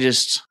things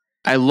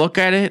I look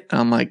at it and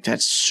I'm like,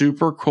 that's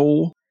super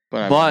cool,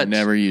 but I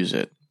never use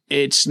it.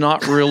 It's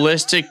not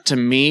realistic to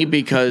me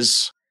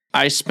because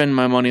I spend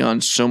my money on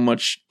so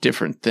much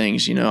different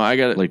things. I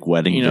got like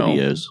wedding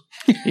videos.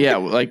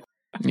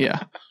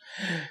 Yeah.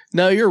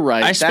 No, you're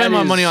right. I spend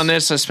my money on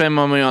this. I spend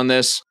my money on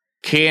this.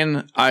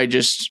 Can I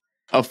just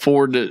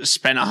afford to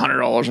spend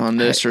 $100 on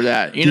this or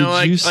that?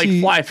 Like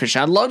fly fish.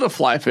 I'd love to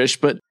fly fish,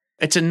 but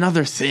it's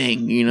another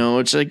thing.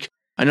 It's like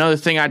another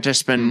thing I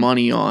just spend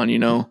money on.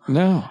 No,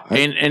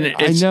 and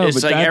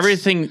it's like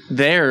everything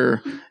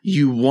there.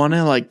 You want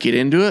to like get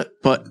into it,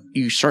 but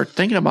you start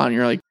thinking about it and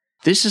you're like,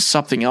 this is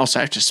something else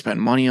I have to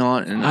spend money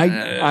on. And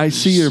I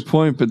see your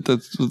point, but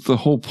that's the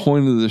whole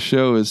point of the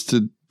show is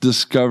to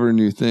discover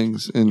new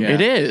things. And it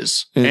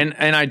is. And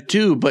I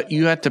do, but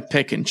you have to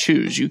pick and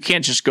choose. You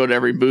can't just go to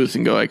every booth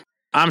and go like,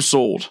 I'm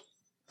sold.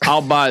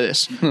 I'll buy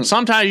this.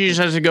 Sometimes you just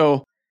have to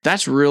go,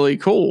 that's really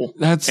cool.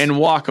 And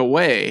walk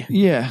away.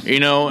 Yeah.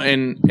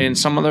 And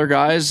some other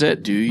guys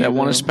that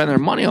want to spend their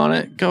money on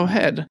it, go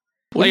ahead.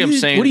 What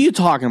are you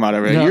talking about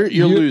over there?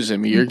 You're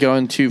losing me. You're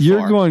going too far.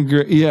 You're going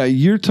great. Yeah,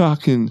 you're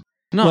talking.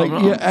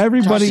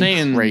 Everybody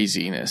saying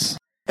craziness.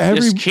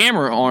 This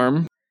camera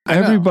arm.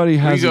 Everybody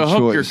has a choice. You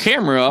go hook your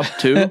camera up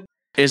to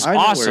is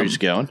awesome. Where he's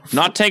going.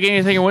 Not taking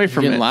anything away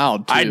from it.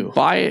 Loud too. I'd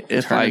buy it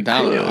if I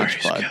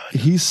could.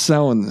 He's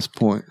selling this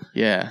point.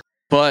 Yeah,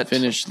 but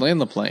land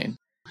the plane.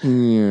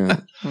 Yeah.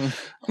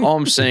 All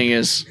I'm saying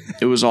is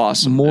it was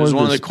awesome. It was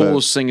one of the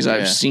coolest things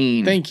I've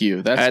seen. Thank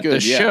you. That's at good. the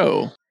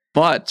show.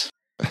 But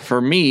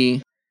for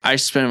me, I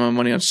spend my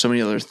money on so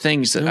many other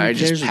things that I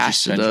just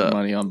pass it up.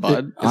 Money on,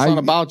 bud. It's not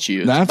about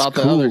you. It's about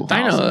cool. the other.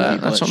 I know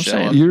that. That's what I'm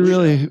saying.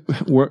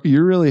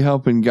 You're really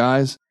helping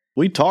guys.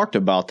 We talked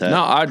about that.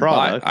 No, I'd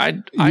buy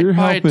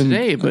it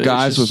today, but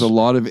guys with a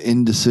lot of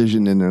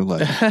indecision in their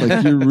life.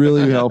 Like you're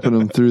really helping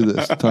them through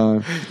this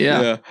time.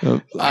 Yeah.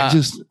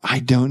 I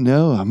don't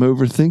know. I'm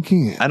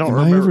overthinking it. I don't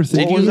remember.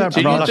 Did you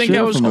think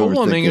that was cool?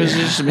 I mean, it was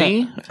just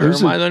me, or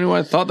am I the only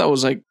one that thought that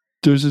was like?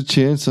 There's a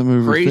chance I'm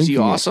overthinking crazy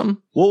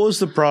awesome. What was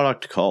the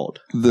product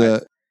called?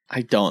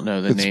 I don't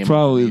know the name. It's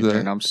probably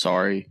and I'm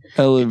sorry.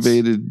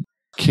 Elevated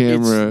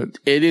camera.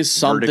 It is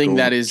something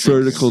that is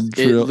vertical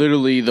drill.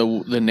 Literally,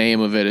 the name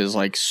of it is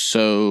like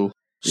so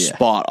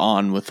spot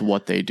on with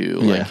what they do.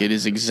 Yeah. Like it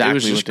is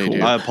exactly what they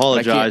do. I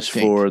apologize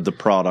for the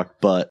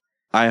product, but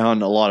I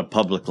hunt a lot of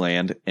public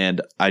land,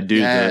 and I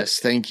do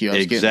thank you.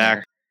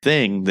 exact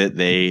thing that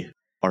they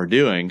are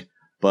doing.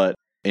 But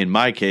in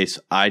my case,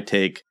 I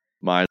take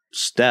my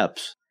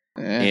steps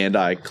and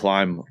I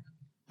climb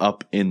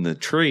up in the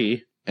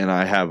tree, and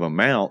I have a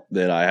mount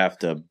that I have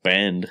to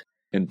bend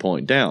and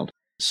point down.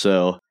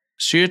 So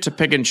you have to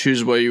pick and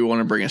choose whether you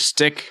want to bring a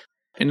stick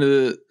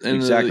into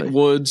the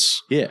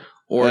woods,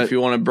 or if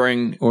you want to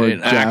bring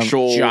an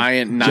actual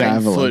giant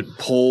 9-foot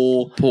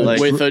pole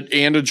with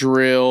and a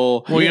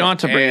drill. Well, you don't have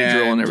to bring a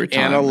drill in every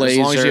time, and a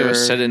laser, as long as you have it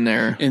set in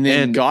there. And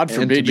then, God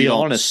forbid, you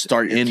don't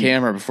start your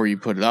camera before you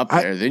put it up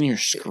there. Then you're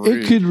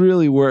screwed. It could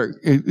really work.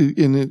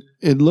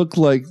 It looked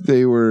like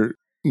they were,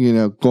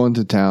 going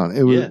to town.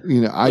 It was,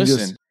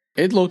 Listen,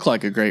 it looked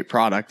like a great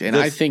product, and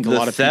I think a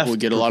lot of people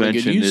would get a lot of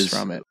good use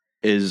from it.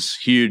 Is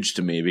huge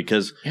to me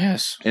because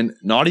and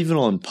not even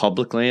on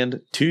public land.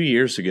 2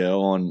 years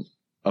ago on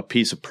a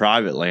piece of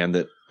private land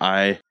that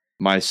I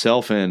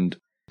myself and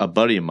a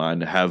buddy of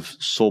mine have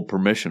sole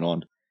permission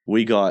on,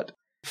 we got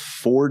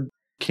 4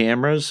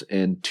 cameras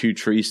and 2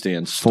 tree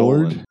stands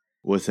stolen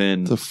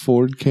within the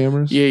Ford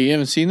cameras. Yeah, you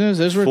haven't seen those?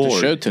 Those were at the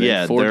show today.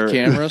 Yeah, Ford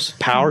cameras,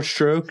 Power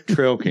Stroke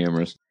trail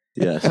cameras.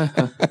 Yes.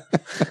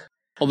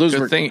 Well, those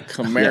were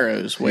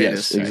Camaros. Wait a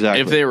second.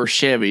 Exactly. If they were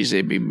Chevys,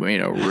 they'd be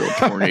real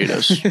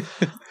tornadoes.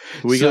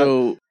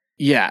 It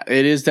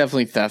is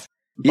definitely theft.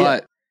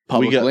 But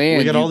public land.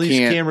 We got all these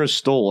cameras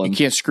stolen. You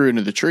can't screw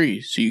into the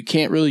tree, so you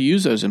can't really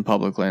use those in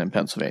public land in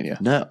Pennsylvania.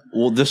 No.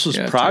 Well, this was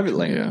private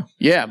land.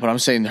 Yeah, but I'm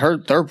saying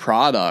their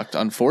product,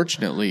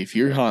 unfortunately, if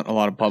you hunt a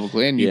lot of public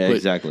land, you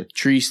put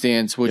tree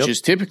stands, which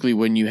is typically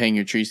when you hang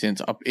your tree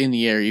stands up in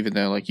the air, even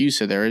though, like you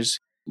said,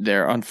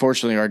 there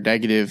unfortunately are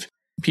negative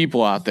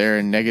people out there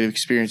and negative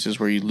experiences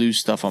where you lose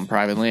stuff on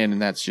private land,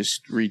 and that's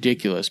just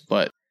ridiculous.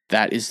 But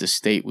that is the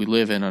state we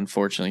live in,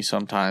 unfortunately,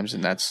 sometimes,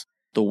 and that's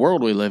the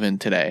world we live in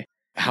today.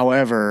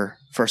 However,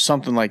 for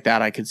something like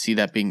that, I could see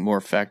that being more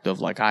effective,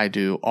 like I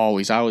do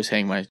always. I always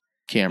hang my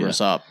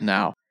cameras up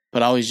now,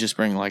 but I always just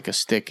bring like a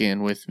stick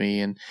in with me,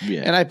 and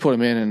I put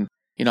them in, and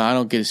I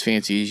don't get as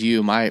fancy as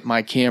you.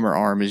 My camera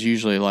arm is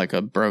usually like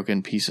a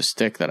broken piece of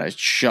stick that I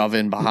shove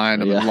in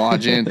behind them and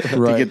lodge in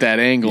to get that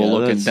angle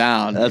looking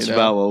down. That's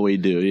about what we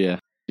do,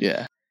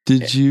 Yeah.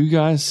 Did you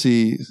guys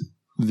see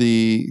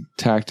the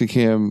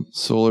Tacticam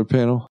solar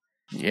panel?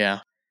 Yeah.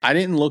 I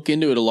didn't look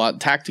into it a lot.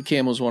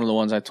 Tacticam was one of the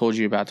ones I told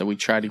you about that we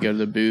tried to go to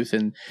the booth,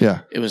 and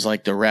it was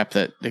like the rep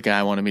that the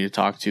guy wanted me to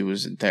talk to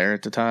wasn't there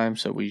at the time,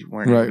 so we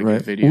weren't able to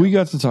get a video. Well, we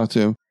got to talk to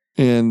him,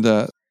 and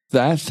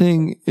that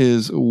thing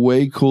is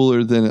way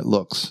cooler than it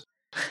looks.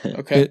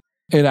 Okay.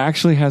 It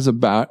actually has a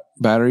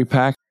battery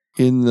pack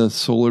in the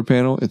solar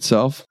panel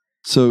itself.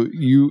 So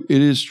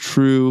it is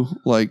true,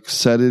 like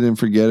set it and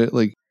forget it.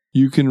 Like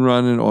you can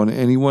run it on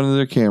any one of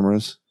their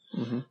cameras,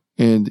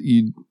 and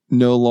you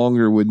no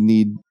longer would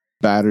need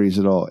batteries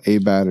at all,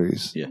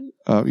 batteries. Yeah.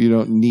 You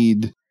don't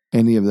need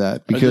any of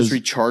that because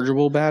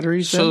rechargeable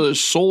batteries. So the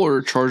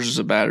solar charges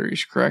the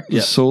batteries, correct?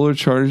 The solar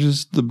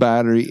charges the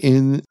battery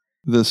in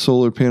the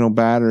solar panel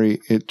battery.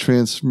 It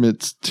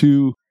transmits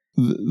to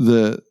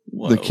the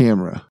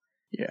camera.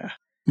 Yeah.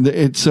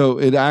 So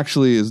it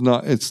actually is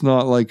not. It's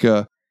not like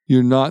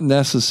you're not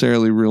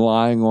necessarily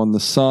relying on the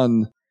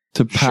sun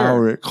to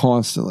power it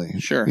constantly.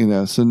 Sure.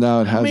 So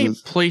now it has. How many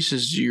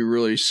places do you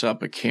really set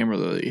up a camera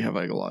though that you have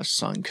like a lot of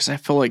sun? Because I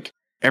feel like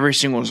every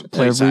single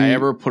place I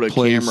ever put a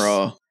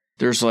camera,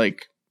 there's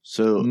like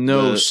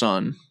no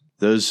sun.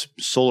 Those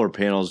solar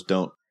panels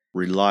don't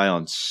rely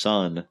on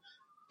sun,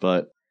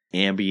 but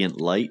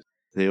ambient light,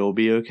 they will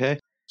be okay.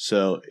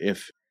 So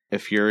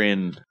if you're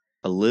in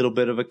a little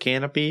bit of a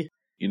canopy,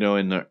 in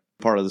the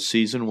part of the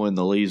season when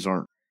the leaves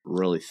aren't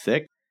really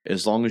thick,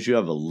 as long as you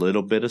have a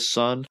little bit of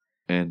sun,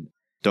 and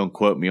don't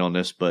quote me on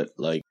this, but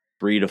like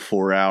 3 to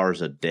 4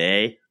 hours a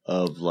day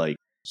of like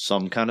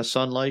some kind of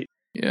sunlight,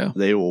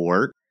 they will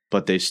work,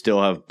 but they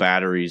still have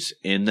batteries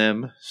in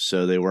them,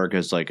 so they work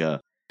as like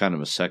a kind of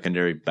a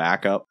secondary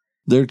backup.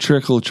 They're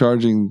trickle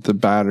charging the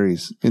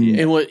batteries.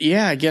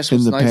 I guess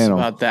what's nice panel.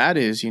 About that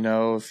is,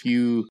 if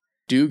you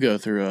do go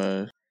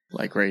through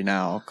like right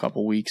now, a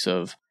couple weeks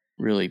of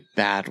really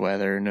bad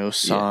weather, no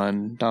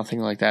sun, nothing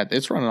like that,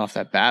 it's running off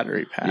that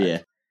battery pack. Yeah.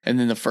 And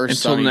then the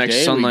first until the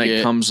next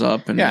sunlight comes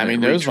up, and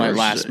those might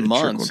last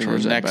months. And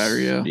the next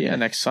battery,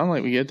 next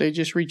sunlight we get, they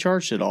just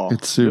recharged it all.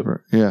 It's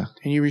super, and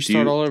you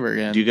restart all over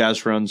again. Do you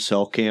guys run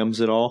cell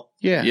cams at all?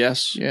 Yeah.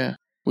 Yes. Yeah.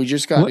 We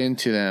just got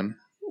into them.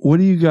 What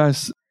do you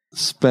guys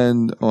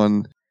spend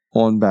on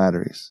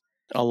batteries?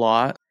 A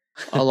lot.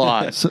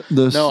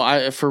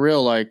 So for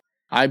real. Like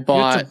I bought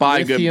you have to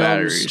buy good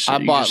batteries.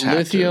 I bought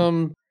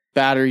lithium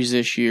batteries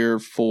this year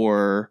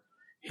for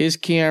his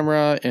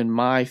camera and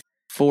my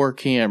 4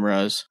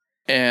 cameras,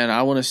 and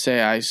I want to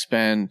say I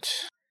spent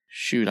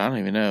I don't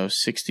even know,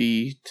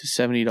 $60 to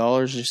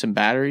 $70 just in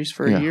batteries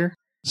for a year.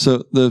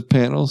 So the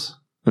panels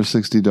are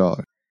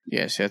 $60.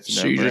 Yes, that's a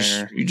so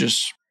no-brainer. you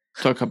just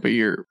took up a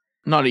year,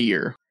 not a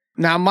year.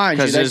 Now, mind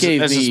you, that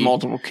gave me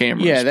multiple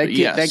cameras. Yeah,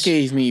 that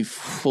gave me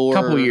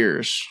couple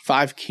years,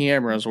 5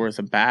 cameras worth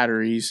of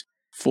batteries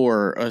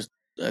for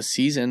a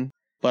season.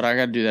 But I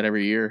got to do that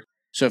every year.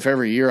 So if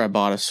every year I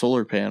bought a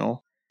solar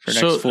panel for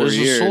the next 4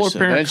 years, solar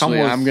panel come with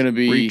I'm going to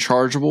be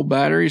rechargeable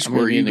batteries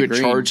where you could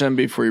charge them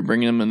before you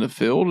bring them in the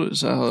field.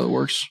 Is that how it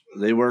works?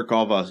 They work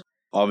off of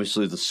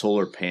obviously the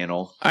solar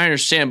panel. I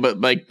understand,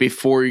 but like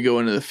before you go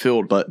into the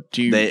field,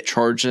 do you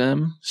charge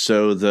them?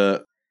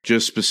 So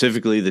just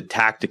specifically the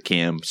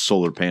Tacticam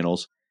solar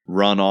panels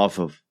run off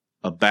of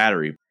a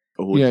battery.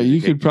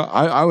 You could probably.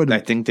 I would. I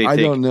think they take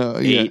don't know.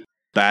 8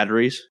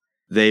 batteries.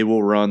 They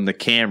will run the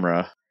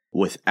camera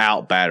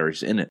without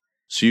batteries in it.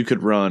 So you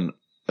could run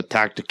a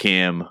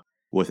Tacticam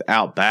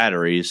without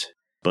batteries,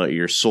 but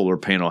your solar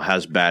panel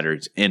has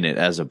batteries in it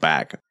as a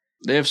backup.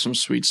 They have some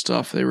sweet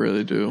stuff. They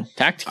really do.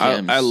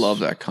 Tacticam. I love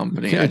that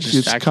company.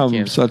 It's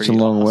come such a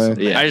long way.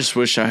 Yeah. I just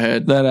wish I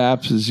had that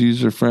app is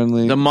user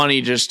friendly. The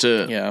money just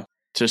to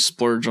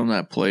splurge on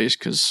that place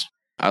because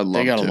I love.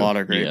 They got a lot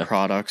of great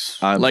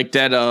products. Like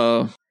that.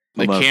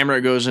 The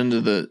camera goes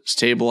into the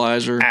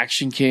stabilizer.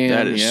 Action cam.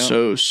 That is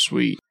so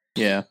sweet.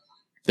 Yeah,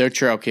 their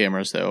trail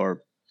cameras though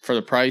are for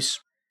the price.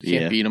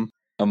 Can't beat them.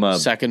 I'm a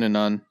second to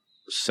none.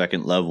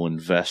 Second level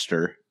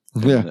investor.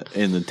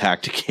 In the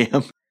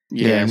Tacticam.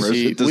 Yeah,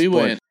 we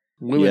went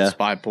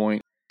Spy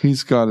Point.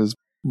 He's got his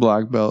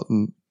black belt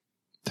in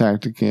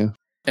Tacticam.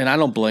 And I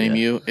don't blame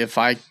you. If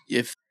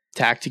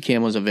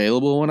Tacticam was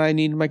available when I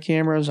needed my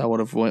cameras, I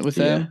would have went with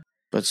them.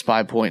 but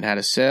Spy Point had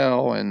a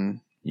sale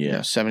and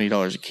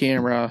 $70 a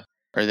camera.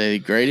 Are they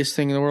the greatest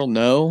thing in the world?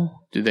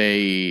 No. Do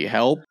they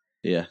help?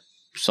 Yeah.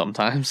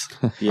 Sometimes.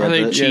 Are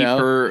they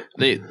cheaper?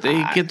 They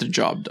get the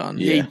job done.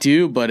 They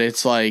do, but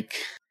it's like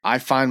I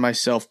find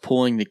myself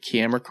pulling the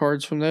camera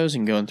cards from those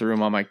and going through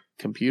them on my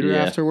computer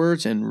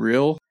afterwards and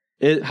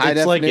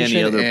it's like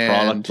any other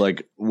product.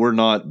 Like, we're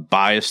not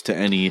biased to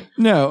any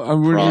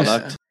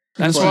product.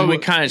 That's why we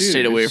kind of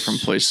stayed away from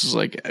places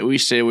like we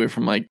stayed away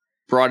from like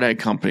broadhead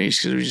companies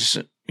because we just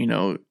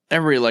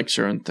everybody likes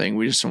their own thing.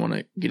 We just don't want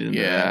to get into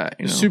that.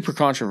 Super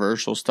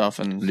controversial stuff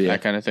and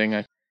that kind of thing.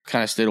 I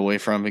kind of stayed away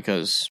from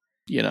because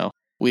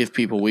we have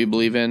people we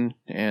believe in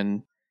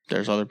and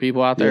there's other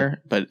people out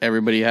there, but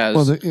everybody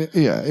has a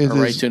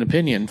right to an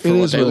opinion for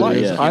what they like.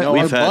 Yeah.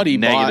 We've had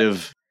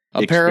negative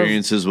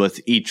experiences with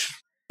each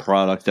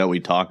product that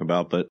we talk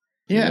about, but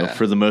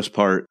for the most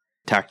part,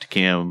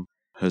 Tacticam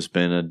has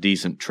been a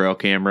decent trail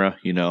camera,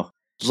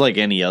 just like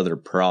any other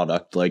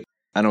product. Like,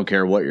 I don't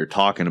care what you're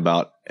talking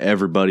about.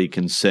 Everybody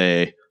can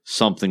say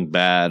something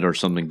bad or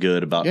something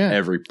good about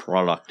every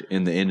product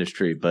in the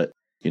industry, but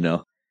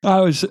I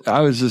was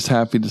just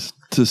happy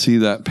to see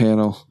that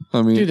panel.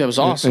 I mean, dude, that was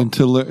awesome. And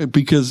to learn,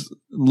 because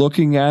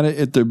looking at it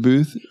at their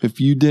booth, if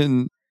you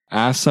didn't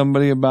ask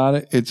somebody about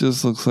it, it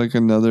just looks like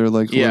another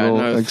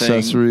little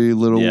accessory,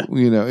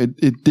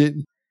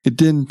 thing. It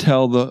didn't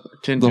tell the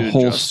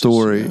whole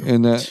story,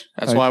 and that's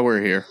why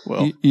we're here.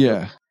 Well,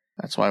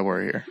 that's why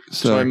we're here.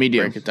 So why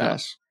media break it down.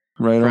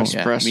 Right on.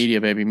 Press.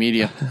 Media, baby,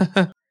 media.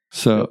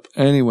 So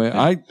anyway,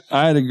 I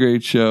had a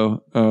great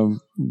show,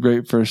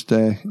 great first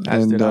day,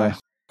 and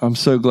I'm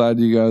so glad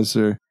you guys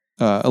are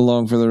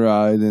along for the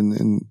ride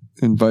and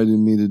invited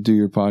me to do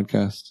your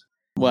podcast.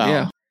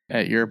 Well,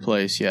 at your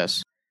place,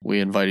 yes. We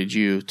invited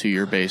you to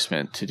your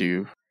basement to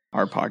do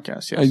our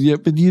podcast, yes.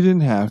 But you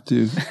didn't have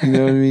to. You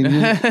know what I mean?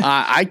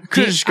 I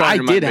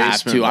did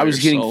have to. I was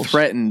getting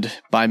threatened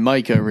by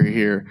Mike over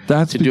here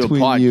to do a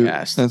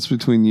podcast. That's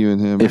between you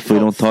and him. If we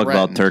don't talk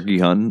about turkey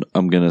hunting,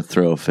 I'm going to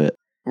throw a fit.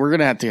 We're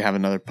going to have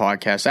another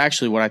podcast.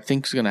 Actually, what I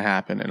think is going to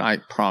happen, and I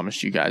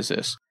promise you guys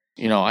this,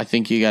 I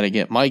think you got to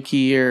get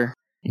Mikey here.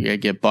 You got to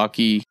get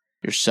Bucky,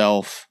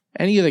 yourself,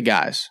 any of the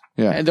guys.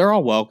 Yeah. And they're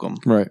all welcome.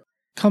 Right.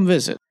 Come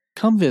visit.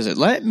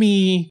 Let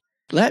me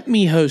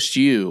host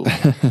you.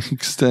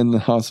 Extend the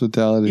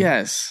hospitality.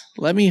 Yes.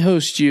 Let me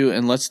host you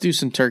and let's do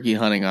some turkey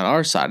hunting on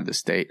our side of the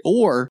state.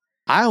 Or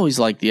I always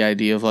like the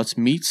idea of let's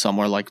meet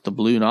somewhere like the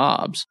Blue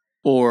Knobs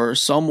or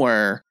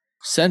somewhere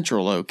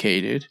central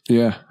located.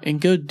 Yeah. And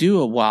go do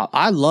a wild.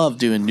 I love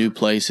doing new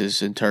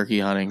places in turkey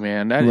hunting,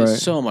 man. That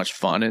is so much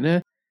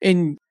fun.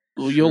 And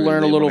you'll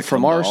learn a little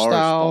from our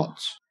style.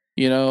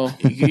 You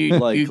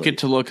get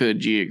to look at the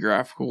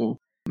geographical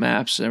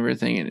maps and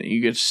everything, and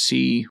you get to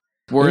see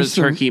where the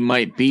turkey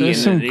might be,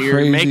 and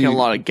you're making a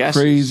lot of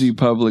guesses. Crazy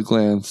public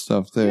land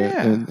stuff there.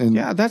 Yeah, and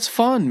that's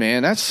fun,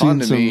 man. That's fun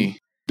to me.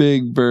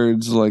 Big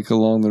birds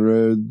along the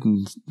road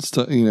and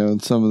stuff, in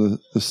some of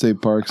the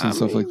state parks and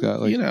stuff like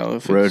that.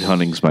 If road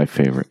hunting's my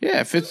favorite. Yeah,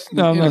 if it's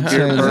I'm not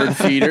saying bird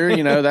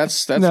feeder,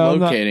 that's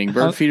locating.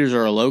 Bird feeders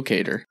are a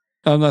locator.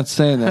 I'm not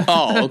saying that.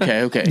 Oh,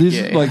 okay. These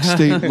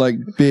state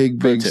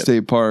big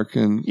state park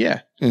and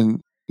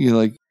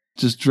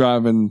just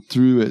driving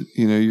through it,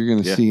 you're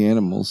going to see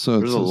animals. So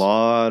there's a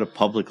lot of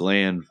public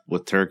land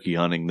with turkey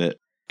hunting that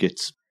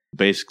gets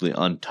basically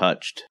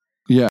untouched.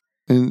 Yeah,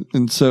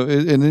 and so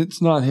it's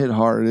not hit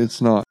hard.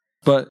 It's not.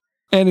 But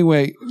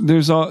anyway,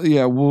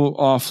 we'll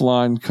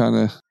offline kind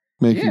of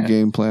make a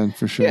game plan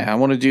for sure. Yeah, I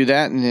want to do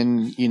that, and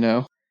then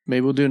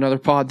maybe we'll do another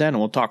pod then, and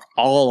we'll talk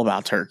all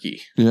about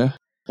turkey. Yeah.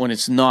 When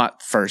it's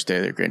not first day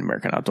of the Great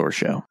American Outdoor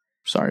Show.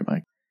 Sorry,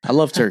 Mike. I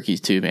love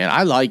turkeys too, man.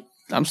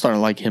 I'm starting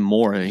to like him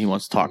more. He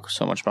wants to talk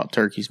so much about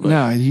turkeys. But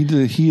no,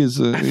 he is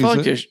a. I feel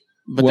like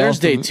there's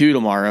day 2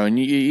 tomorrow, and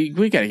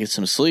we got to get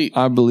some sleep.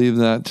 I believe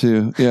that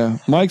too. Yeah,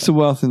 Mike's a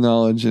wealth of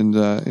knowledge, and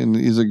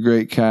he's a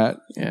great cat,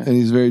 and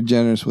he's very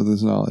generous with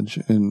his knowledge,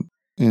 and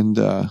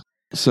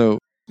so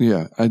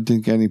I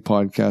think any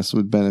podcast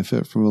would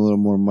benefit from a little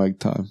more Mike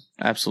time.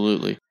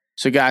 Absolutely.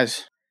 So,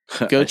 guys.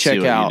 Go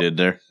check out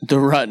the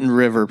Rutten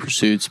River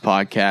Pursuits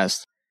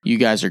podcast. You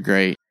guys are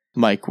great.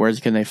 Mike, where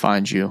can they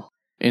find you?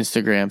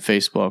 Instagram,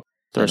 Facebook.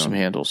 Throw some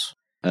handles.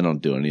 I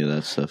don't do any of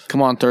that stuff.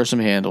 Come on, throw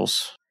some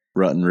handles.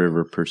 Rutten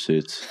River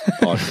Pursuits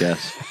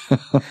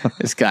podcast.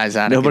 This guy's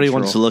out of Nobody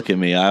control. wants to look at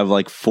me. I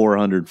have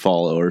 400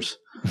 followers.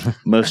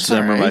 Most of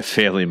them are my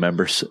family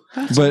members.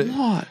 That's a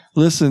lot.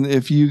 Listen,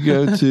 if you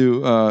go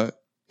to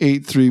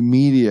 83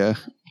 Media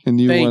and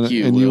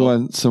you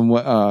want some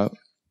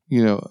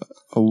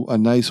a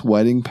nice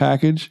wedding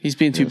package. He's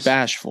being too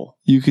bashful.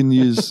 You can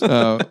use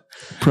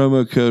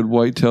promo code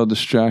Whitetail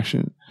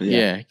Distraction.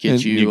 Yeah,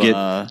 you get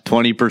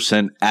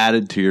 20%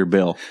 added to your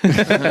bill.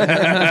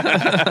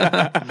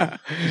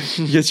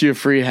 Gets you a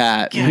free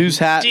hat. Whose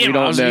hat? We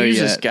don't know yet.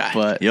 This guy.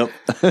 But yep.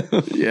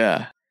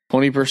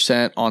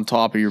 20% on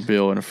top of your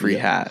bill and a free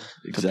hat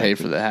to pay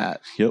for the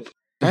hat. Yep.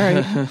 All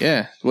right.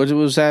 Yeah. What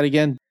was that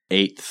again?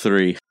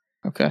 8-3.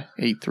 Okay.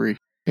 8-3.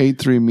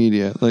 83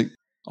 Media.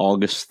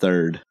 August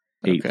 3rd.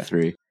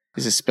 8-3.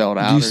 Is it spelled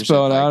out? Do you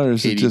spell it out, or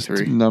is it just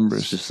 83?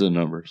 numbers? It's just the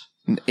numbers.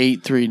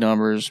 83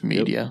 Numbers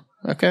Media.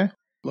 Yep. Okay.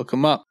 Look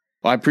them up.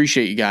 Well, I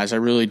appreciate you guys. I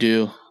really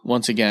do.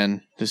 Once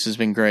again, this has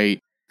been great.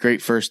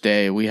 Great first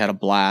day. We had a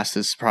blast.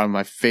 This is probably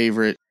my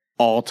favorite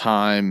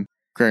all-time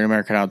Great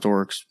American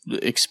Outdoor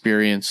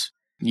experience.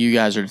 You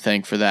guys are to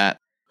thank for that.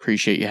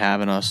 Appreciate you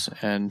having us.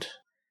 And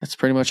that's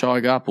pretty much all I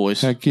got,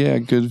 boys. Heck yeah.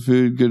 Good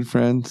food, good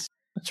friends.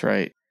 That's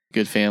right.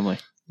 Good family.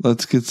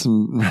 Let's get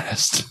some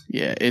rest.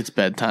 Yeah, it's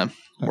bedtime.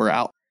 We're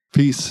out.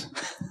 Peace.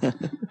 Ring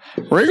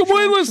 'em,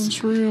 Wayless.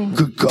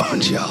 Good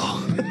God,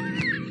 y'all.